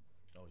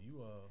 Oh,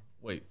 you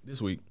wait,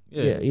 this week.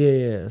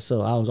 Yeah.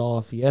 So I was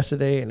off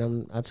yesterday,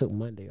 and I took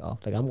Monday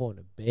off. Like I'm going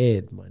to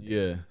bed Monday.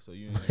 Yeah. So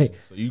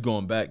you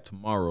going back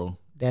tomorrow,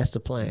 That's the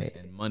plan.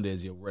 and Monday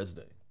is your rest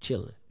day.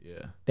 Chilling.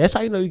 Yeah. That's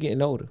how you know you're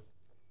getting older.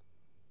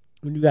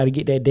 When you got to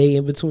get that day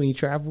in between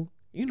travel.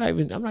 I'm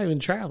not even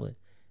traveling.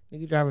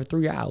 Nigga driving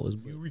 3 hours.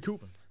 You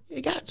recouping.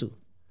 You got to.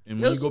 And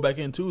when you go back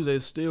in Tuesday,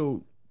 it's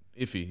still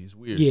iffy. It's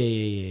weird.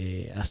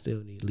 Yeah. I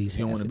still need at least.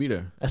 You don't half want to it. be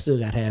there. I still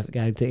got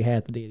to take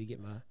half the day to get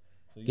my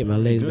So you get my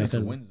ain't legs good back until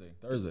under. Wednesday,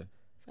 Thursday.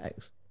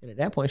 Facts. And at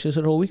that point, just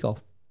the whole week off.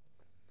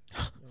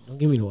 Don't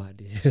give me no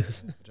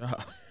ideas. Good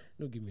job.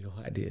 Don't give me no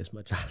ideas.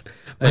 My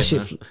Hey,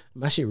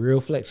 my shit real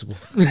flexible.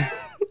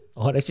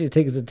 All that shit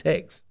take is a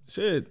text.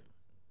 Shit.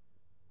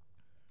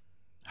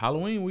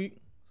 Halloween week.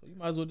 So you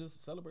might as well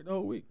just celebrate the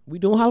whole week. We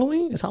doing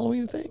Halloween? Is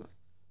Halloween a thing?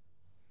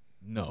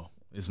 No,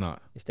 it's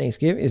not. It's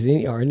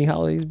Thanksgiving. Are any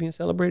holidays being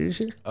celebrated this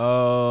year?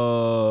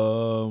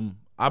 I'm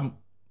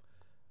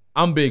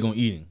big on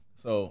eating,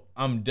 so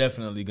I'm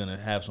definitely gonna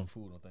have some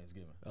food on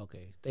Thanksgiving.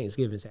 Okay,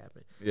 Thanksgiving's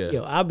happening. Yeah.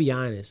 Yo, I'll be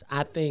honest.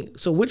 I think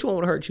so. Which one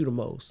would hurt you the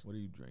most? What are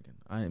you drinking?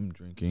 I am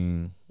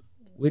drinking.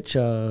 Which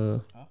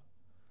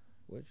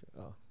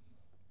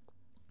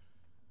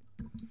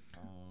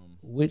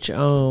which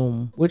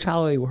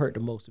holiday would hurt the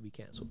most to be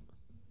canceled?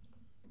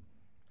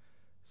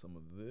 Some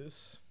of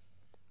this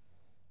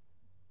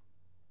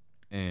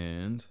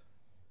and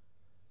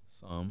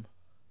some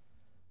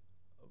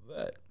of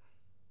that.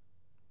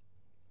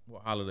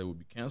 What holiday would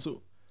be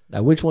canceled?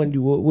 Like which one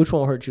would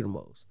hurt you the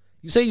most?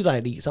 You say you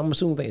like to eat, so I'm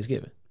assuming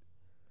Thanksgiving.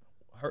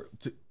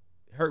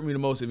 Hurt me the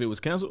most if it was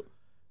canceled.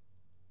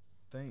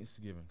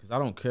 Thanksgiving, because I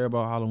don't care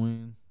about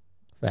Halloween.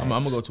 I'm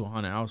gonna go to a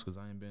haunted house because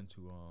I ain't been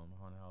to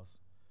a haunted house.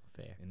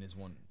 Fair. And this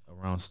one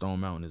around Stone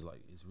Mountain is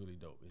it's really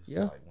dope. It's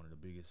like one of the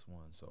biggest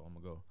ones, so I'm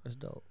gonna go. That's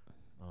dope.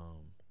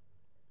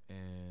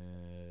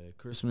 And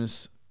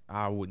Christmas,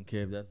 I wouldn't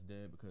care if that's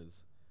dead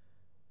because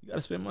you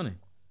gotta spend money.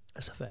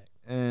 That's a fact.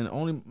 And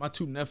only my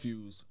two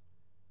nephews,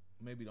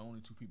 maybe the only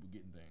two people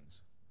getting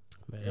things.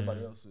 Man.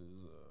 Everybody else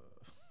is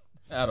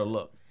out of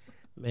luck.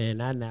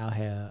 Man, I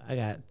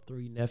got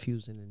 3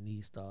 nephews and a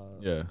niece,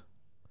 dog. Yeah.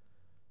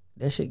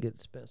 That shit get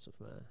expensive,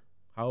 man.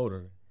 How old are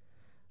they?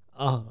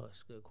 Oh,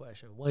 that's a good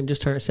question. One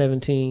just turned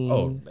 17.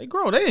 Oh, they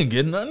grown. They didn't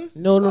get nothing.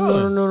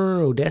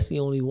 No. That's the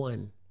only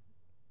one.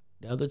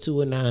 The other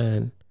 2 are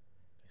 9. They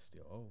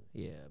still old.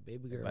 Yeah,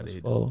 baby Everybody girl's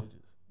hit 4. double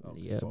digits.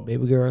 Okay, Yeah, 4.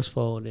 baby girl's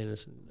 4, and then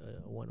it's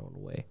one on the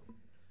way.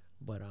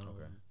 But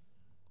Okay.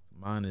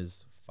 Mine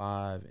is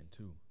 5 and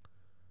 2.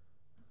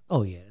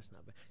 Oh yeah, that's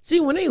not bad. See,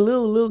 when they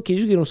little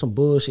kids, you get them some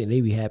bullshit and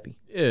they be happy.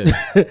 Yeah,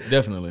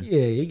 definitely.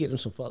 Yeah, you get them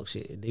some fuck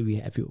shit and they be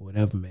happy with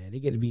whatever, man. They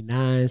get to be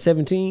 9,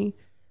 17.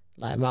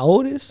 Like my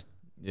oldest,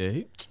 Yeah,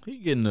 he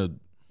getting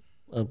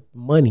a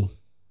money.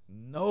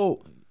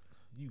 no.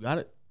 You got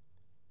it.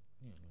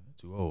 You're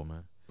too old,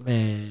 man.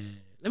 Man,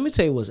 let me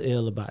tell you what's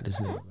ill about this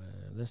nigga,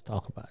 man. Let's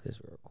talk about this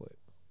real quick.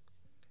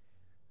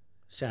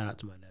 Shout out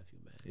to my nephew,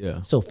 man.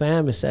 Yeah. So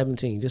fam is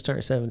 17, just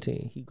turned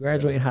 17. He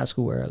graduated high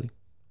school early,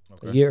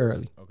 a year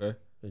early, Okay.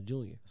 a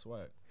junior.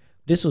 Swag.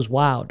 This was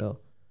wild though,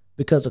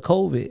 because of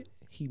COVID,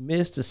 he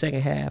missed the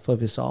second half of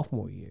his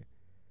sophomore year,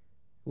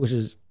 which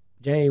is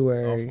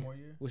January, Sophomore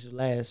year? which is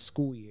last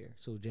school year.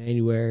 So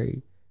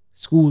January,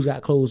 schools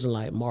got closed in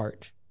like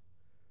March,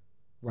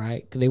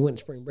 right? Because they went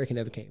to spring break and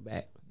never came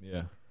back.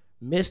 Yeah.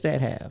 Missed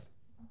that half.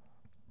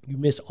 You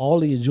missed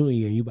all of your junior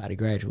year and you about to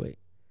graduate.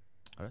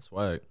 Oh, that's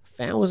swag.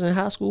 Fam was in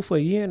high school for a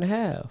year and a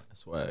half.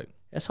 That's swag.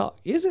 That's how,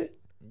 is it?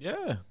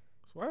 Yeah.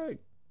 Swag.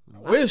 I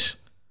wish.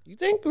 You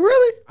think,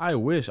 really? I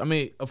wish. I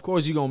mean, of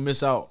course you're gonna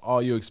miss out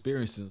all your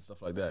experiences and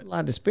stuff like That's that. a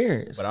lot of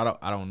experience. But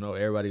I don't know.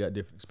 Everybody got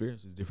different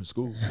experiences, different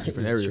schools, different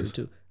That's areas.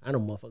 true too. I know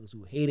motherfuckers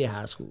who hated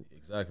high school.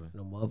 Exactly. I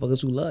know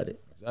motherfuckers who loved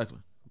it. Exactly.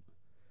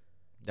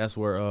 That's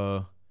where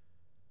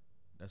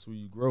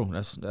you grow.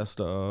 That's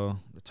the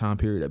time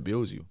period that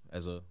builds you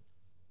as a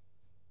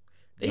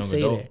They young say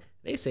adult. that.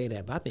 They say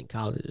that, but I think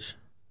college.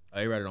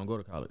 Everybody don't go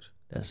to college.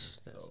 That's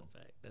a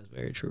fact. That's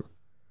very true.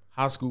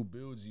 High school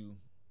builds you.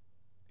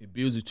 It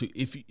builds you to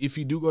if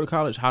you do go to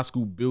college, high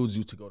school builds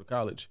you to go to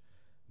college,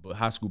 but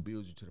high school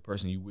builds you to the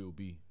person you will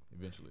be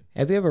eventually.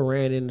 Have you ever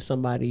ran into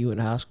somebody you went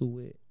to high school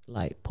with,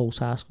 like post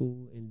high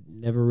school, and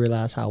never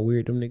realized how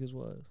weird them niggas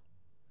was?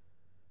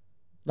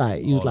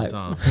 Like you was All like,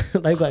 the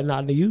time. like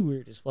nah, nigga, you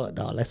weird as fuck,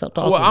 dog. Like stop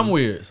talking. Well, to I'm me.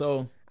 weird,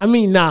 so I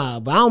mean, nah,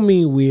 but I don't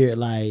mean weird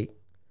like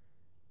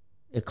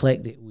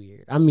eclectic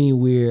weird. I mean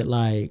weird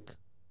like,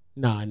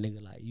 nah,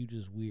 nigga, like you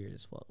just weird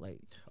as fuck. Like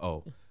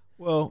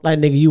like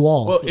nigga, you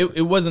off. well,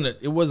 it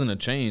wasn't a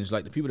change.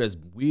 Like the people that's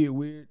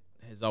weird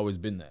has always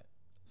been that.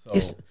 So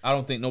It's- I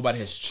don't think nobody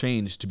has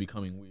changed to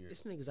becoming weird.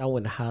 It's niggas I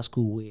went to high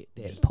school with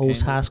that Just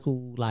post became high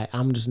school, like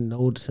I'm just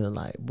noticing,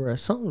 like, bruh,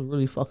 something's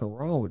really fucking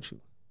wrong with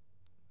you.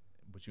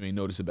 But you ain't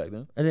noticed it back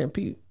then. I didn't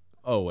peep.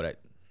 Oh, well, that.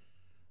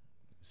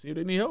 See if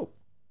they need help.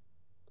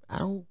 I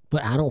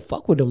don't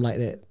fuck with them like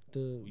that.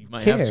 To You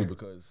might care. have to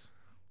because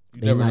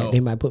you They never might know. they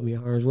might put me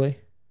in harm's way.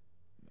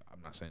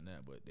 I'm not saying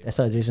that, but they That's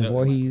might- how Jason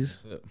definitely might.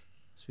 Voorhees. That's it.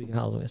 Speaking of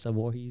Halloween, that's how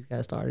Voorhees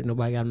got started.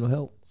 Nobody got him no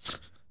help.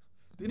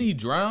 Didn't he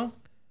drown?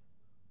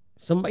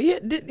 Somebody, yeah,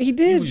 he He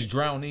did. was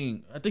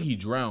drowning. I think he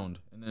drowned,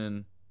 and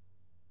then.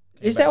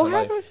 came Is back that to what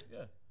life. happened?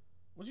 Yeah.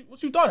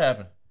 What you thought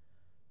happened?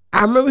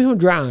 I remember him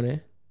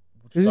drowning.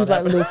 What This you is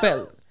thought like a little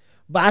fella,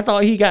 but I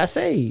thought he got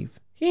saved.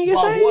 He didn't get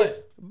By saved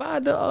what? by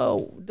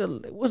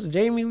the what's it,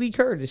 Jamie Lee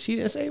Curtis. She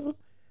didn't save him.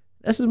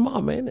 That's his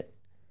mom, ain't it?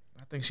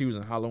 I think she was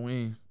in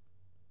Halloween.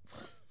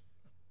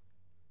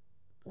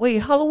 Wait,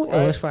 Halloween? Oh,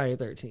 Right. it's Friday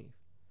the 13th.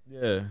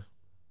 Yeah.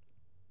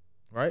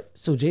 Right?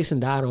 So Jason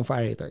died on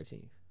Friday the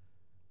 13th.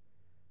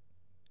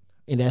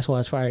 And that's why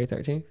it's Friday the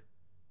 13th?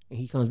 And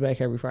he comes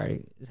back every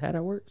Friday. Is how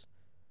that works?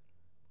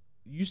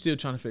 You still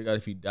trying to figure out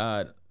if he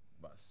died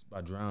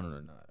by drowning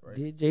or not, right?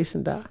 Did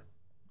Jason die?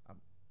 I'm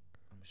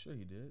sure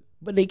he did.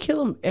 But they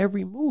kill him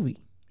every movie.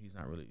 He's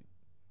not really.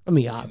 I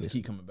mean, He's gonna obviously.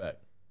 keep coming back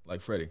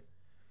like Freddy.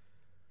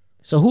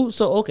 So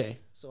okay.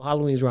 So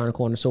Halloween's around the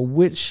corner. So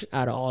which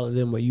out of all of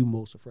them are you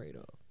most afraid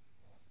of?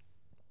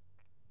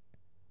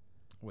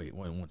 Wait,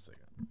 one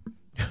second.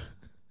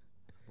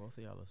 Both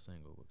of y'all are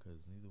single because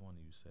neither one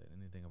of you said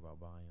anything about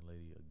buying a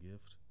lady a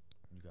gift.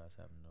 You guys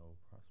have no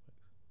prospects.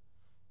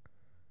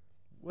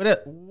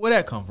 Where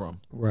that come from?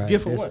 Right.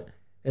 Gift for that's, what?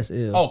 That's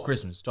ill. Oh,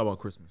 Christmas. Talk about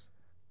Christmas.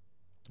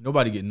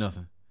 Nobody get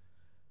nothing.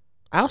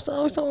 I was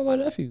always talking about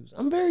nephews.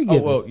 I'm very Oh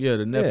giving. well, yeah,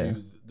 the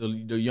nephews, the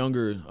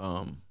younger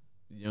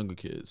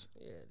kids.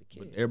 Yeah, the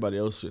But kid. everybody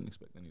else shouldn't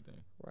expect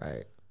anything.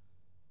 Right.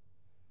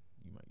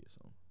 You might get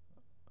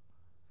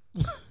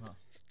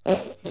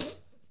some.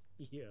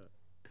 Yeah.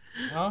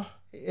 Huh?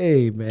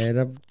 Hey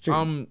man,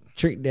 I'm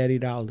trick daddy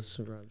dollars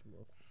around.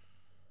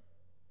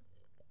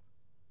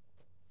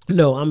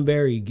 No, I'm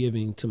very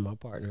giving to my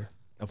partner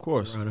Of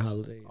course, around the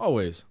holidays.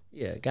 always.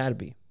 Yeah, gotta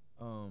be.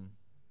 Um,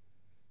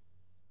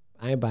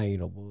 I ain't buying you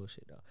no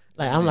bullshit though.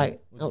 Like I'm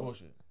like, what's I'm-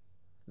 bullshit?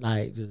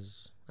 like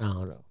just I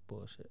don't know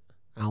bullshit.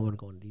 I don't want to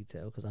go into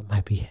detail because I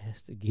might be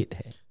asked to get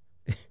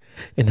that,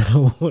 and I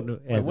don't want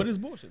to. Wait, what is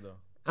bullshit though?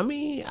 I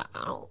mean,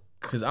 I don't.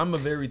 Because I'm a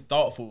very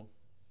thoughtful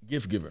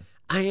gift giver.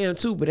 I am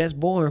too, but that's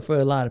boring for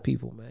a lot of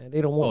people, man.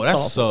 They don't want. Oh, that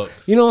thoughtful.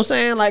 sucks. You know what I'm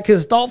saying? Like,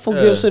 cause thoughtful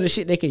Yeah. gifts are the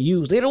shit they can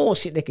use. They don't want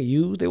shit they can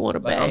use. They want a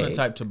Like, bag. I'm the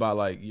type to buy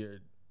like your.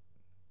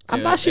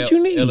 I buy shit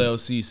you need.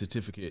 LLC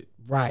certificate.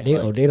 Right? They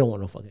Like- they don't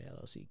want no fucking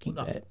LLC. Keep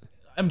No. that.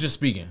 I'm just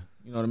speaking.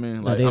 You know what I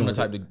mean? Like they I'm the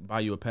don't type to buy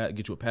you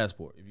get you a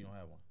passport if you don't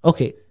have one.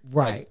 Okay,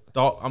 right.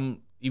 Like,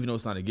 even though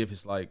it's not a gift,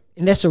 it's like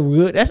And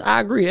I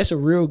agree. That's a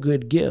real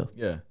good gift.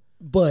 yeah.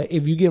 But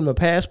if you give them a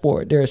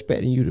passport, they're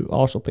expecting you to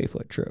also pay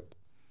for a trip.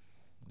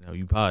 No,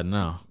 you pod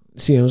now.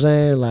 See what I'm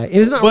saying? Like,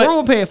 it's not But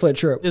wrong paying for a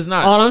trip. it's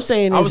not. All I'm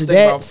saying I is was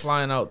thinking about that's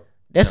flying out.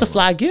 a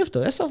fly gift though.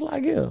 That's a fly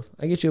gift.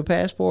 I get you a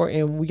passport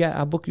and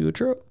I book you a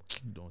trip.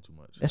 You're doing too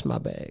much. That's my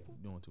bag. You're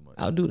doing too much.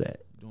 I'll do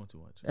that. You're doing too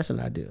much. That's an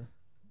idea.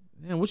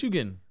 Man, what you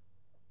getting?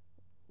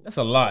 That's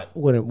a lot.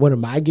 What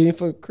am I getting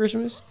for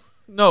Christmas?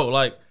 No,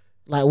 like,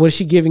 Like, what is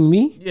she giving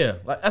me? yeah,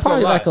 like that's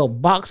Probably a lot. like a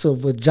box of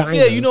vagina.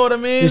 Yeah, you know what I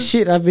mean. The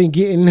shit I've been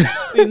getting.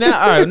 See, now,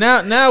 all right,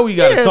 now we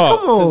gotta Yeah, talk.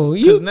 come on.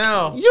 Because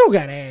now, You don't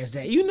gotta ask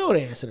that. You know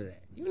the answer to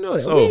that. You know that.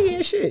 So- We ain't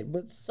getting shit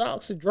but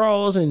socks and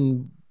drawers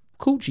and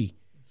coochie.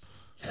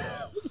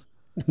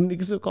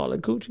 Niggas still call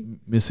it coochie.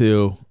 Miss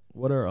Hill,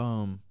 what are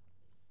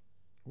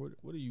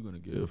what are you gonna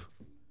give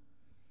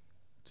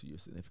to your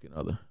significant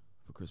other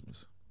for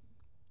Christmas?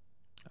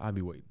 I'll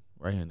be waiting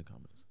right here in the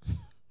comments.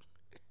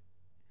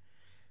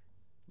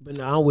 But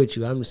no, I'm with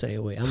you. I'm the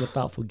same way. I'm a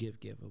thoughtful gift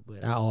giver,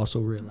 but I also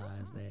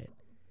realize that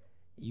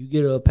you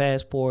get her a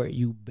passport,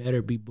 you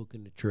better be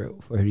booking the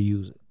trip for her to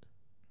use it.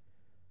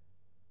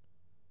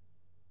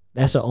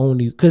 That's the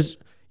only because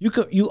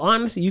you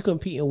honestly you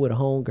competing with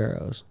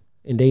homegirls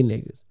and they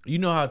niggas. You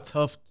know how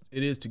tough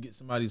it is to get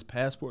somebody's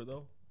passport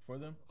though for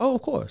them. Oh,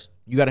 of course.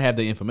 You got to have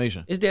the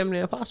information. It's damn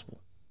near impossible.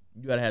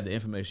 You got to have the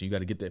information. You got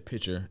to get that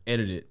picture,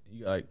 edit it.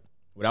 You like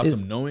without It's-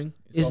 them knowing,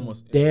 It's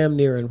almost damn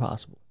near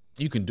impossible.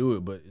 you can do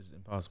it, but it's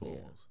impossible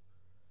almost.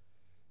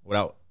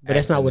 Without, But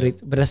that's not what asking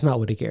they. But that's not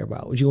what they care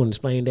about. Would you want to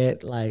explain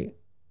that, like,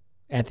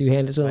 after you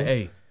hand it to them? them, like,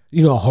 hey,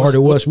 You know how hard it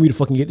was for me to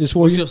fucking get this for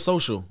what's you. your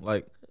social?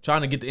 Like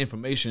trying to get the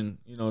information.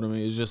 You know what I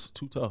mean? It's just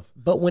too tough.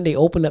 But when they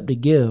open up the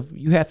gift,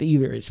 you have to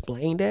either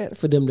explain that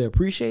for them to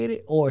appreciate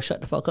it, or shut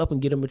the fuck up and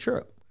get them a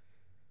trip.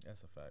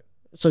 That's a fact.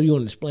 So you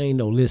want to explain?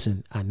 No,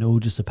 listen, I know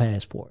just a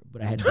passport,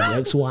 but I had to do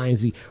X, Y, and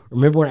Z.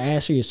 Remember when I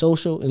asked for your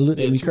social and looked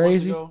at me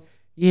crazy?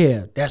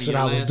 Yeah, that's what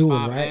I was doing,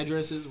 right?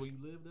 Addresses where you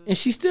lived at? And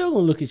she's still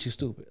gonna look at you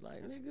stupid,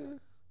 like nigga.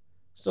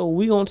 So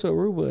we going to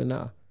Aruba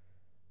now.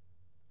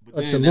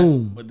 Or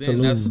Tulum.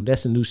 Tulum.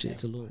 That's the new shit.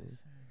 Tulum.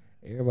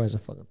 Everybody's in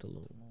fucking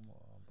Tulum.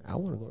 I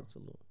want to go to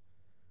Tulum.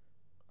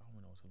 I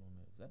don't know what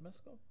Tulum is. Is that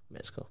Mexico?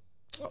 Mexico.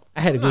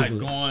 I had to I'm not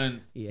Google it.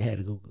 going. Yeah, I had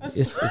to Google it.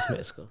 It's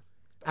Mexico.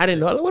 I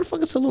didn't know. What the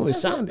fuck is Tulum? It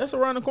sounded. That's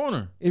around the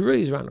corner. It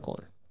really is around the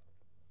corner.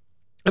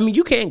 I mean,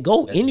 you can't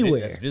go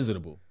anywhere. That's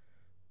visitable.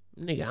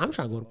 Nigga, I'm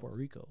trying to go to Puerto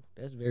Rico.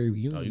 That's very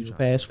you Oh, need you a trying to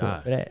passport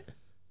die. for that.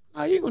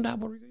 Oh, you ain't gonna die in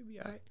Puerto Rico. You be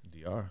all right.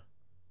 DR.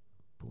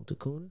 Punta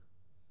Cana.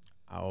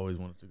 I always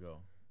wanted to go.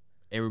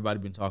 Everybody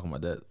been talking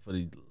about that for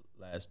the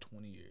last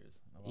 20 years.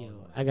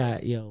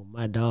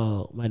 My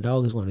dog. My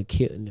dog is going to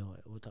kill. No,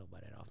 we'll talk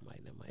about that off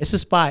mic. Never mind. It's a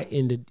spot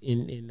in the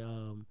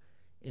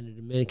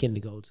Dominican to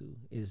go to.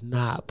 It's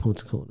not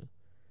Punta Cana,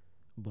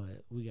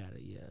 but we got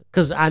it. Yeah,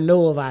 because I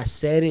know if I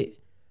said it,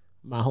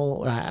 one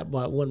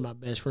of my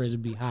best friends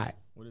would be hot.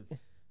 What is it?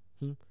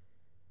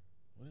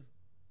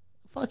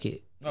 Fuck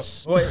it. No,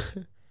 wait.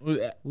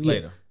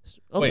 Later.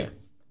 Okay. Wait.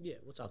 Yeah,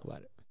 we'll talk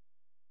about it.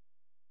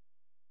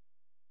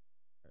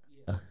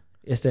 Yeah,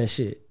 it's that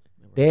shit.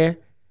 There.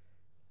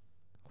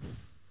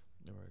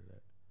 Never heard of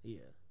that. Yeah,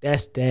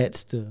 that's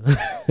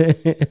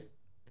the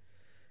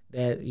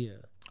that yeah.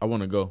 I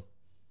want to go.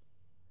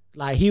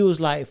 Like he was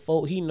like,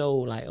 he know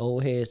like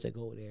old heads that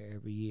go there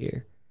every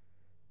year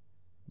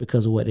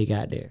because of what they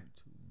got there.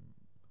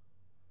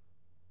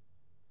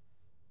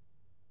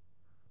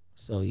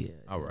 So yeah.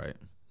 All right.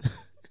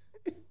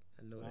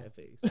 I know that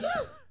face.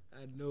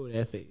 I know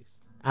that face.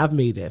 I've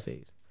made that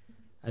face.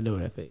 I know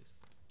that face.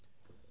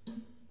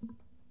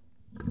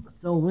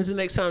 So when's the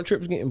next time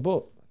trip's getting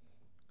booked?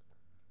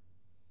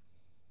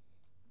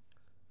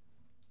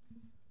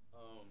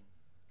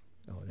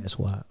 Oh, that's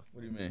wild.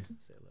 What do you mean?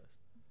 Say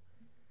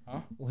Huh?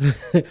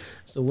 less.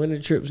 So when the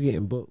trip's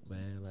getting booked,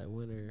 man? Like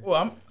when are?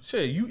 Well,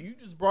 you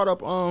just brought up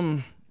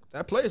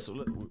that place.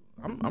 So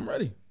I'm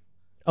ready.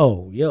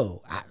 Oh,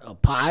 yo, a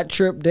pod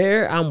trip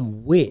there.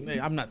 I'm with. Hey,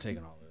 I'm not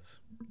taking all this.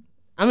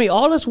 I mean,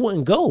 all this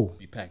wouldn't go.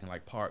 Be packing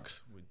like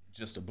Parks with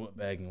just a book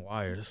bag and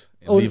wires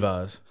and Oh.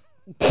 Levi's.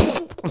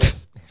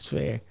 That's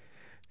fair.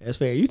 That's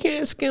fair. You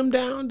can't skim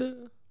down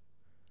the.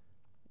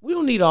 We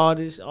don't need all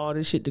this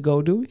shit to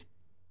go, do we?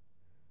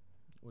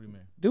 What do you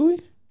mean? Do we?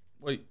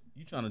 Wait,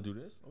 you trying to do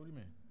this? What do you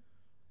mean?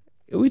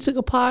 If we took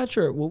a pod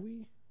trip, will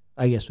we?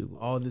 I guess we will.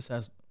 All this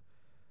has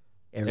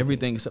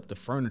everything except the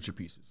furniture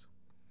pieces.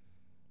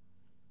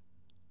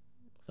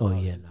 Oh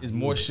yeah, no, It's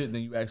more shit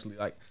than you actually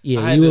like.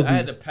 Yeah, I you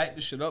had to pack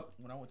this shit up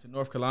when I went to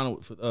North Carolina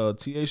for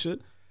TA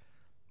shit.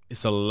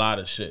 It's a lot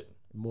of shit,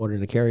 more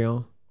than a carry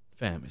on.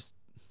 fam. It's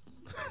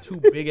two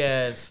big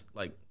ass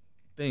like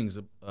things,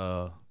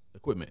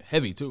 equipment,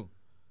 heavy too.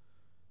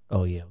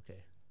 Oh yeah,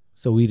 okay.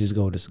 So we just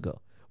go.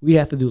 We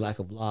have to do like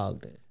a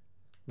vlog then.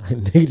 Like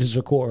nigga just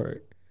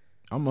record.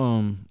 I'm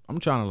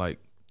trying to like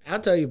I'll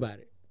tell you about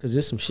it because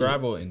there's some shit.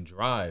 travel and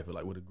drive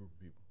like with a group of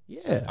people.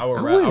 Yeah, I would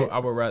I'm rather with it. I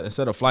would rather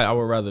instead of flight, I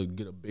would rather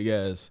get a big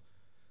ass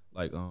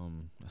like a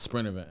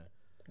Sprinter van.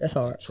 That's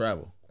hard.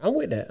 Travel. I'm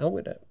with that.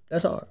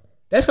 That's hard.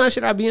 That's kind of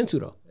shit I be into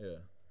though. Yeah.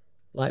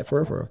 Like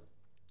for real.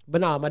 But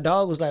nah, my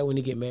dog was like when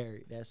he get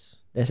married. That's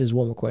his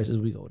one request is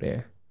we go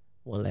there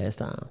one last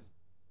time,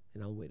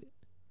 and I'm with it.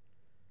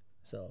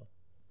 So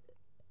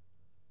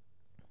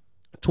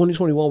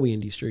 2021, we in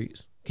these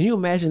streets. Can you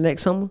imagine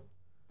next summer?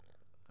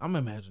 I'm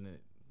imagining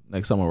it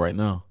next summer right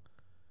now.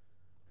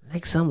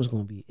 Next summer's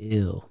gonna be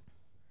ill.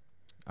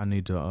 I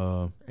need to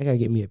I gotta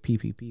get me a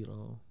PPP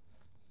loan.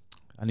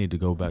 I need to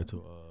go back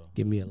to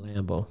Get me a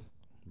Lambo.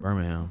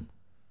 Birmingham.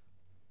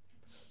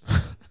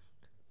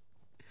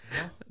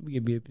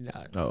 Get me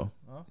a Oh.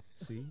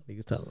 See,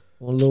 niggas talking.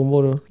 Want a little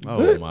more?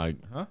 Oh my.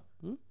 Huh?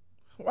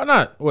 Why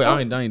not? Wait, I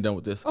ain't done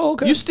with this. Oh,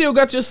 okay. You still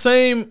got your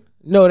same.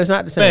 No, that's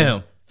not the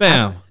same.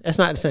 Fam. That's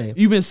not the same.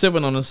 You've been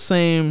sipping on the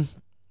same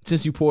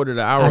since you poured it an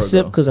hour I ago.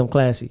 sip because I'm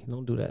classy.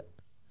 Don't do that.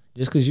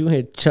 Just because you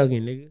here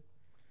chugging, nigga.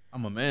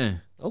 I'm a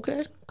man.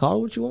 Okay, call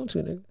it what you want to,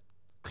 nigga.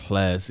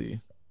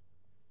 Classy.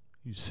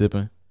 You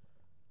sipping?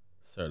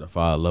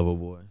 Certified lover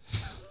boy.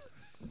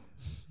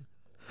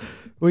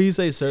 What you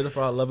say?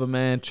 Certified lover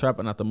man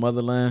trapping out the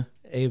motherland.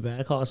 Hey, man,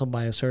 I called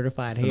somebody a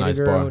certified hater nice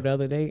girl bar. the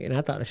other day, and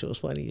I thought that shit was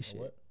funny as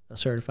shit. A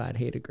certified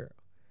hater girl.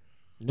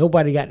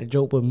 Nobody got the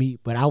joke but me,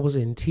 but I was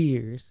in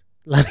tears.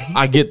 Like,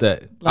 I get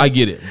that. I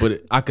get it,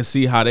 but I could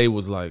see how they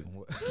was like.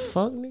 What?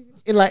 fuck,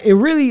 nigga. It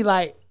really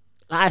like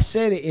I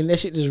said it, and that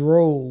shit just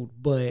rolled,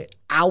 but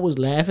I was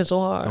laughing so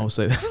hard. Don't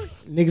say that.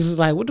 Niggas was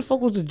like, "What the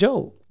fuck was the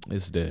joke?"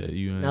 It's dead.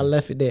 You. And I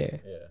left it there.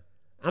 Yeah.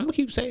 I'm gonna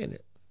keep saying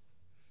it.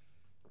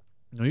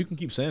 No, you can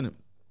keep saying it,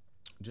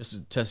 just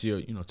to test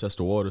test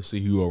the water,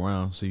 see who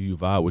around, see who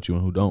vibe with you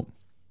and who don't.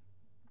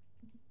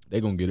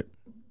 They gonna get it.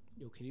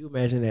 Yo, can you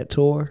imagine that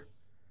tour?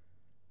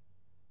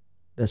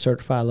 That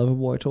certified lover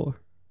boy tour.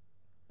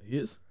 He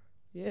is.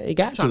 Yeah, it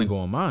got I'm trying to to go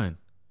on mine.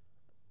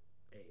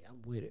 Hey,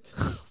 I'm with it.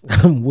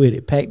 I'm with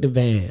it. Pack the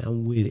van.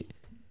 I'm with it.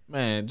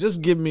 Man,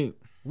 just give me.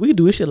 We could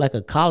do this shit like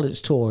a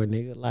college tour,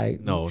 nigga.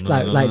 Like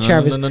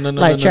Travis, no,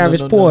 like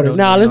Travis Porter.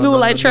 Nah, let's do it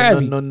like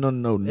Travis. No.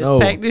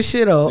 Let's pack this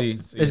shit up. See,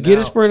 Let's now- get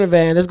a Sprinter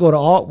van. Let's go to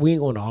Albany. We ain't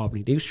going to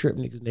Albany. They strip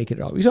niggas naked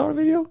at Albany. You saw the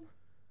video?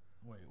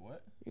 Wait,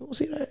 what? You don't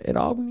see that at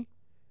Albany?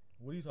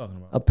 What are you talking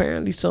about?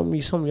 Apparently, some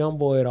young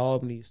boy at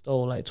Albany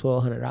stole like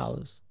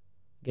 $1,200.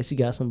 Guess he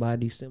got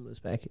somebody stimulus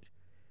package.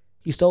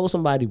 He stole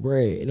somebody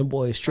bread, and the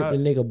boy stripped the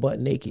nigga butt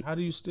naked. How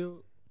do you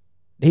still?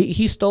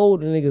 He stole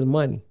the nigga's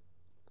money.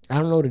 I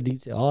don't know the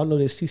detail. All I know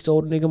is he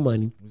stole the nigga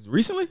money.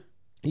 Recently?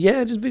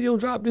 Yeah, this video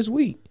dropped this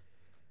week.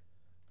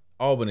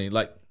 Albany,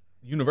 like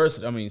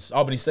university. I mean,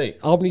 Albany State.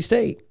 Albany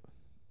State.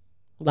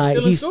 Like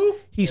Still in school?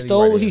 he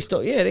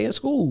stole. Yeah, they in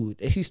school.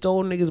 He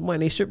stole niggas'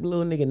 money. They stripped the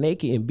little nigga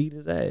naked and beat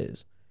his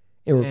ass,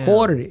 and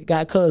recorded it.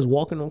 Got cuz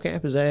walking on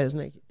campus ass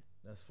naked.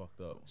 That's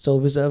fucked up. So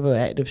if it's ever an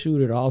active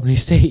shooter at Albany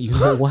State, you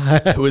know why?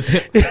 It was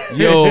him.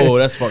 Yo,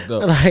 that's fucked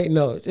up. Like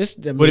no,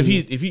 just But if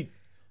he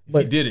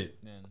did it,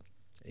 then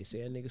they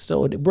say a nigga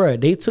stole it,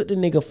 bruh. They took the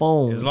nigga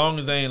phone. as long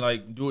as they ain't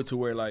like do it to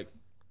where like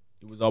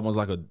it was almost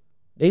like a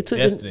They took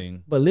death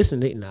thing, but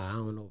listen, I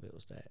don't know if it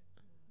was that.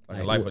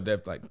 like a life or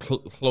death, like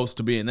close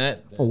to being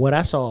that. From what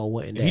I saw, it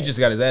wasn't If that. he just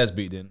got his ass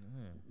beat, then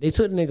They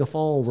took the nigga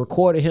phone,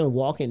 recorded him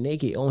walking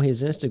naked on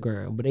his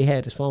Instagram, but they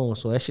had his phone,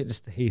 so that shit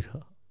just stayed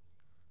up.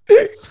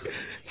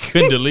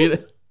 couldn't delete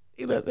it.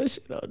 He left that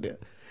shit out there.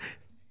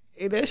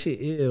 Hey, that shit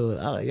ill.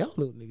 I like y'all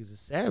little niggas is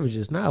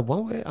savages. Nah,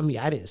 one way. I mean,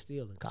 I didn't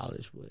steal in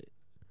college, but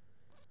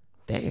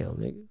damn,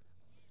 nigga.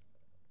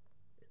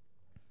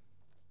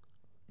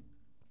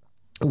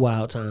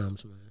 Wild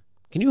times, man.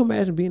 Can you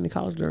imagine being in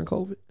college during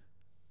COVID?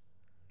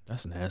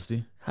 That's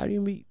nasty. How do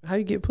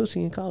you get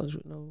pussy in college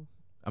with no?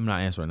 I'm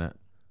not answering that.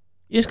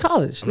 It's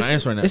college. I'm not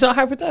answering that. It's all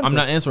hypothetical. I'm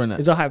not answering that.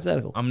 It's all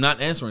hypothetical. I'm not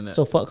answering that.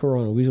 So fuck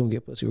Corona. We gonna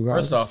get pussy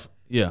regardless. First off,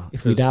 yeah.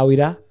 if we die, we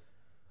die.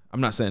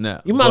 I'm not saying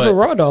that. You might as well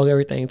raw dog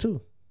everything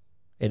too.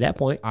 At that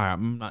point, All right,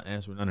 I'm not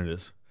answering none of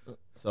this.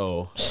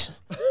 So,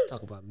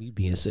 talk about me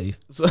being safe.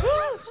 so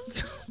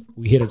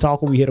We hit a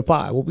talk or we hit a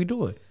pod. What we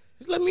doing?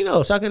 Just let me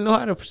know so I can know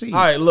how to proceed. all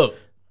right, look.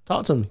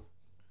 Talk to me.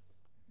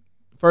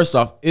 First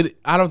off,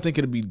 I don't think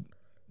it'd be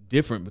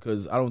different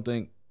because I don't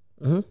think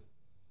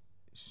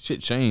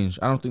shit changed.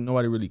 I don't think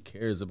nobody really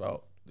cares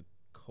about the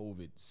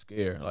COVID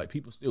scare. Like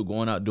people still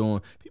going out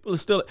doing. People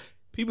still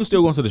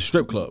going to the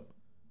strip club.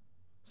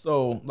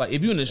 So like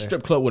if you're in a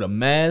strip club with a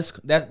mask,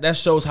 that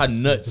shows how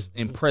nuts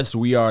impressed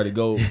we are to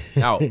go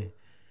out.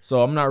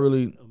 So I'm not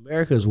really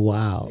America's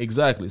wild.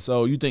 exactly.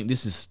 So you think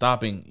this is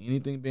stopping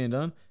anything being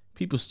done?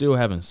 People still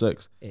having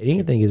sex.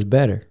 Anything is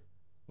better.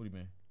 What do you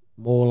mean?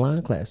 More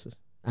online classes.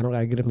 I don't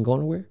gotta get up and go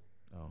nowhere.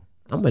 Oh.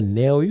 I'm gonna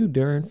nail you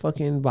during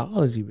fucking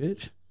biology,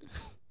 bitch.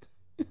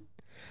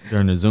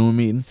 During the Zoom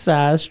meeting?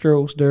 Side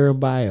strokes during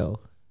bio.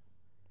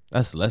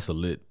 That's a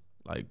lit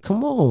like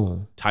Come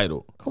on.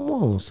 title. Come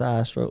on,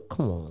 side stroke.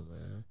 Come on,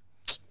 man.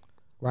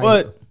 Right.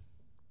 But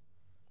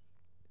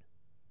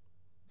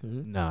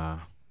nah.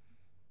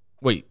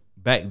 Wait,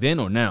 back then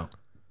or now?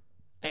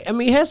 I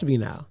mean, it has to be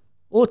now.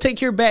 We'll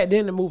take your back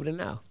then and move it to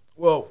now.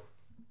 Well,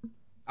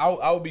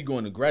 I would be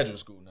going to graduate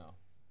school now.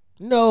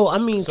 No, I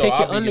mean, So take I'll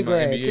your be getting my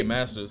undergrad. MBA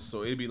masters,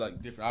 so it'd be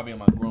like different. I'll be in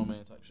my grown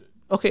man type shit.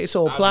 Okay,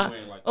 so I'll apply. be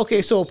wearing, like,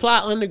 Okay, so apply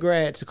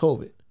undergrad to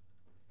COVID.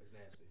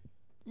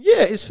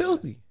 Yeah, it's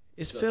filthy.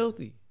 It's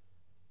filthy.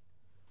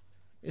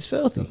 It's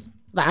filthy.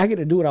 Like I get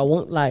to do what I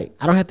want. Like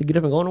I don't have to get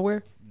up and go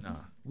nowhere. Nah.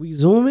 We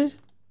zooming?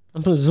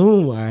 I'm gonna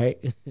zoom, all right.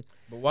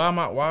 But why am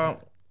I?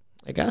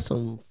 I got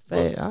some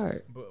fat. All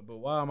right. But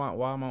why am I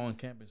on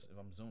campus if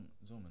I'm zooming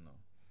though?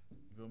 You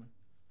feel me?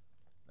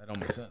 That don't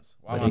make sense.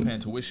 Why am I paying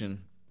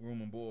tuition,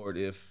 room and board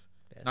if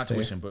not fair.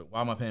 tuition, but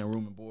why am I paying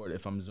room and board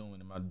if I'm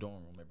zooming in my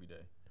dorm room every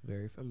day?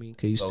 Very. I mean,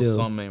 cause you So still.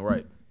 something ain't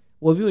right.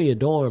 Well, if you in your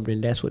dorm,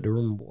 then that's what the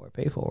room and board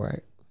pay for,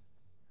 right?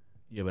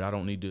 Yeah, but I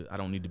don't need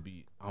to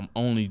be. I'm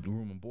only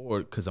room and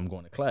board because I'm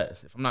going to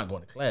class. If I'm not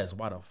going to class,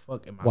 why the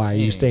fuck am I? Why are you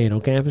paying? staying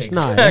on campus?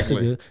 Nah, that's a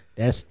Exactly. good.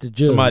 That's the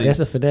judge. Somebody- That's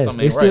a finesse. something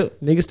They ain't still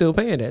right. niggas still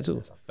paying that too.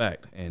 That's a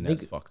fact, and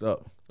that's fucked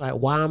up. Like,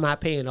 why am I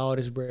paying all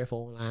this bread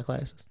for online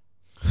classes?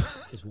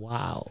 It's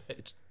wild.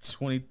 It's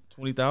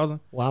 20,000.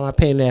 Why am I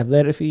paying the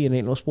athletic fee and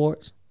ain't no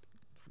sports?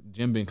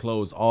 Gym been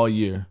closed all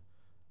year.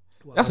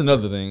 That's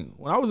another thing.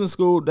 When I was in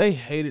school, they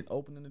hated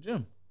opening the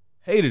gym.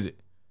 Hated it.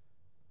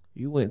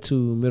 You went to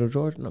Middle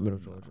Georgia? Not Middle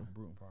Georgia.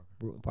 Bruton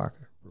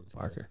Parker. Bruton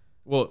Parker.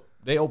 Well,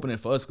 they opened it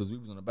for us because we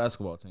was on the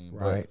basketball team. but,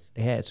 Right.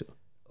 They had to.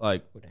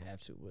 Like Would they have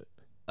to,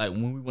 but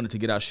when we wanted to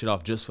get our shit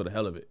off just for the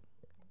hell of it,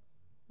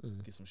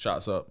 Mm-hmm. get some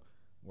shots up,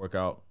 work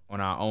out on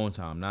our own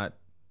time, not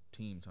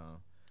team time.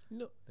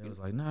 No. They was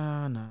like,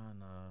 nah.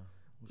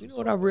 You know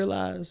what I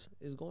realized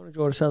is going to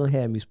Georgia Southern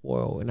had me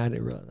spoiled, and I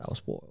didn't realize I was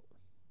spoiled.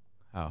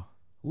 How?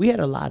 We had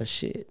a lot of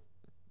shit.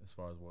 As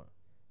far as what?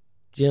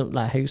 Gym,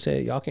 like how you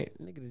said, y'all can't.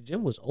 Nigga, the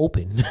gym was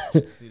open.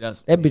 See,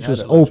 that's That we bitch had was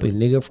that luxury. open,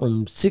 nigga,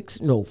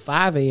 from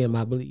 5 a.m.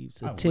 I believe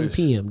to I 10 wish.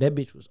 p.m. That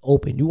bitch was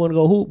open. You want to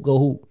go hoop? Go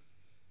hoop.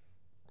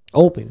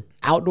 Open.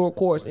 Outdoor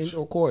courts,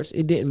 indoor courts.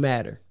 It didn't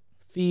matter.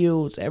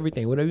 Fields,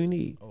 everything, whatever you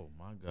need. Oh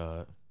my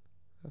God.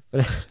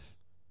 But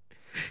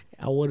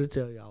I want to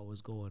tell y'all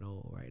what's going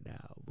on right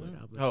now, but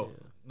Oh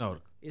no,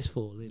 it's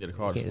full. yeah, the You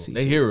card's can't full. see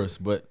They shit. hear us,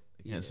 but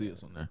they can't see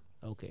us on there.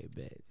 Okay,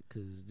 bet.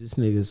 Because this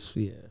nigga's,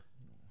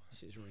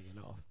 shit's ringing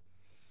off.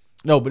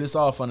 No, but it's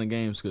all fun and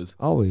games because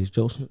Always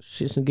jokes,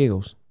 shits and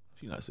giggles.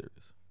 she's not serious.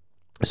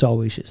 It's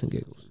always shits and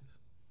giggles.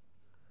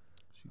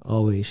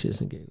 Always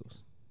shits and giggles.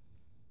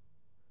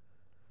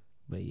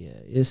 But yeah,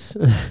 it's.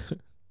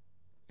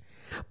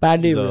 But I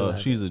did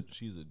realize She's a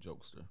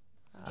jokester.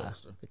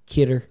 Jokester. a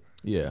kidder.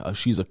 Yeah,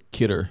 she's a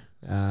kidder.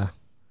 Don't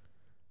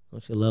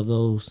you love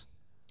those?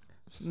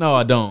 No,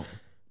 I don't.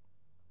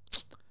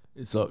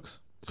 It sucks.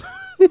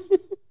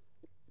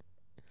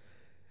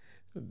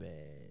 Man.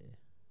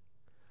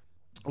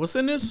 What's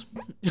in this?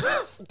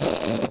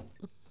 Hey,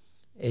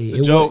 It's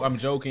a joke. I'm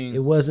joking. It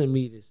wasn't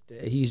me.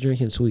 He's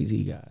drinking sweet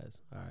tea, guys.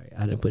 All right,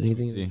 I didn't put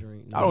anything in the Tea.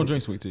 drink. I don't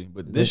drink sweet tea,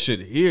 but this shit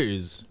here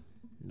is.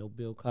 No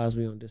Bill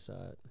Cosby on this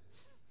side.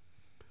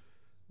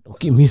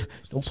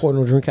 Don't pour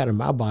no drink out of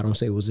my bottle and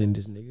say what's in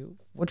this, nigga.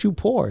 What you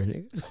pouring,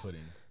 nigga?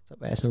 Pudding. Stop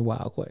asking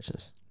wild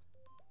questions.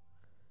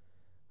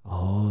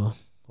 Oh.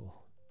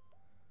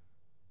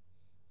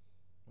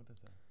 What is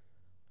that?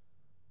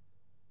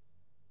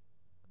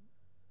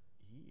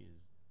 He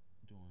is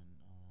doing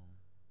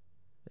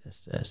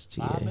That's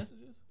 5 TA.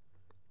 messages.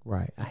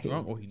 Right. I hate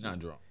Drunk him. or he not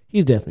drunk?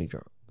 He's definitely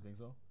drunk. You think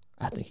so?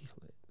 I think he's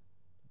lit.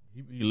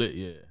 He lit,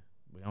 yeah,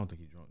 but I don't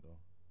think he's drunk though.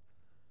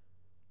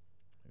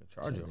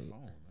 Charge your Tell me.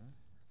 phone, man.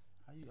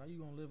 How you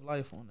gonna live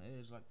life on the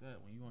edge like that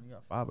when you only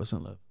got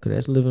 5% left? Cause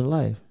that's living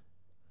life.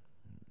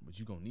 But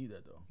you gonna need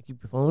that though. You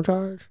keep your phone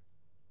charged.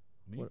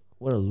 Me?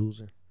 What a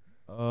loser.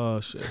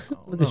 Shit.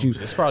 Look at you.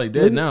 It's probably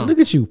dead now. Look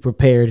at you,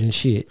 prepared and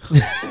shit.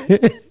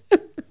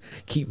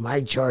 Keep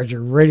my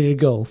charger ready to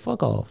go.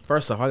 Fuck off.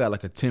 First off, I got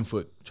like a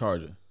 10-foot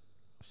charger.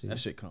 See? That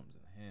shit comes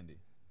in handy.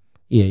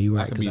 Yeah, you're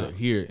I right. could Cause, be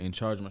here and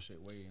charge my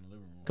shit way in the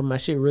living room. 'cause my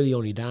shit really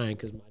only dying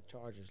because my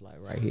charger's like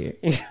right here.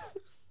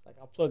 Like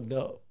I plugged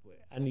up, but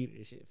I needed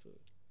this shit for.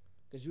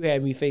 Cause you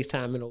had me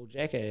FaceTiming old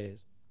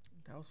jackass.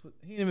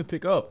 He didn't even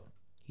pick up.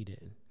 He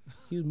didn't.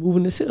 He was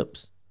moving his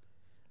hips.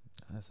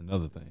 That's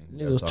another thing. we Nigga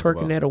gotta was talk twerking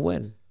about. at a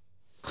wedding.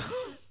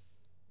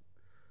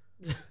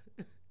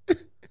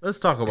 Let's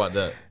talk about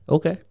that.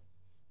 Okay.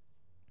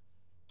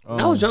 When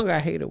I was Um, younger, I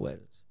hated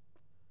weddings.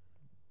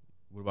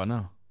 What about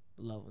now?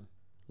 Love them.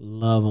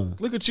 Love them.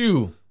 Look at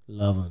you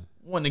Love them.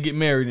 wanting to get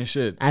married and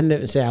shit. I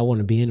never say I want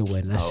to be in a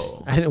wedding.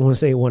 Oh. I didn't want to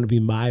say I want to be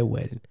my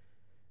wedding.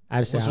 I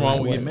just What's said I wrong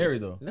like with getting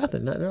weddings. married though?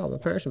 Nothing. Nothing at all. My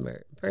parents are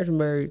married. My parents are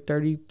married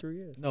 33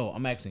 years. No,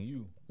 I'm asking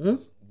you. Hmm?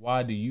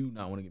 Why do you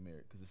not want to get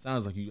married? Because it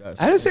sounds like you. I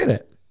didn't say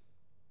that.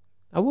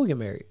 I will get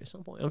married at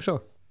some point. I'm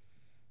sure.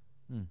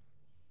 Hmm.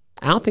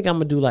 I don't think I'm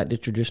gonna do like the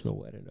traditional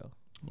wedding though.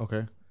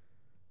 Okay.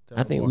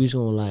 I think we just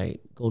gonna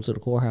like go to the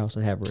courthouse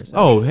and have a reception.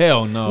 Oh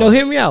hell no! No,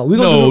 hear me out. We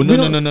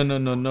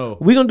gonna No.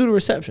 We gonna do the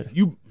reception.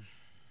 You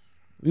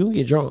We gonna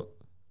get drunk.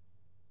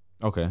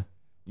 okay?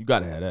 You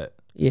gotta have that.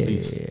 Yeah,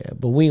 least. yeah,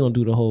 but we ain't gonna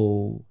do the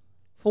whole.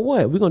 For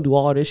what? We gonna do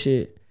all this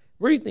shit.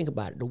 What do you think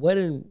about it? The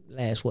wedding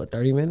lasts what,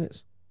 30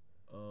 minutes?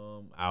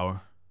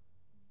 Hour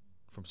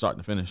from start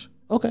to finish.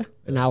 Okay,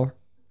 an hour.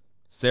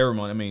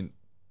 Ceremony. I mean,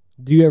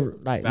 Do you ever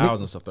like? vows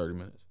and stuff. 30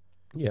 minutes.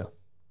 Yeah.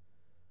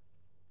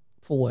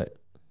 For what?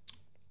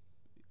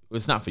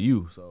 It's not for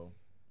you. So.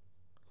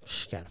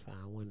 Shh, gotta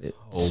find one. That,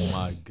 Oh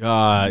my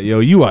god, yo,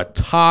 you are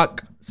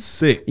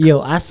toxic. Yo,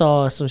 I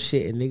saw some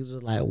shit and niggas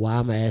was like, "Why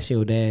am I asking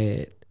your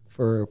dad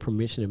for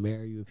permission to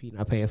marry you if he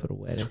not paying for the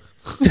wedding.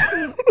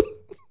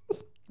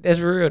 That's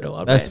real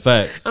though. That's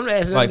facts. I'm not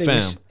asking like that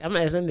nigga. fam. I'm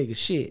not asking that nigga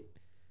shit.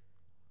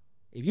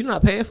 If you're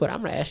not paying for it,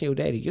 I'm not asking your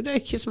daddy. Your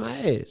daddy kiss my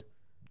ass.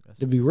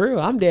 To be real,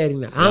 I'm daddy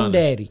now. I'm honest.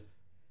 daddy.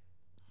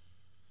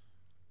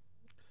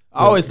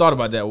 I always thought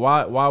about that.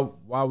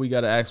 Why we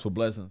gotta ask for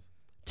blessings?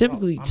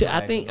 Typically, I'm not I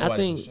asking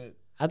nobody for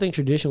shit. think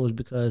tradition was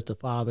because the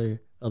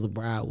father of the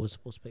bride was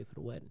supposed to pay for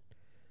the wedding.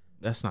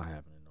 That's not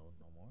happening no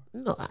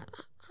more. No,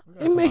 We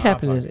gotta it come may out our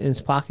happen pockets.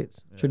 in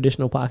pockets,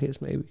 traditional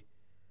pockets, maybe.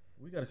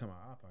 We gotta come out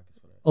our pockets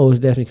for that. Oh, it's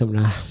definitely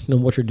coming out. No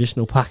more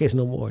traditional pockets,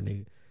 no more,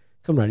 nigga.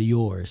 Coming out of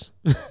yours.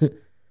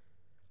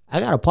 I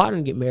got a partner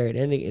to get married.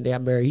 That nigga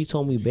got married. He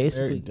told me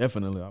basically,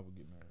 Definitely, I would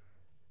get married.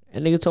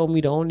 that nigga told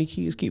me the only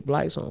key is keep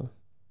lights on.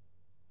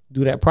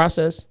 Do that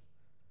process.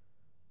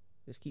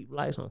 Just keep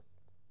lights on.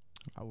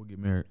 I would get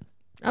married.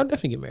 I'll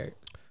definitely get married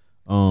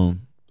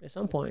at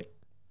some point.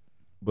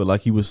 But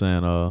like he was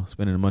saying,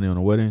 spending the money on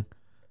a wedding,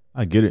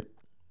 I get it.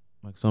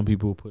 Like some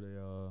people put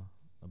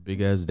a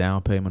big ass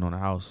down payment on a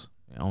house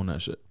and own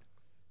that shit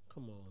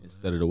Come on.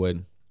 instead of the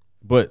wedding.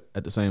 But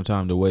at the same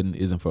time, the wedding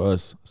isn't for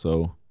us,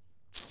 so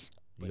you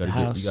But the gotta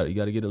house- you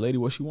gotta get a lady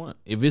what she want.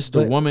 If it's the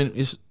But- woman,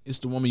 it's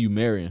the woman you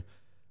marrying,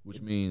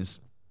 which means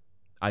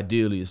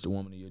ideally it's the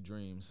woman of your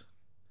dreams.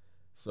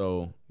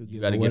 So You you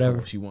give gotta her give her whatever.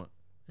 what she want.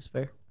 That's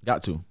fair.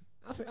 Got to.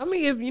 I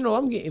mean,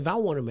 if I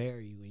want to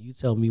marry you and you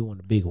tell me you want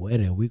a big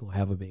wedding, we gonna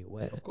have a big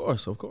wedding. Of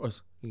course.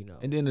 You know,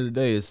 At the end of the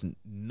day, it's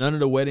none of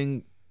the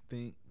wedding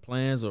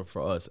plans are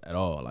for us at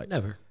all. Like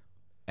never.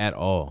 at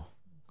all.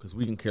 Because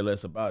we can care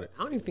less about it.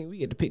 I don't even think we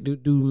get to pick.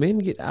 Do men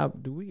get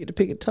out? Do we get to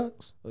pick a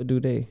tux or do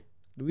they?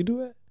 Do we do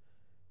that?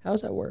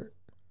 How's that work?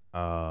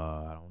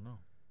 I don't know.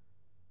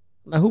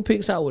 Like who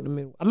picks out what the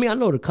men? I mean, I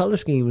know the color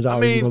scheme is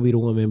always mean- gonna be the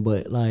woman,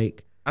 but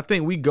like, I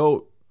think we just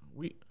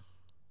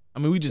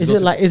is go it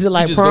to- like we just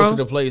go prom?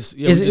 to the place.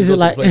 Yeah, Is we it- just is go it to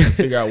like- the place and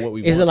figure out what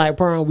we Is want. it like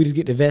prom? We just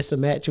get the vest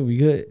and match and we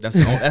good. That's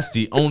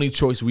the only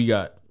choice we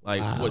got.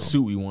 Like Wow. what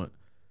suit we want.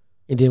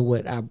 And then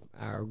what?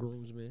 Our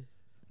groomsmen.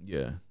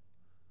 Yeah.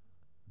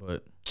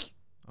 But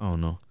I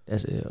don't know.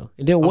 That's ill.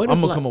 And then what? I'm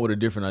if, gonna like, come up with a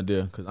different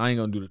idea because I ain't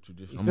gonna do the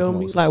tradition. You I'm feel gonna come up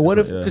me? with Like something what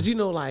if? different, Because you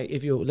know, like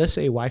if you let's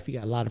say wifey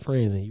got a lot of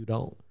friends and you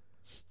don't.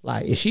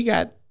 Like if she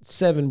got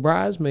 7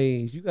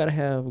 bridesmaids, you gotta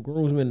have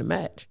groomsmen to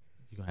match.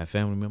 you gonna have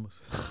family members.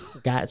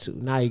 Got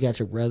to. Now you got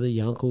your brother,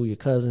 your uncle, your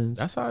cousins.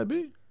 That's how it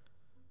be.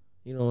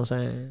 You know what I'm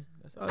saying?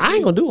 That's how it I ain't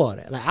be. gonna do all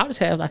that. Like I'll just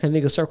have like a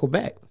nigga circle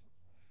back.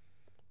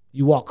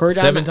 You walk her down.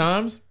 7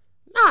 times.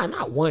 Nah,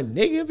 not one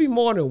nigga. It'd be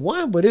more than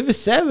one. But if it's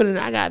 7 and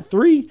I got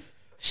 3, Got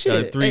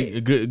shit. a 3, hey,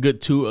 a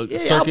good 2 yeah,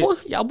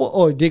 circuit. y'all boy,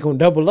 or they gonna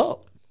double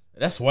up.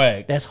 That's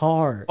swag. That's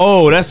hard.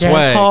 Oh, that's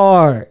swag.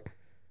 hard.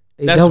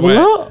 They That's double swag.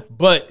 up.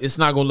 But it's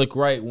not gonna look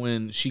right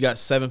when she got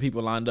 7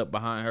 people lined up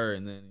behind her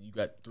and then you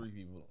got 3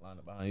 people lined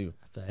up behind you.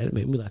 That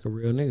made me like a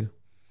real nigga.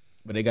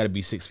 But they got to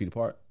be 6 feet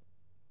apart.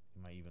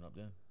 You might even up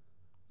then.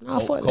 Nah,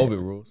 fuck COVID that.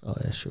 rules. Oh,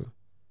 that's true.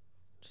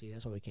 See,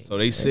 that's why we can't. So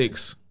they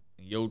 6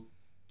 and yo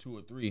 2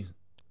 or 3,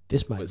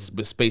 This might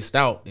but spaced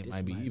out. It this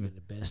might be might even. be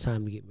the best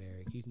time to get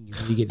married. You can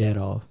really get that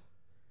off.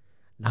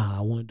 Nah,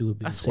 I want to do a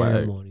big That's swag.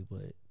 ceremony,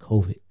 but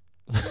COVID.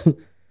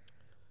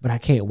 But I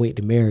can't wait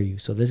to marry you.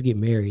 So let's get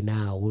married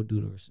now. We'll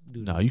do this.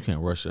 No, you can't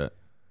rush that.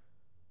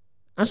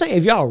 I'm saying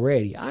if y'all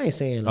ready. I ain't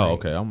saying like. Oh,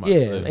 okay. I'm about to Yeah,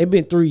 say. it's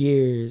been 3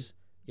 years.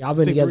 Y'all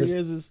been think together 3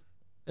 years is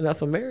enough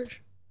for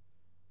marriage?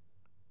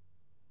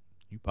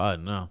 you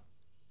probably know.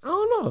 I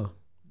don't know.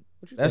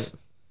 What you That's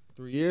think?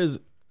 3 years.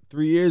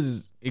 3 years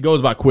is it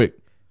goes by quick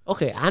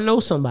Okay. I know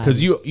somebody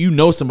because you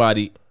know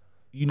somebody.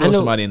 You I know know-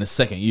 somebody in the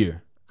second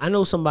year. I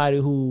know somebody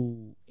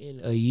who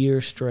in a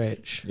year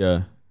stretch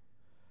Yeah.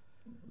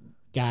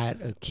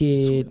 got a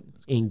kid,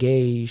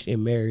 engaged,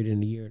 and married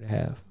in a year and a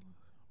half.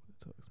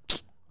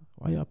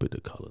 Why y'all pick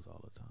the colors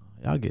all the time?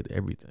 Y'all get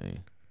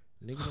everything.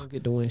 Niggas don't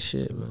get to win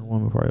shit, Man, man.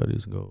 woman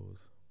priorities and goals.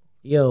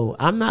 Yo,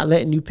 I'm not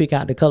letting you pick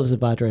out the colors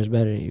if I dress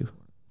better than you.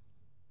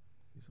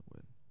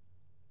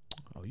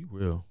 Oh, you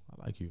real?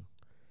 I like you.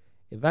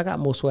 If I got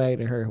more swag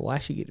than her, why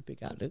she get to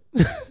pick out the?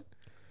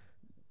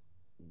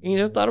 You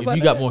never thought If about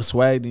you that? got more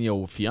swag than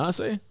your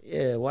fiance,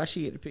 Yeah, why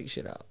she get to pick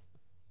shit out?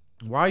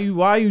 why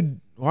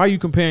are you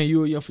comparing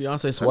you and your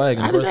fiance swag?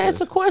 in I the just first asked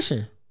a place?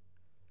 question.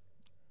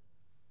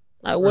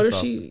 Like, what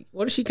First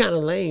if she kind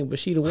of lame, but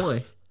she the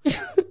one?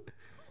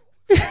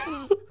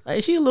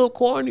 Like, she a little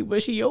corny,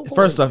 but she your corny.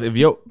 First off, if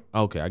yo,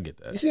 okay, I get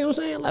You that. see what I'm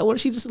saying? Like, what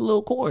if she just a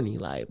little corny?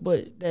 Like,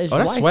 but that's Oh,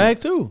 that's wifey. swag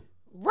too.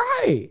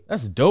 Right.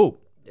 That's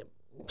dope.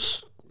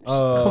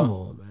 Come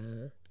on,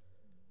 man.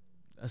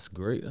 That's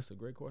great. That's a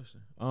great question.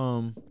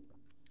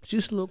 She's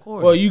just a little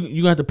corny. Well, you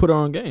gonna have to put her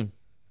on game,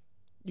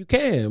 you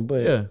can,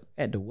 but Yeah.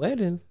 at the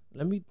wedding,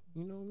 let me,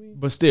 you know what I mean?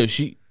 but still,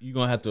 you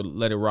gonna have to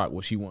let it rock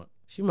what she want.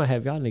 She might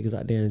have y'all niggas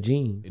out there in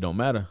jeans. It don't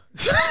matter.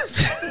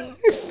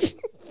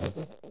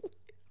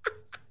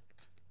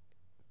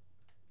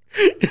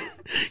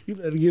 You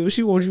let her get what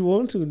she wants. You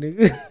want to,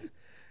 nigga.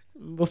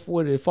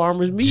 Before the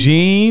farmers meet.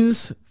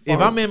 Jeans. If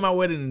I'm in my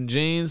wedding in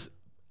jeans,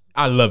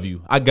 I love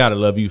you. I gotta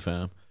love you,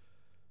 fam.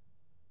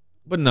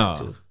 But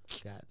no,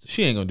 Got to.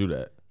 She ain't gonna do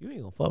that. You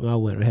ain't gonna fuck my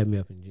wedding. Have me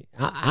up in jeans.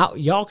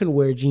 Y'all can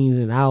wear jeans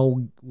and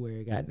I'll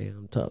wear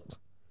goddamn tux.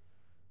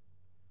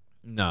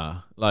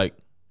 Nah, like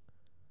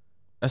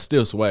that's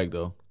still swag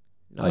though.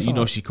 No, Like, you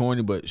know she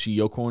corny, but she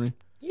yo corny.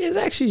 Yeah, it's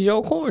actually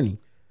your corny.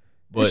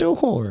 But It's your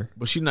corny.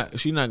 but she not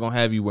gonna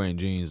have you wearing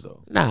jeans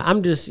though. Nah,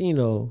 I'm just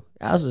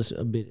I was just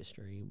a bit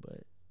extreme,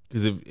 but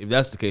Because if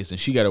that's the case, then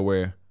she gotta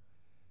wear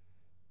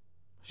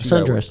a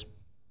sundress.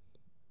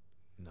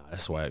 Nah,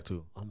 that's swag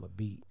too. I'm a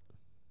beat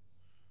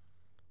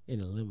in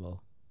a limo.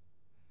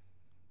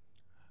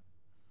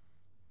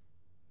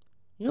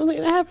 You don't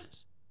think that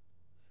happens?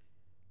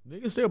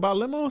 Niggas still about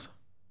limos?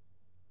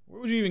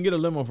 Where would you even get a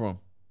limo from?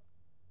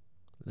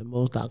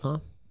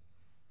 Limos.com.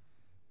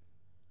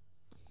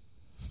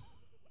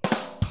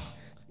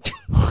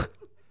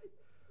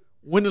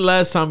 When the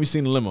last time you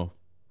seen a limo?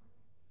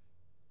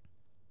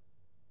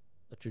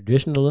 A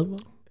traditional limo?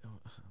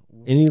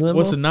 Any limo?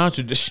 What's a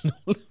non-traditional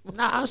limo?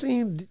 Nah, I've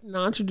seen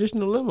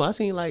non-traditional limo. I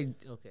seen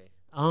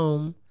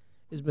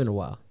it's been a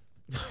while.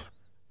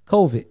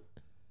 COVID.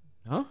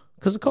 Huh?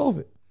 Because of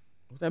COVID.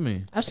 What that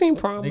mean? I've seen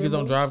prom Niggas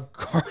don't limos. drive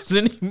cars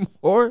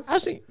anymore?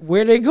 I've seen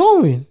where they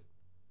going.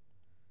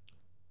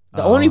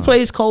 The only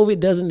place COVID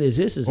doesn't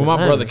exist is Well, my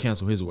Atlanta. brother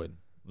canceled his wedding.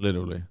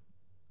 Literally.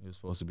 It was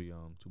supposed to be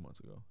 2 months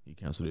ago. He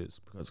canceled his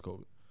because of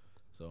COVID.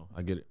 So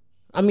I get it.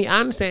 I mean,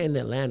 I understand in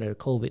Atlanta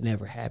COVID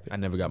never happened. I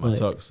never got my But-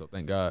 tux, so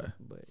thank God.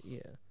 But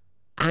yeah,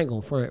 I ain't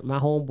gonna front. My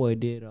homeboy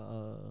did.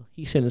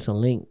 He sent us a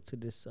link to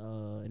this,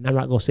 and I'm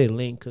not gonna say the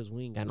link because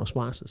we ain't got no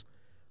sponsors.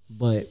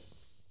 But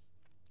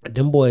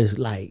them boys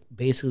like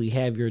basically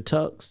have your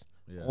tux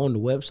Yeah. on the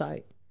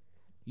website.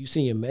 You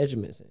send your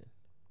measurements in,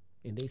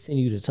 and they send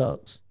you the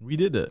tux. We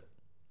did that.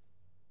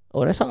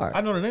 Oh, that's hard.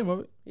 I know the name of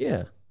it.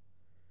 Yeah,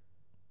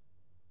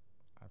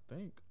 I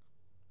think.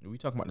 We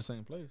talking about the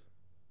same place.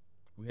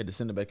 We had to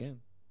send it back in.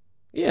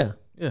 yeah.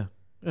 Yeah.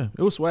 Yeah.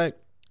 It was swag.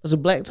 It was a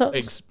black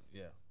tux.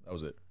 Yeah, that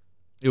was it.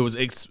 It was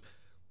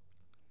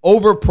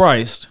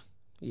overpriced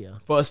Yeah,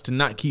 for us to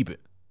not keep it.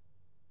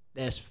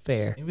 that's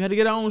fair. And we had to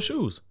get our own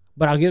shoes.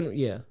 But I'll give them.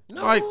 Yeah,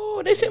 no, Like-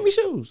 they sent me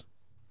shoes.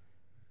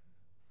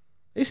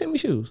 They sent me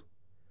shoes.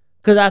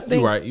 Cause I think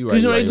You right, you right,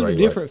 Cause you they right, do you right,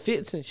 the you different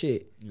fits and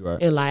shit. You right.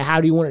 And like,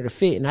 how do you want it to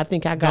fit? And I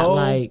think I got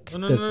like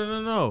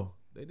No.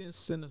 They didn't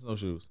send us no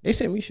shoes. they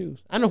sent me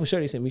shoes. I know for sure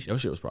they sent me shoes. Your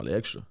shit was probably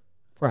extra.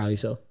 Probably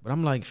so. But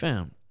I'm like,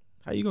 fam,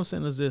 how you gonna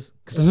send us this?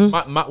 'Cause Mhm.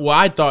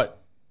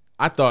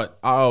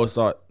 I always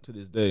thought to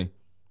this day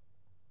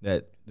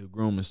that the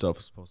groom and stuff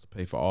was supposed to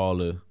pay for all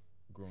the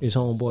groom His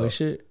and homeboy stuff.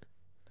 shit.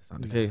 That's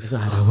not the case. That's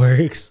not how it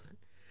works.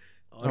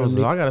 I was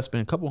like, I gotta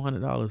spend a couple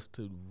 $100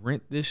 to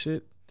rent this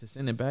shit to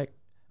send it back.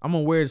 I'm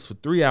gonna wear this for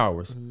 3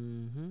 hours,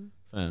 Mm-hmm.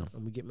 fam. I'm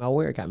gonna get my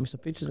wear. Got me some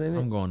pictures in it.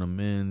 I'm going to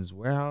Men's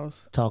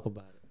Warehouse Talk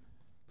about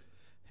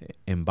it.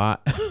 and buy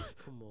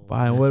Come on.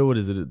 buying what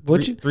is it?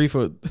 What you- three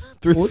for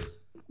three? What?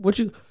 What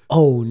you?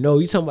 Oh no,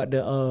 you talking about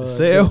the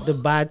sale? the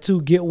buy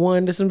two get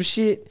one to some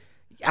shit?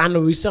 I know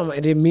we talking about.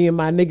 And then me and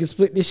my niggas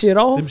split this shit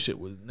off. Them shit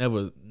was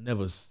never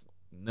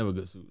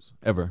good suits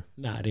ever.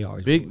 Nah, they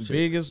always Big bullshit.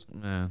 biggest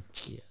man.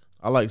 Yeah.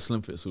 I like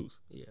slim fit suits.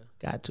 Yeah,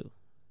 got to.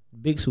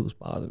 Big suits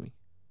bother me.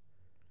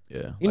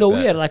 Yeah, You know,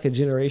 we had like a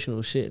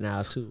generational shit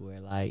now too, where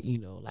like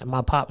like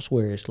my pops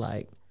wears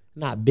like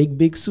not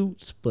big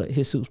suits, but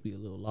his suits be a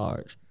little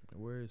large.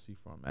 Where is he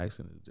from?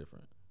 Accent is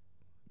different.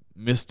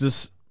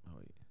 Mr.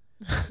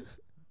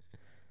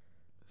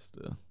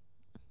 Mr.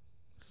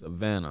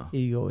 Savannah.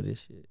 Here you go with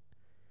this shit.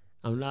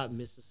 I'm not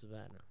Mr.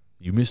 Savannah.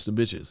 You missed the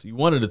bitches. You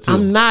wanted the two.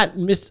 I'm not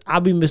Miss.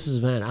 I'll be Mrs.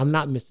 Savannah. I'm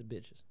not Mr.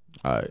 Bitches.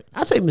 All right.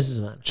 I'll say Mrs.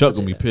 Savannah. Chuck I'll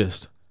say gonna be that.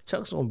 pissed.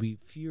 Chuck's gonna be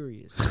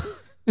furious.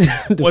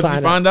 Once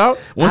he find out?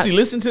 Once he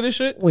listen to this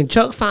shit? When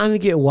Chuck finally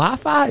get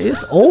Wi-Fi,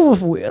 it's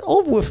over with. It's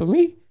over with for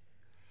me.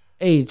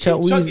 Hey, Chuck.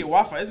 If Chuck Weezy- get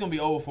Wi-Fi, it's gonna be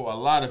over for a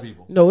lot of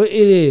people. No, it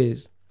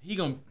is. He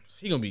gonna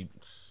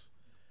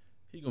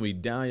be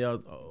down y'all.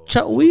 Uh-oh.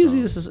 Chuck Weezy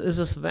is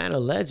a Savannah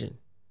legend.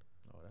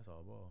 Oh, that's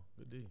all ball.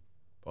 Good D.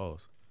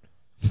 Pause.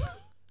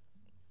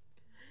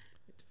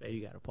 Hey,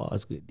 you gotta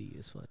pause. Good D.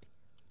 It's funny.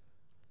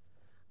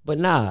 But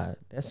nah,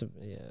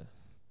 yeah.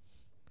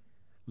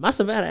 My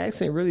Savannah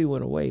accent really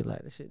went away.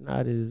 Like that shit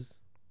not as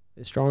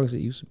strong as it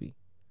used to be.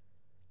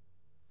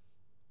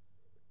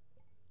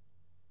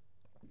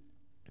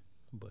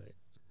 But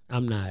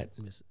I'm not.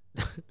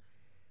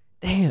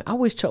 Damn, I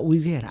wish Chuck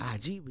Weezy had an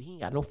IG, but he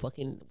ain't got no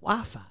fucking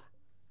Wi-Fi.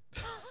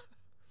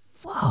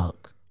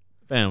 Fuck.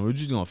 Fam, we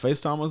just gonna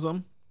FaceTime or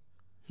something?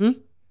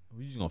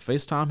 We just gonna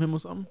FaceTime him or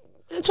something?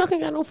 Man, Chuck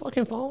ain't got no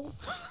fucking phone.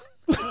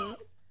 Nigga,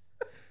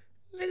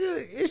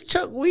 it's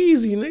Chuck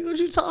Weezy, nigga. What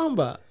you talking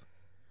about?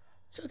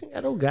 Chuck ain't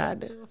got no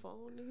goddamn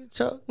phone, nigga.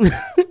 Chuck.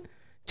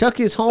 Chuck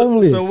is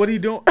homeless. So what are you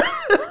doing?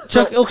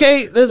 Chuck,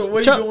 okay. So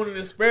what Chuck, are you doing in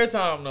his spare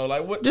time though?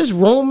 Like what? just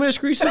roaming the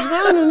streets of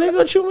Savannah, nigga.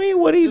 What you mean?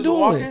 What are you Just doing?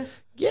 walking?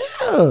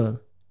 Yeah.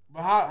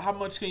 But how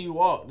much can you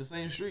walk the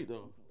same street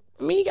though?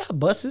 I mean, he got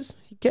buses.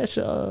 He catch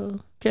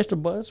the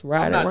bus,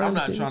 ride around. I'm the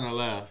not city. trying to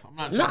laugh. I'm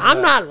not. No, Trying to I'm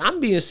laugh. not. I'm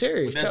being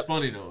serious. But that's Chuck,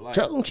 funny though. Like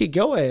Chuck gonna kick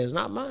your ass,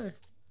 not mine.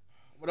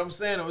 what I'm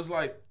saying, it was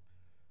like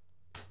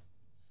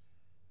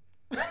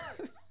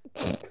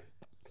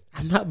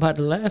I'm not about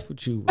to laugh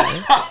with you,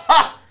 man.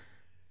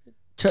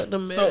 Chuck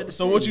them man.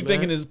 So what you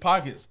think in his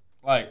pockets?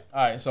 Like,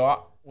 all right,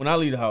 so when I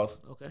leave the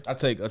house, Okay. I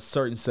take a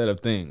certain set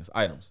of things,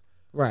 items.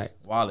 Right.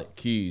 Wallet,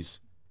 keys,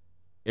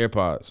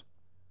 AirPods,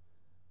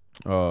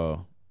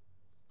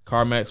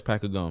 CarMax,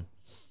 pack of gum.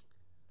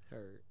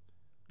 Heard.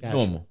 Gotcha.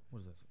 Normal.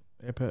 What is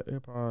that?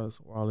 AirPods,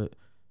 wallet,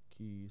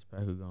 keys,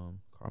 pack of gum,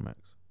 CarMax.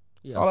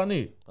 Yeah. That's all I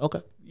need.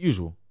 Okay.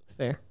 Usual.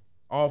 Fair.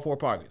 All 4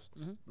 pockets.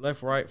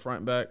 Left, right,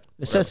 front, back.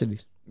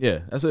 Necessities. Yeah,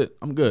 that's it.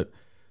 I'm good.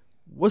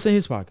 What's in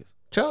his pockets?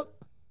 Chuck.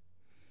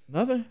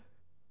 Nothing.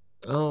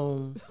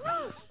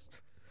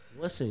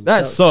 What's in That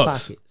Chuck's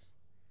sucks. pockets?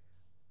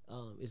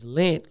 It's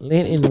lint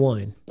in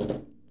one,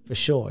 for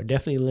sure.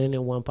 Definitely lint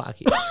in one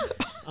pocket.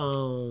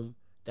 The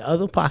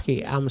other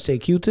pocket, I'm gonna say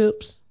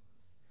Q-tips.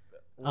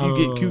 Where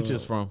you get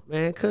Q-tips from?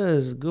 Man,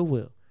 cause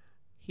Goodwill.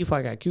 He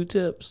probably got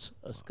Q-tips,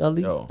 a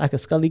Scully, Yo. like a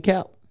Scully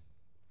cap.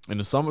 In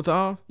the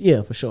summertime,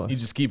 Yeah, for sure. you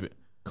just keep it.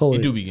 Cold.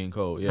 He do be getting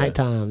cold. Yeah.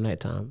 Nighttime.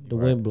 The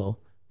Right. wind blow.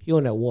 He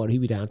on that water. He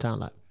be downtown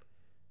like,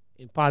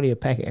 and probably a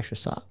pack of extra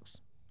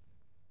socks.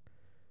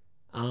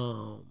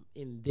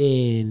 And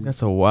then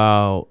That's a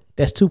wild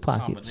that's 2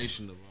 pockets.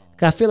 combination of.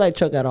 'Cause I feel like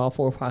Chuck got all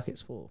 4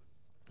 pockets full.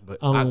 But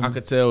I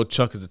could tell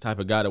Chuck is the type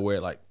of guy to wear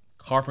like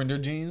carpenter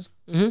jeans,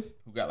 Mm-hmm.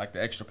 who got like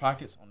the extra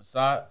pockets on the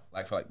side,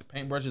 like for like the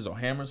paintbrushes or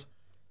hammers.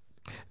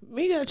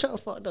 Me got Chuck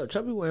fucked up.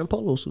 Chuck be wearing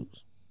polo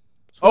suits.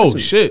 Oh Sweatsuit.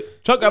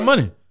 shit, Chuck got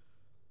money.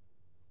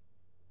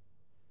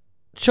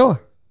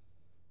 Sure.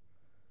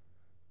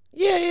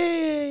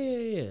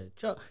 Yeah.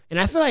 Chuck, and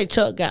I feel like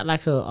Chuck got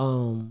like a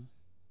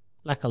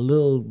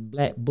little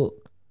black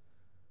book.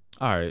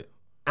 All right.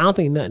 I don't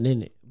think nothing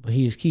in it, but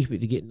he just keep it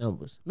to get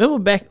numbers. Remember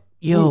back,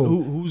 yo,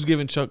 Who's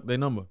giving Chuck their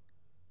number?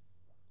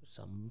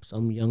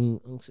 some young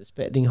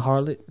unsuspecting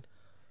harlot,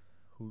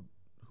 Who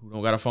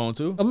don't got a phone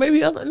too? or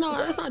maybe other. No,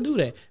 let's not do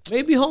that.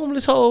 Maybe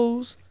homeless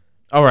hoes.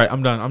 All right,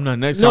 I'm done.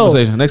 Next No,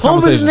 conversation. Next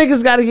homeless conversation.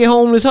 niggas got to get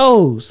homeless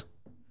hoes,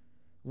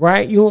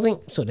 right? You don't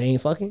think so? They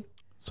ain't fucking.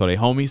 So they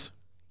homies.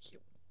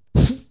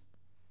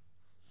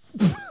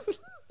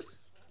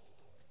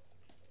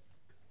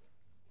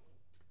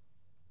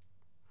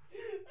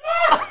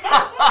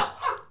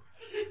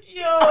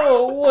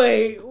 Yo,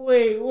 wait.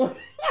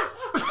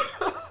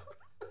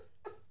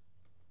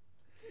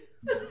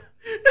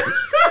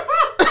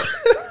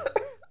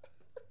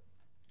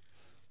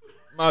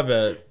 My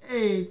bad.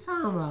 Hey,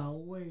 time out.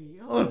 Wait.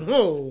 Oh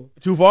no.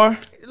 Too far?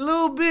 A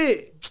little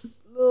bit.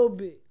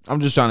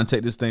 I'm just trying to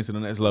take this thing to the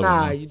next level.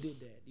 Nah, man. you did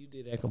that. You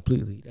did that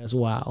completely. That's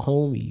wild.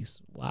 Homies.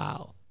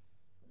 Wow.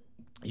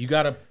 You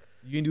didn't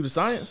do the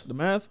science, the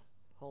math.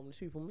 Homeless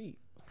people meet.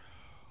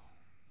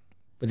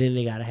 But then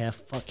they gotta have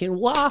fucking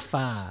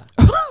Wi-Fi.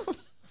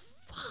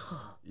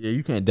 Yeah,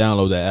 you can't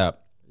download that app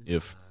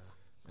and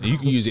you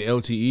can use the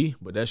LTE,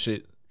 but that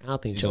shit. I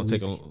don't think It's Chuck gonna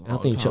take Weezy. a I don't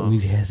long think Chuck time.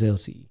 Weezy has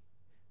LTE.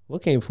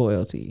 What came before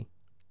LTE?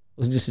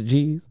 Was it just a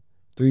G's?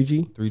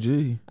 3G?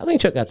 3G. I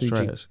think Chuck got It's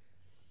 3G. trash.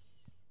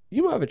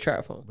 You might have a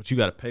trap phone. But you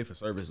got to pay for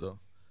service though.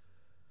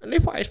 And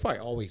it's probably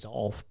always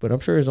off, but I'm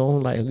sure it's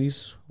on like at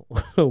least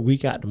a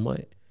week out the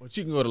month. But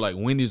you can go to like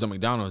Wendy's or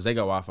McDonald's. They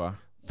got Wi-Fi.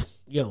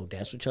 Yo,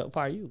 that's what Chuck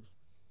probably use.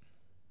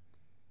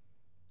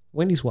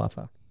 Wendy's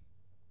Wi-Fi.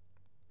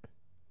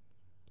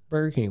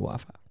 Burger King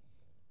Wi-Fi.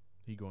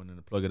 He going in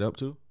to plug it up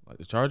too, like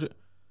to charge it.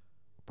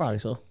 Probably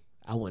so.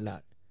 I wouldn't doubt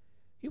it.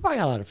 He probably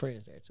got a lot of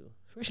friends there too.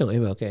 Especially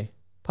on MLK.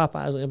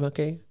 Popeyes on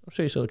MLK. I'm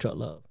sure he showed Chuck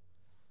love.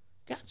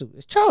 Got to.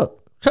 It's Chuck.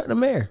 Chuck the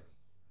mayor.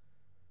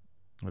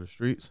 Or the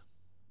streets.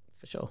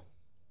 For sure.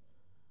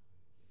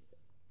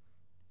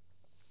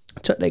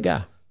 Chuck that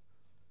guy.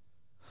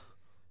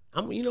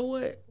 You know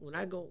what? When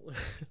I go,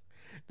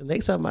 the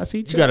next time I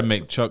see Chuck, You got to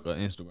make Chuck an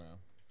Instagram.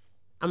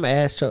 I'm going to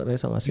ask Chuck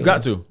next time I see You him.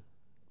 got to.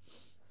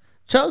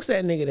 Chuck's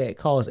that nigga that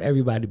calls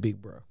everybody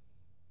big bro.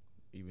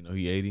 Even though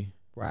he 80.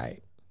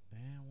 Right.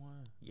 Man, why?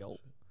 Yo.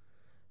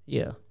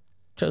 Yeah.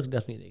 Chuck's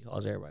definitely that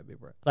calls everybody big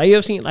bro. Like you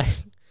ever seen like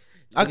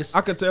I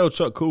niggas, could tell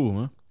Chuck cool,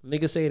 man.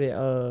 niggas say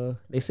that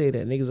they say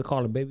that niggas will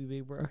call a baby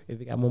big bro if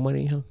he got more money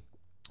than him.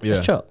 Yeah.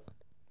 That's Chuck.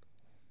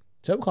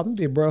 Chuck called me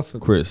big bro for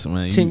Chris,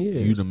 man, 10 you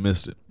years. done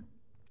missed it.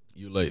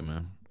 You late,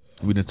 man.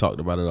 We done talked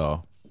about it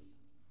all.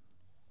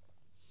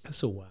 That's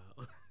so wild.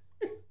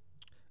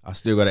 I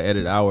still got to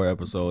edit our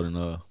episode and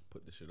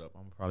put this shit up.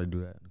 I'm gonna probably do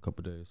that in a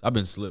couple days. I've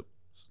been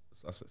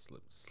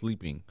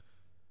sleeping.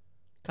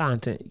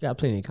 Content. You got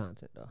plenty of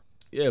content though.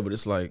 Yeah, but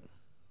it's like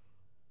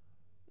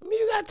I mean,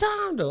 you got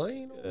time though.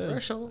 Ain't no Yeah,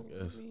 rush on. I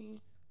guess.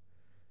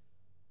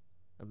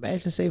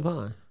 Imagine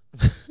Savon.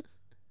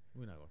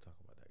 we're not gonna talk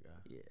about that guy.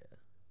 Yeah.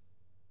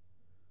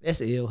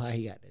 That's ill how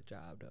he got that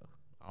job though.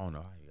 I don't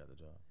know how he got the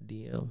job.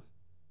 DM.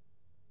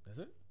 That's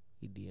it.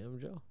 He DM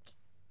Joe.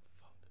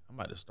 I'm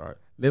about to start.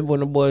 Remember when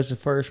the boys the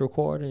first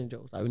recording and Joe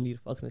was like, we need a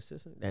fucking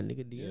assistant? That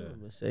nigga DM Yeah. him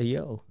and say,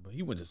 yo. But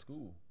he went to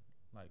school.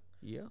 Like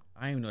Yeah.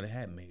 I didn't even know they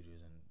had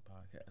majors in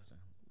podcasting.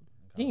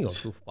 He ain't go to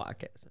school for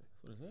podcasting.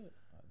 What is that?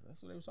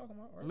 That's what they was talking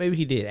about, right? Maybe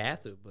he did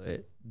after,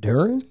 but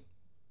during?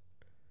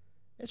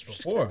 That's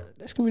Before.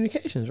 That's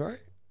communications, right?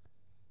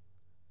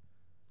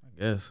 I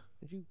guess.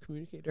 Did you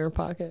communicate during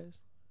podcast?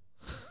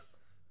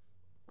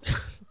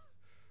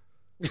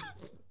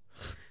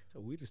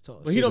 We just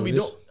talk. But he don't be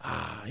doing.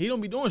 He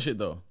don't be doing shit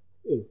though.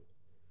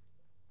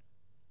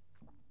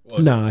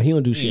 Well, Nah, he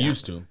don't do he shit.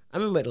 used to. I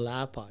remember at the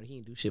live party, he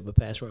didn't do shit but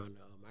pass around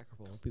the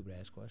microphone. People to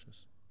ask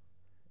questions.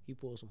 He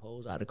pulled some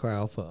hoes out of the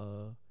crowd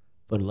for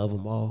the love of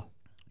them all.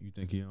 You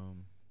think he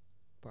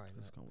Probably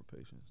Let's not. come with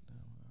patience.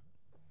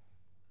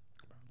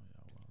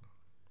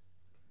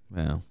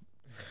 Man,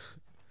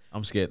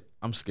 I'm scared.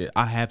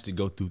 I have to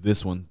go through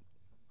this one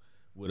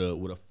with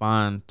a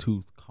fine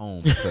tooth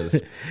comb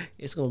because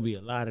It's gonna be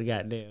a lot of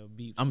goddamn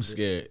beeps. I'm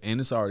scared, and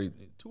it's already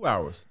 2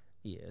 hours.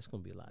 Yeah, it's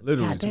gonna be a lot.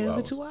 Literally goddamn, 2 in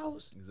hours. 2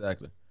 hours.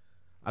 Exactly.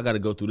 I got to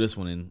go through this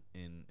one and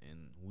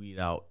weed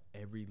out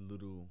every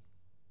little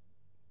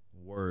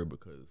word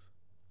because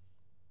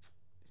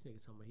This nigga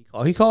talking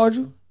about he called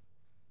you.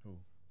 Who?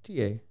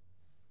 TA.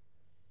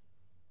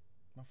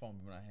 my phone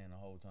been in my hand the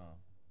whole time.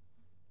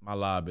 My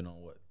live been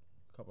on what?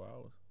 A couple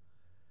hours.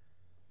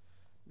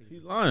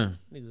 He's lying.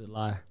 Niggas a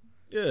lie.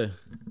 Yeah.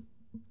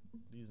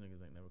 These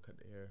niggas ain't never cut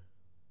their hair.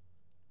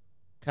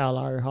 Kyle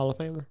Lowry, Hall of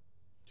Famer.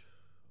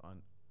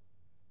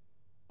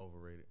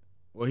 Overrated.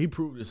 Well, he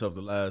proved himself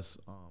the last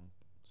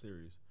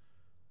series,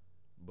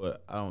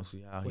 but I don't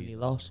see how When he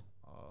lost.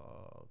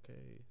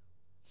 Okay.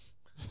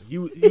 He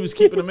was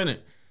keeping him in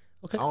it.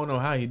 Okay. I don't know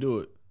how he do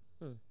it.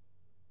 Hmm.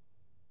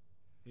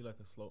 He like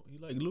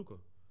Luka.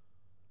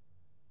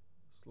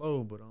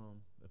 Slow but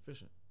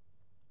efficient.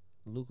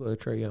 Luka or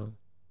Trae Young.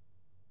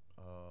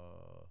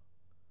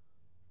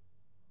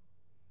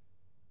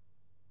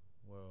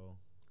 Well,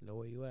 Know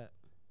where you at?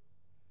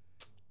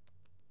 that's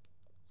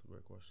a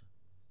great question.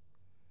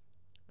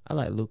 I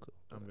like Luka.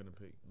 I'm gonna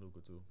pick Luka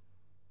too.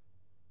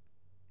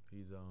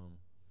 He's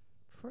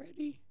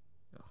Freddie.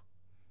 No.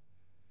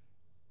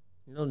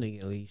 No nigga in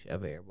the league should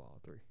ever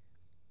airball 3.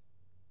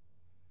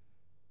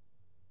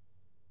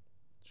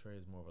 Trey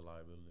is more of a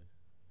liability.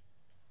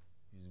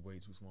 He's way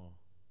too small.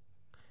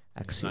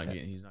 I can see that.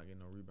 He's not getting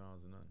no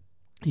rebounds or nothing.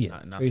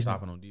 Yeah, Not Trey's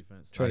stopping on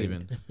defense. Trey, Not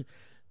even.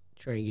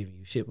 Trey ain't giving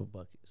you shit but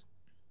buckets.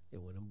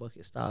 And when them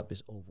buckets stop,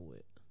 it's over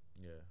with.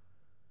 Yeah.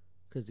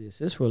 Because the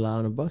assists rely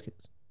on the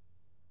buckets.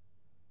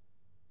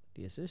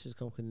 The assists just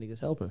come because niggas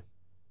helping.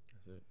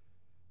 That's it.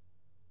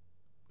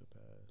 Good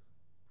pass.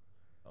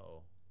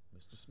 Oh,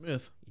 Mr.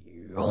 Smith.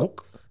 Yonk.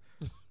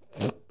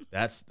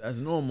 That's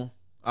normal.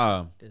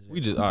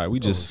 We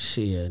just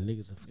Shit, yeah,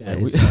 niggas have forgot yeah,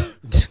 his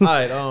all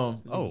right.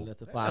 Nigga left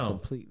the pot damn.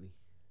 completely.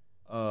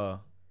 Uh,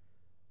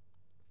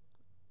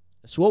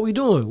 So what we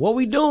doing? What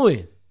we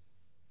doing?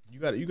 you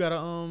got a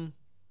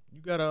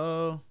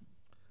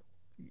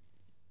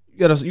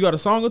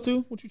song or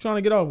two? What you trying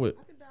to get off with?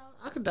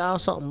 I could dial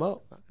something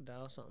up.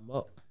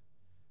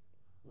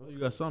 Well, you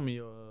got some in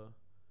your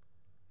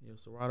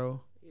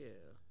Serato. Yeah.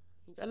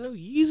 You got no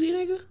Yeezy,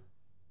 nigga?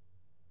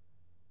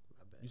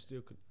 You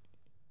still could.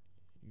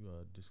 You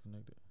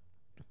disconnected.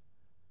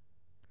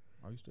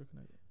 Are you still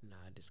connected? Nah,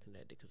 I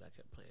disconnected because I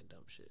kept playing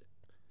dumb shit.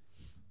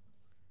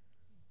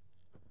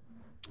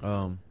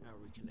 I'll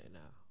reconnect now.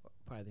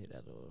 Probably hit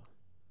that little.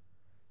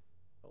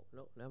 Oh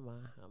no, never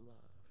mind. I'm live.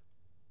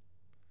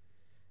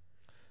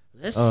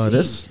 Let's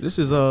see. This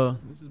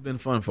has been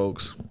fun,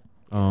 folks. It's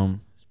been a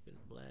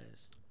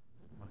blast.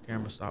 My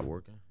camera stopped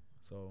working,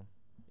 so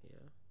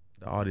Yeah.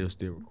 the audio's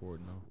still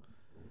recording though.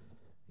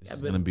 This Yeah,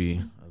 is but- gonna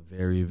be a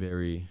very,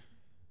 very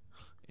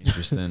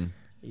interesting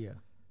Yeah.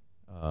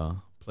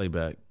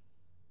 playback.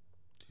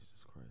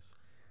 Jesus Christ,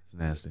 it's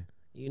nasty.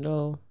 You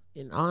know,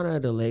 in honor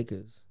of the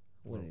Lakers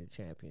winning the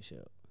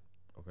championship,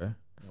 Okay.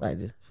 I feel like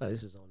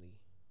this is only.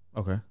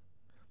 Okay.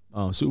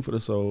 Soup for the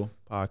Soul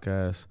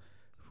podcast,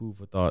 food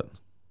for thought.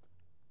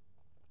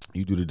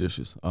 You do the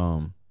dishes.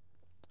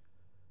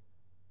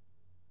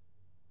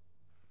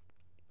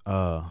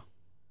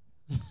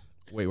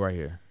 Wait right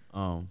here.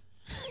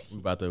 We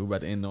about to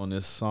end on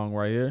this song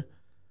right here.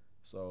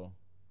 So,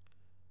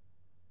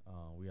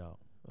 we out.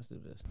 Let's do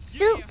this.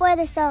 Soup for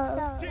the soul.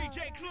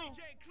 DJ Clue,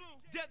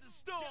 Desert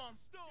Storm,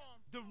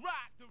 The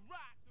Rock,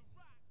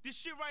 this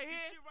shit right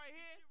here,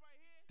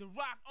 The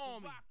Rock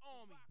Army,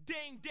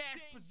 Dame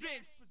Dash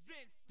presents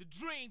the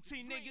Dream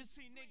Team, niggas.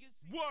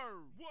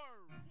 Word.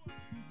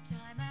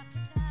 Time after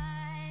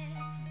time,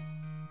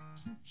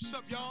 What's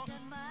up, y'all?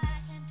 done my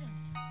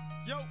sentence.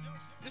 Yo,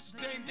 this is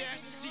Dame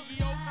Dash, the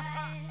CEO.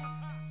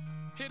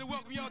 Here to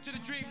welcome y'all to the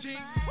Dream Team.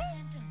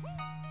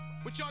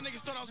 What y'all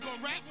niggas thought I was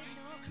gonna rap?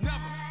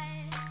 Never.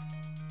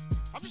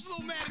 I'm just a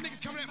little mad at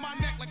niggas coming at my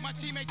neck like my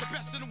team ain't the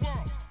best in the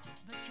world.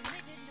 You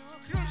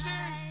know what I'm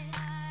saying?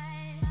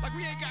 Like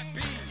we ain't got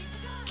beans,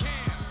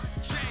 Cam,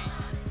 Jay,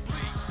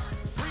 Bleak,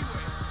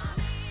 Freeway.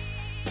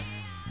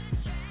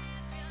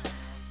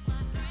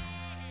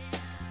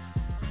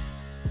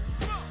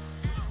 Come on.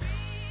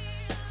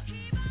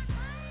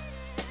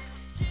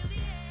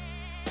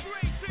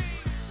 Dream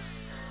Team.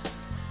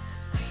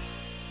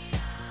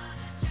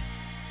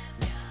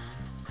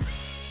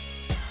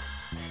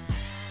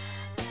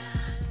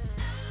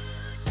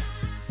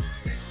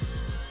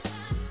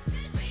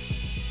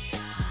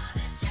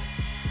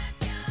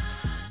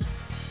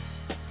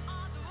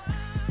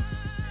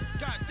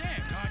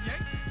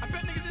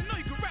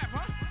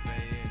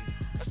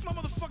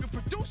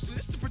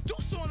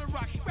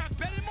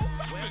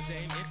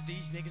 If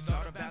these niggas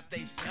thought about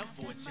they self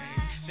for a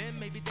change, then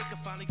maybe they could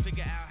finally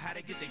figure out how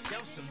to get they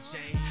self some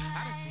change.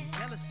 I done seen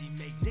jealousy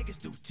make niggas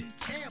do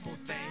terrible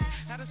things.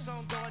 How the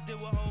song go, I did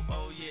with hope,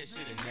 oh yeah,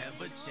 should've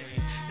never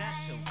changed. Not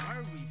so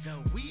worried though,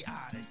 we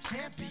are the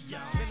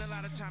champions. Spend a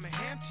lot of time in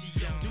Hampton,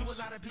 do a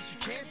lot of beats you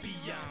can't be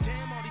young.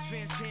 Damn, all these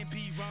fans can't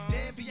be wrong.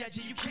 Damn,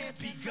 B.I.G. you can't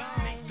be gone.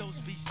 Make those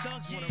beats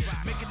thugs wanna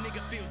rock. Make a nigga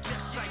feel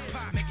just like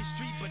pop. Make it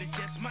street, but it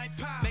just might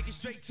pop. Make it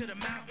straight to the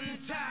mountain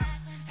top.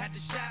 Had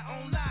to shot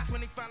on lock when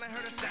they finally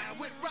heard a sound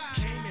with rock.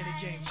 Came in the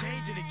game,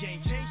 changing the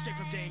game, changed straight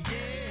from Dame,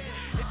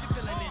 yeah. If you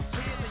feeling this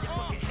here, then your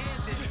fucking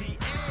hands in the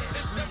air.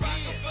 It's the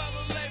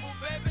Rockefeller label,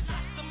 baby.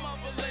 The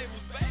mother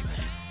labels, baby.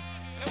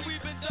 And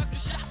we've been ducking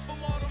shots from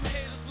all them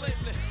haters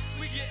lately.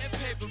 We getting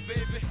paper,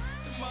 baby.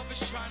 The mothers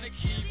trying to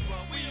keep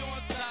up. We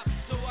on top,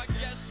 so I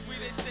guess we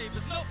they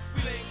savers. No,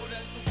 we labeled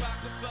as the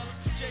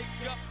Rockefellers.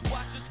 Jacob,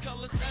 watch us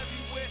colors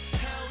everywhere.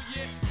 Hell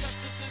yeah, touch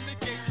us in the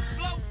gauges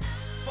blow.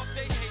 Fuck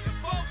they hating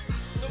folk.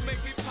 Don't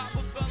make me pop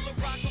a fella,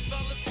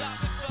 Rockefeller.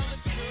 Stop it,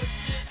 fellas. Could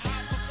get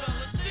hot for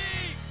fellas.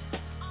 See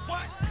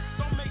what?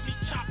 Don't make me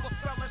chop a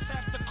fellas.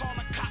 Have to call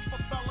a cop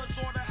for fellas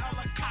or the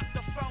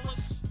helicopter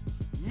fellas.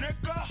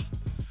 Nigga,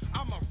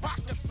 I'm a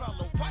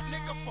Rockefeller. What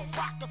nigga for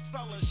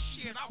Rockefeller?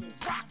 Shit, I will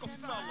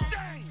Rockefeller.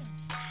 Dang.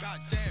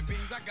 Goddamn,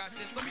 Beans, I got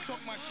this. Let me talk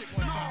my shit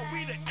one time. No,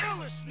 we the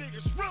illest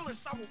niggas,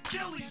 realest. I will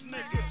kill these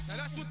niggas. Now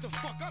that's what the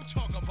fuck I'm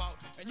talking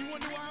about. And you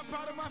wonder why I'm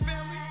proud of my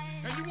family?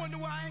 And you wonder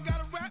why I ain't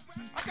got a rap?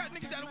 I got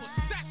niggas that'll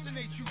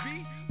assassinate you,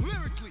 B.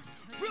 Lyrically.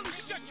 Really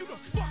shut you the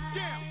fuck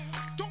down.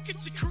 Don't get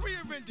your career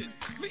ended.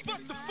 Leave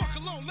us the fuck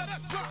alone. Let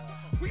us rock.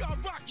 We are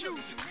rock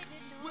music.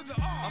 With the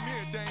R. I'm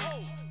here, Dane.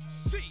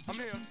 O-C. I'm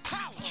here.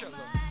 Holla.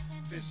 Killer.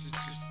 This is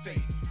just fate.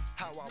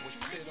 How I would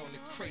sit on the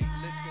crate,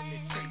 listen to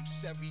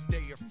tapes. Every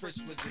day a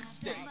frisk was at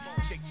stake.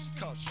 Chase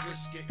cuffs,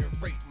 risk getting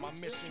raped. My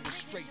mission was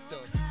straight to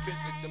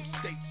visit them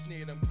states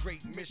near them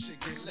great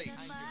Michigan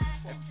lakes.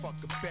 And fuck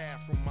a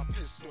bathroom, my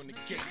pistol on the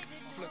gate.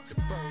 Flip the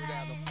bird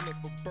out and flip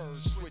a bird,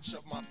 switch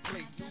up my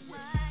plates.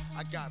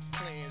 I got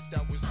plans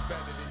that was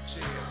better than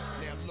jail.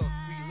 Now look,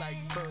 we like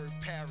Bird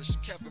Parish,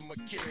 Kevin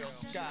McHale,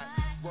 Scott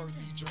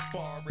Worthy,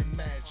 Jabbar and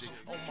Magic.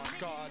 Oh my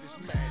God, it's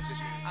magic.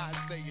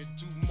 Isaiah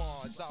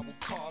Dumas, I will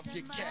carve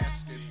your casket.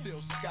 Phil,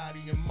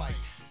 Scotty and Mike,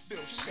 Phil,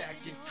 Shaq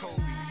and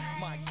Kobe.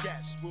 My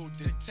gas will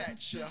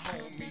detach your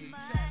homies.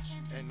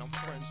 And I'm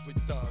friends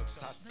with thugs,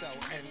 I sell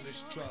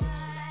endless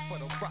drugs. For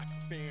the rock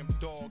fam,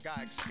 dog,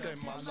 I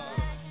extend my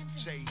love.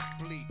 Jay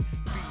Bleak,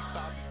 beef,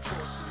 I be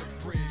crossing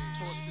the bridge,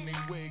 tossing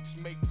they wigs,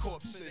 make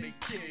corpse of they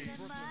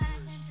kids.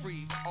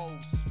 Free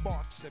old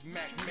Sparks at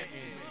Mac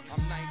Mittens.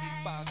 I'm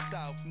 95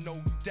 South,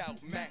 no doubt,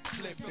 Mac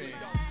Cliffin.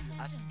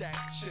 I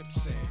stack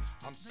chips in,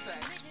 I'm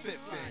Saks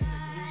Fiffin.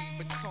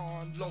 Louis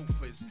Vuitton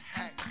loafers,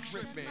 hat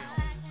dripping.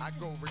 I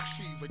go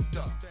retrieve a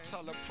duck,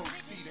 tell her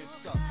proceed and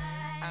suck.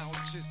 I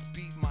don't just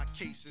beat my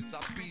cases,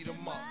 I beat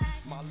them up.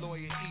 My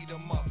lawyer eat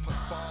them up, put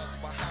bars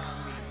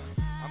behind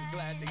me. I'm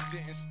glad they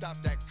didn't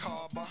stop that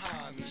car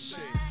behind me. Shit,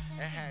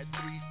 it had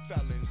 3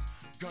 felons,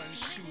 gun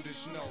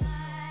shooters, no.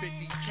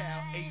 50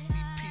 cal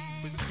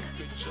ACP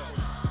bazooka Joe.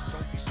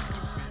 Don't be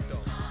stupid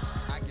though.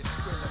 I get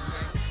skrilla,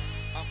 man.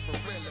 I'm for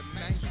real,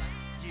 man.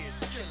 Yeah, it's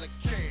Killer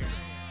Cam.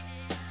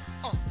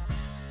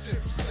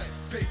 Dipset,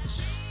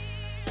 bitch.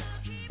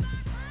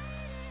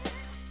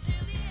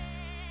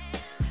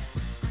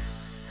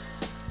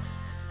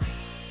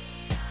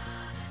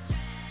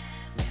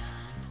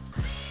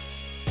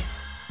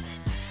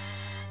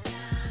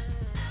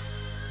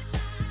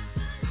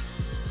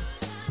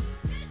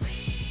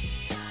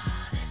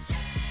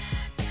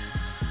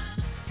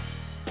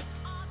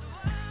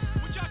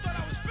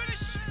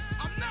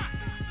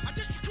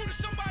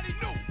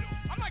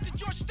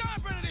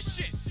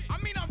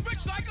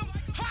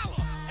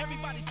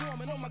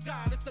 Oh my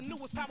God, it's the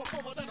newest power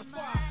forward of the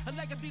squad. A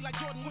legacy like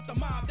Jordan with the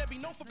mob. They be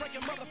known for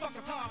breaking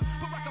motherfuckers' hearts.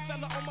 Put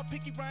Rockefeller on my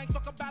pinky ring.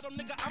 Fuck a battle,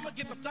 nigga, I'ma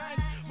get the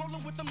things.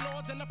 Rolling with them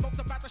lords and the folks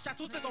about the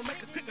shots. Who's still gon' make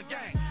this kick a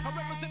gang? I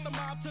represent the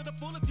mob to the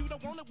fullest. You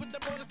don't want it with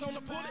the boy that's known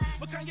to pull it.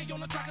 But Kanye on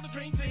the track of the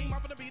dream team.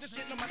 I'm finna be the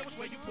shit no matter which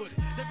way you put it.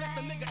 They bless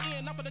the nigga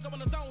in. I'm finna go in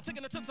the zone.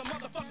 Taking it to some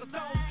motherfuckers'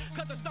 zones.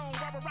 Cut the song,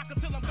 rock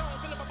until I'm gone.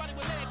 Fill up my body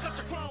with lead, cut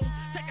your chrome.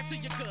 Take it to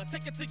your gut,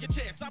 take it to your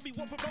chest. I be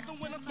one provoking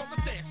when I'm smoking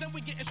cess. And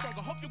we getting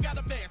stronger. Hope you got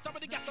a vest.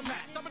 Somebody got the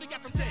max, somebody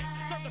got them tech.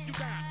 Served a few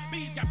dimes.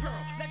 Bees got pearl.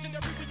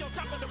 Legendary, we on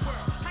top of the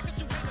world. How could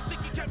you hate us?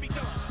 Think it can be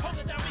done? Hold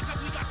it down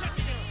because we got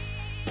champions.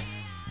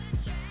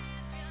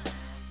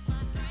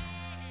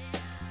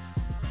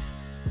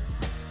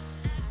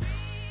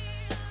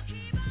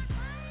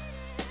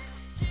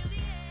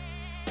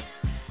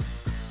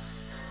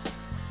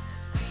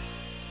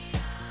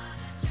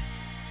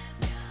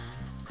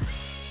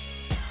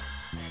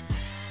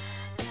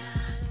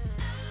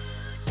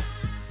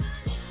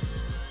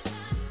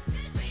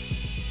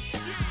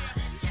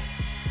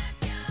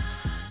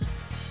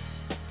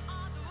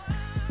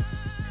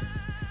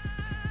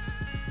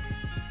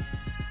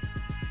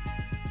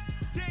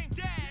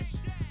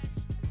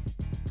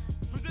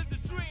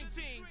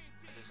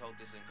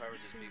 This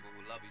encourages people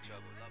who love each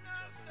other.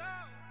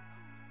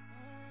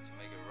 to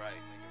make it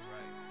right.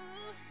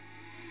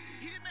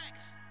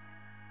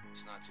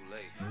 It's not too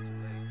late.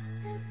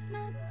 It's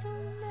not too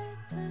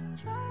late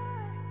to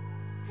try.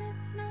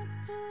 It's not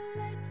too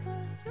late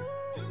for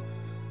you.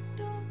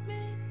 Don't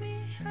make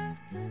me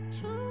have to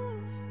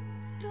choose.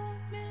 Don't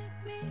make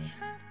me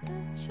have to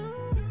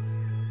choose.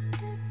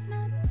 It's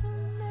not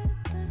too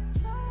late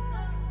to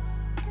try.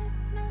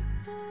 It's not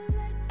too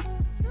late for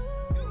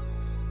you.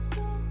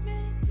 Don't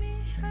make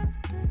me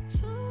have to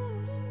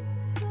choose.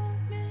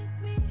 Don't make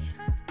me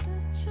have to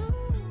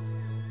choose.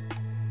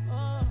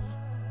 Oh,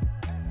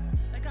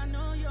 like I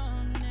know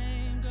your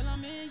name, girl,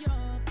 I'm in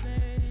your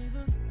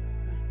favor.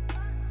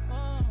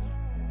 Oh,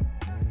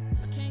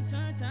 I can't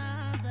turn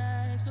time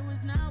back, so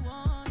it's now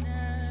or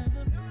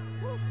never.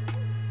 Woo.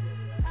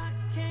 I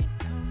can't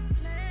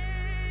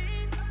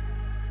complain,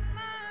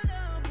 my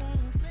love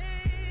won't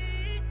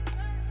fade.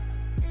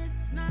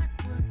 It's not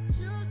what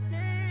you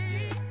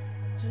say,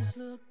 just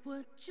look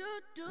what you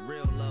do.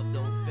 Real love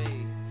don't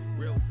fade,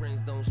 real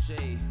friends don't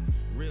shade.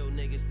 Real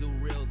niggas do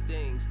real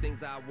things,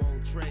 things I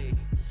won't trade.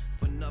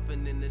 For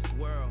nothing in this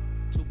world,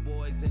 two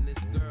boys and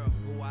this girl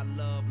who I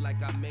love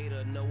like I made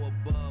her. No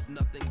above,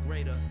 nothing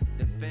greater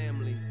than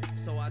family.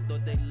 So I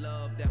thought they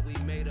loved that we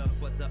made her.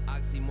 But the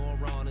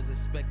oxymoron is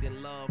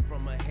expecting love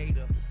from a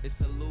hater.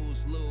 It's a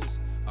lose-lose,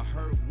 a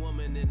hurt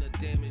woman and a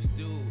damaged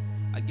dude.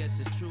 I guess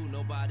it's true,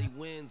 nobody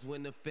wins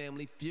when the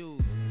family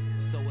feuds.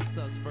 So it's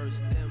us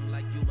versus them,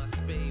 like you my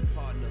spade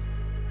partner.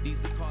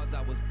 These the cards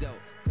I was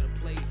dealt, could've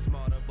played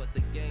smarter, but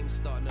the game's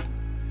starting to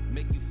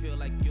make you feel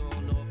like you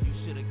don't know if you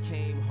should've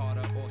came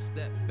harder or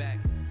stepped back.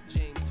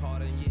 James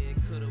Harden, yeah, it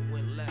could've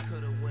went left,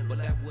 but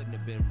that wouldn't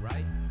have been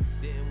right.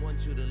 Didn't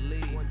want you to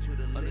leave,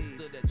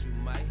 understood that you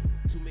might.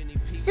 Too many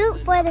people Soup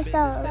in for our the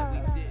business soul.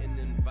 that we didn't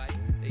invite.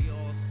 They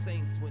all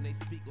saints when they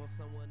speak on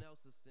someone else.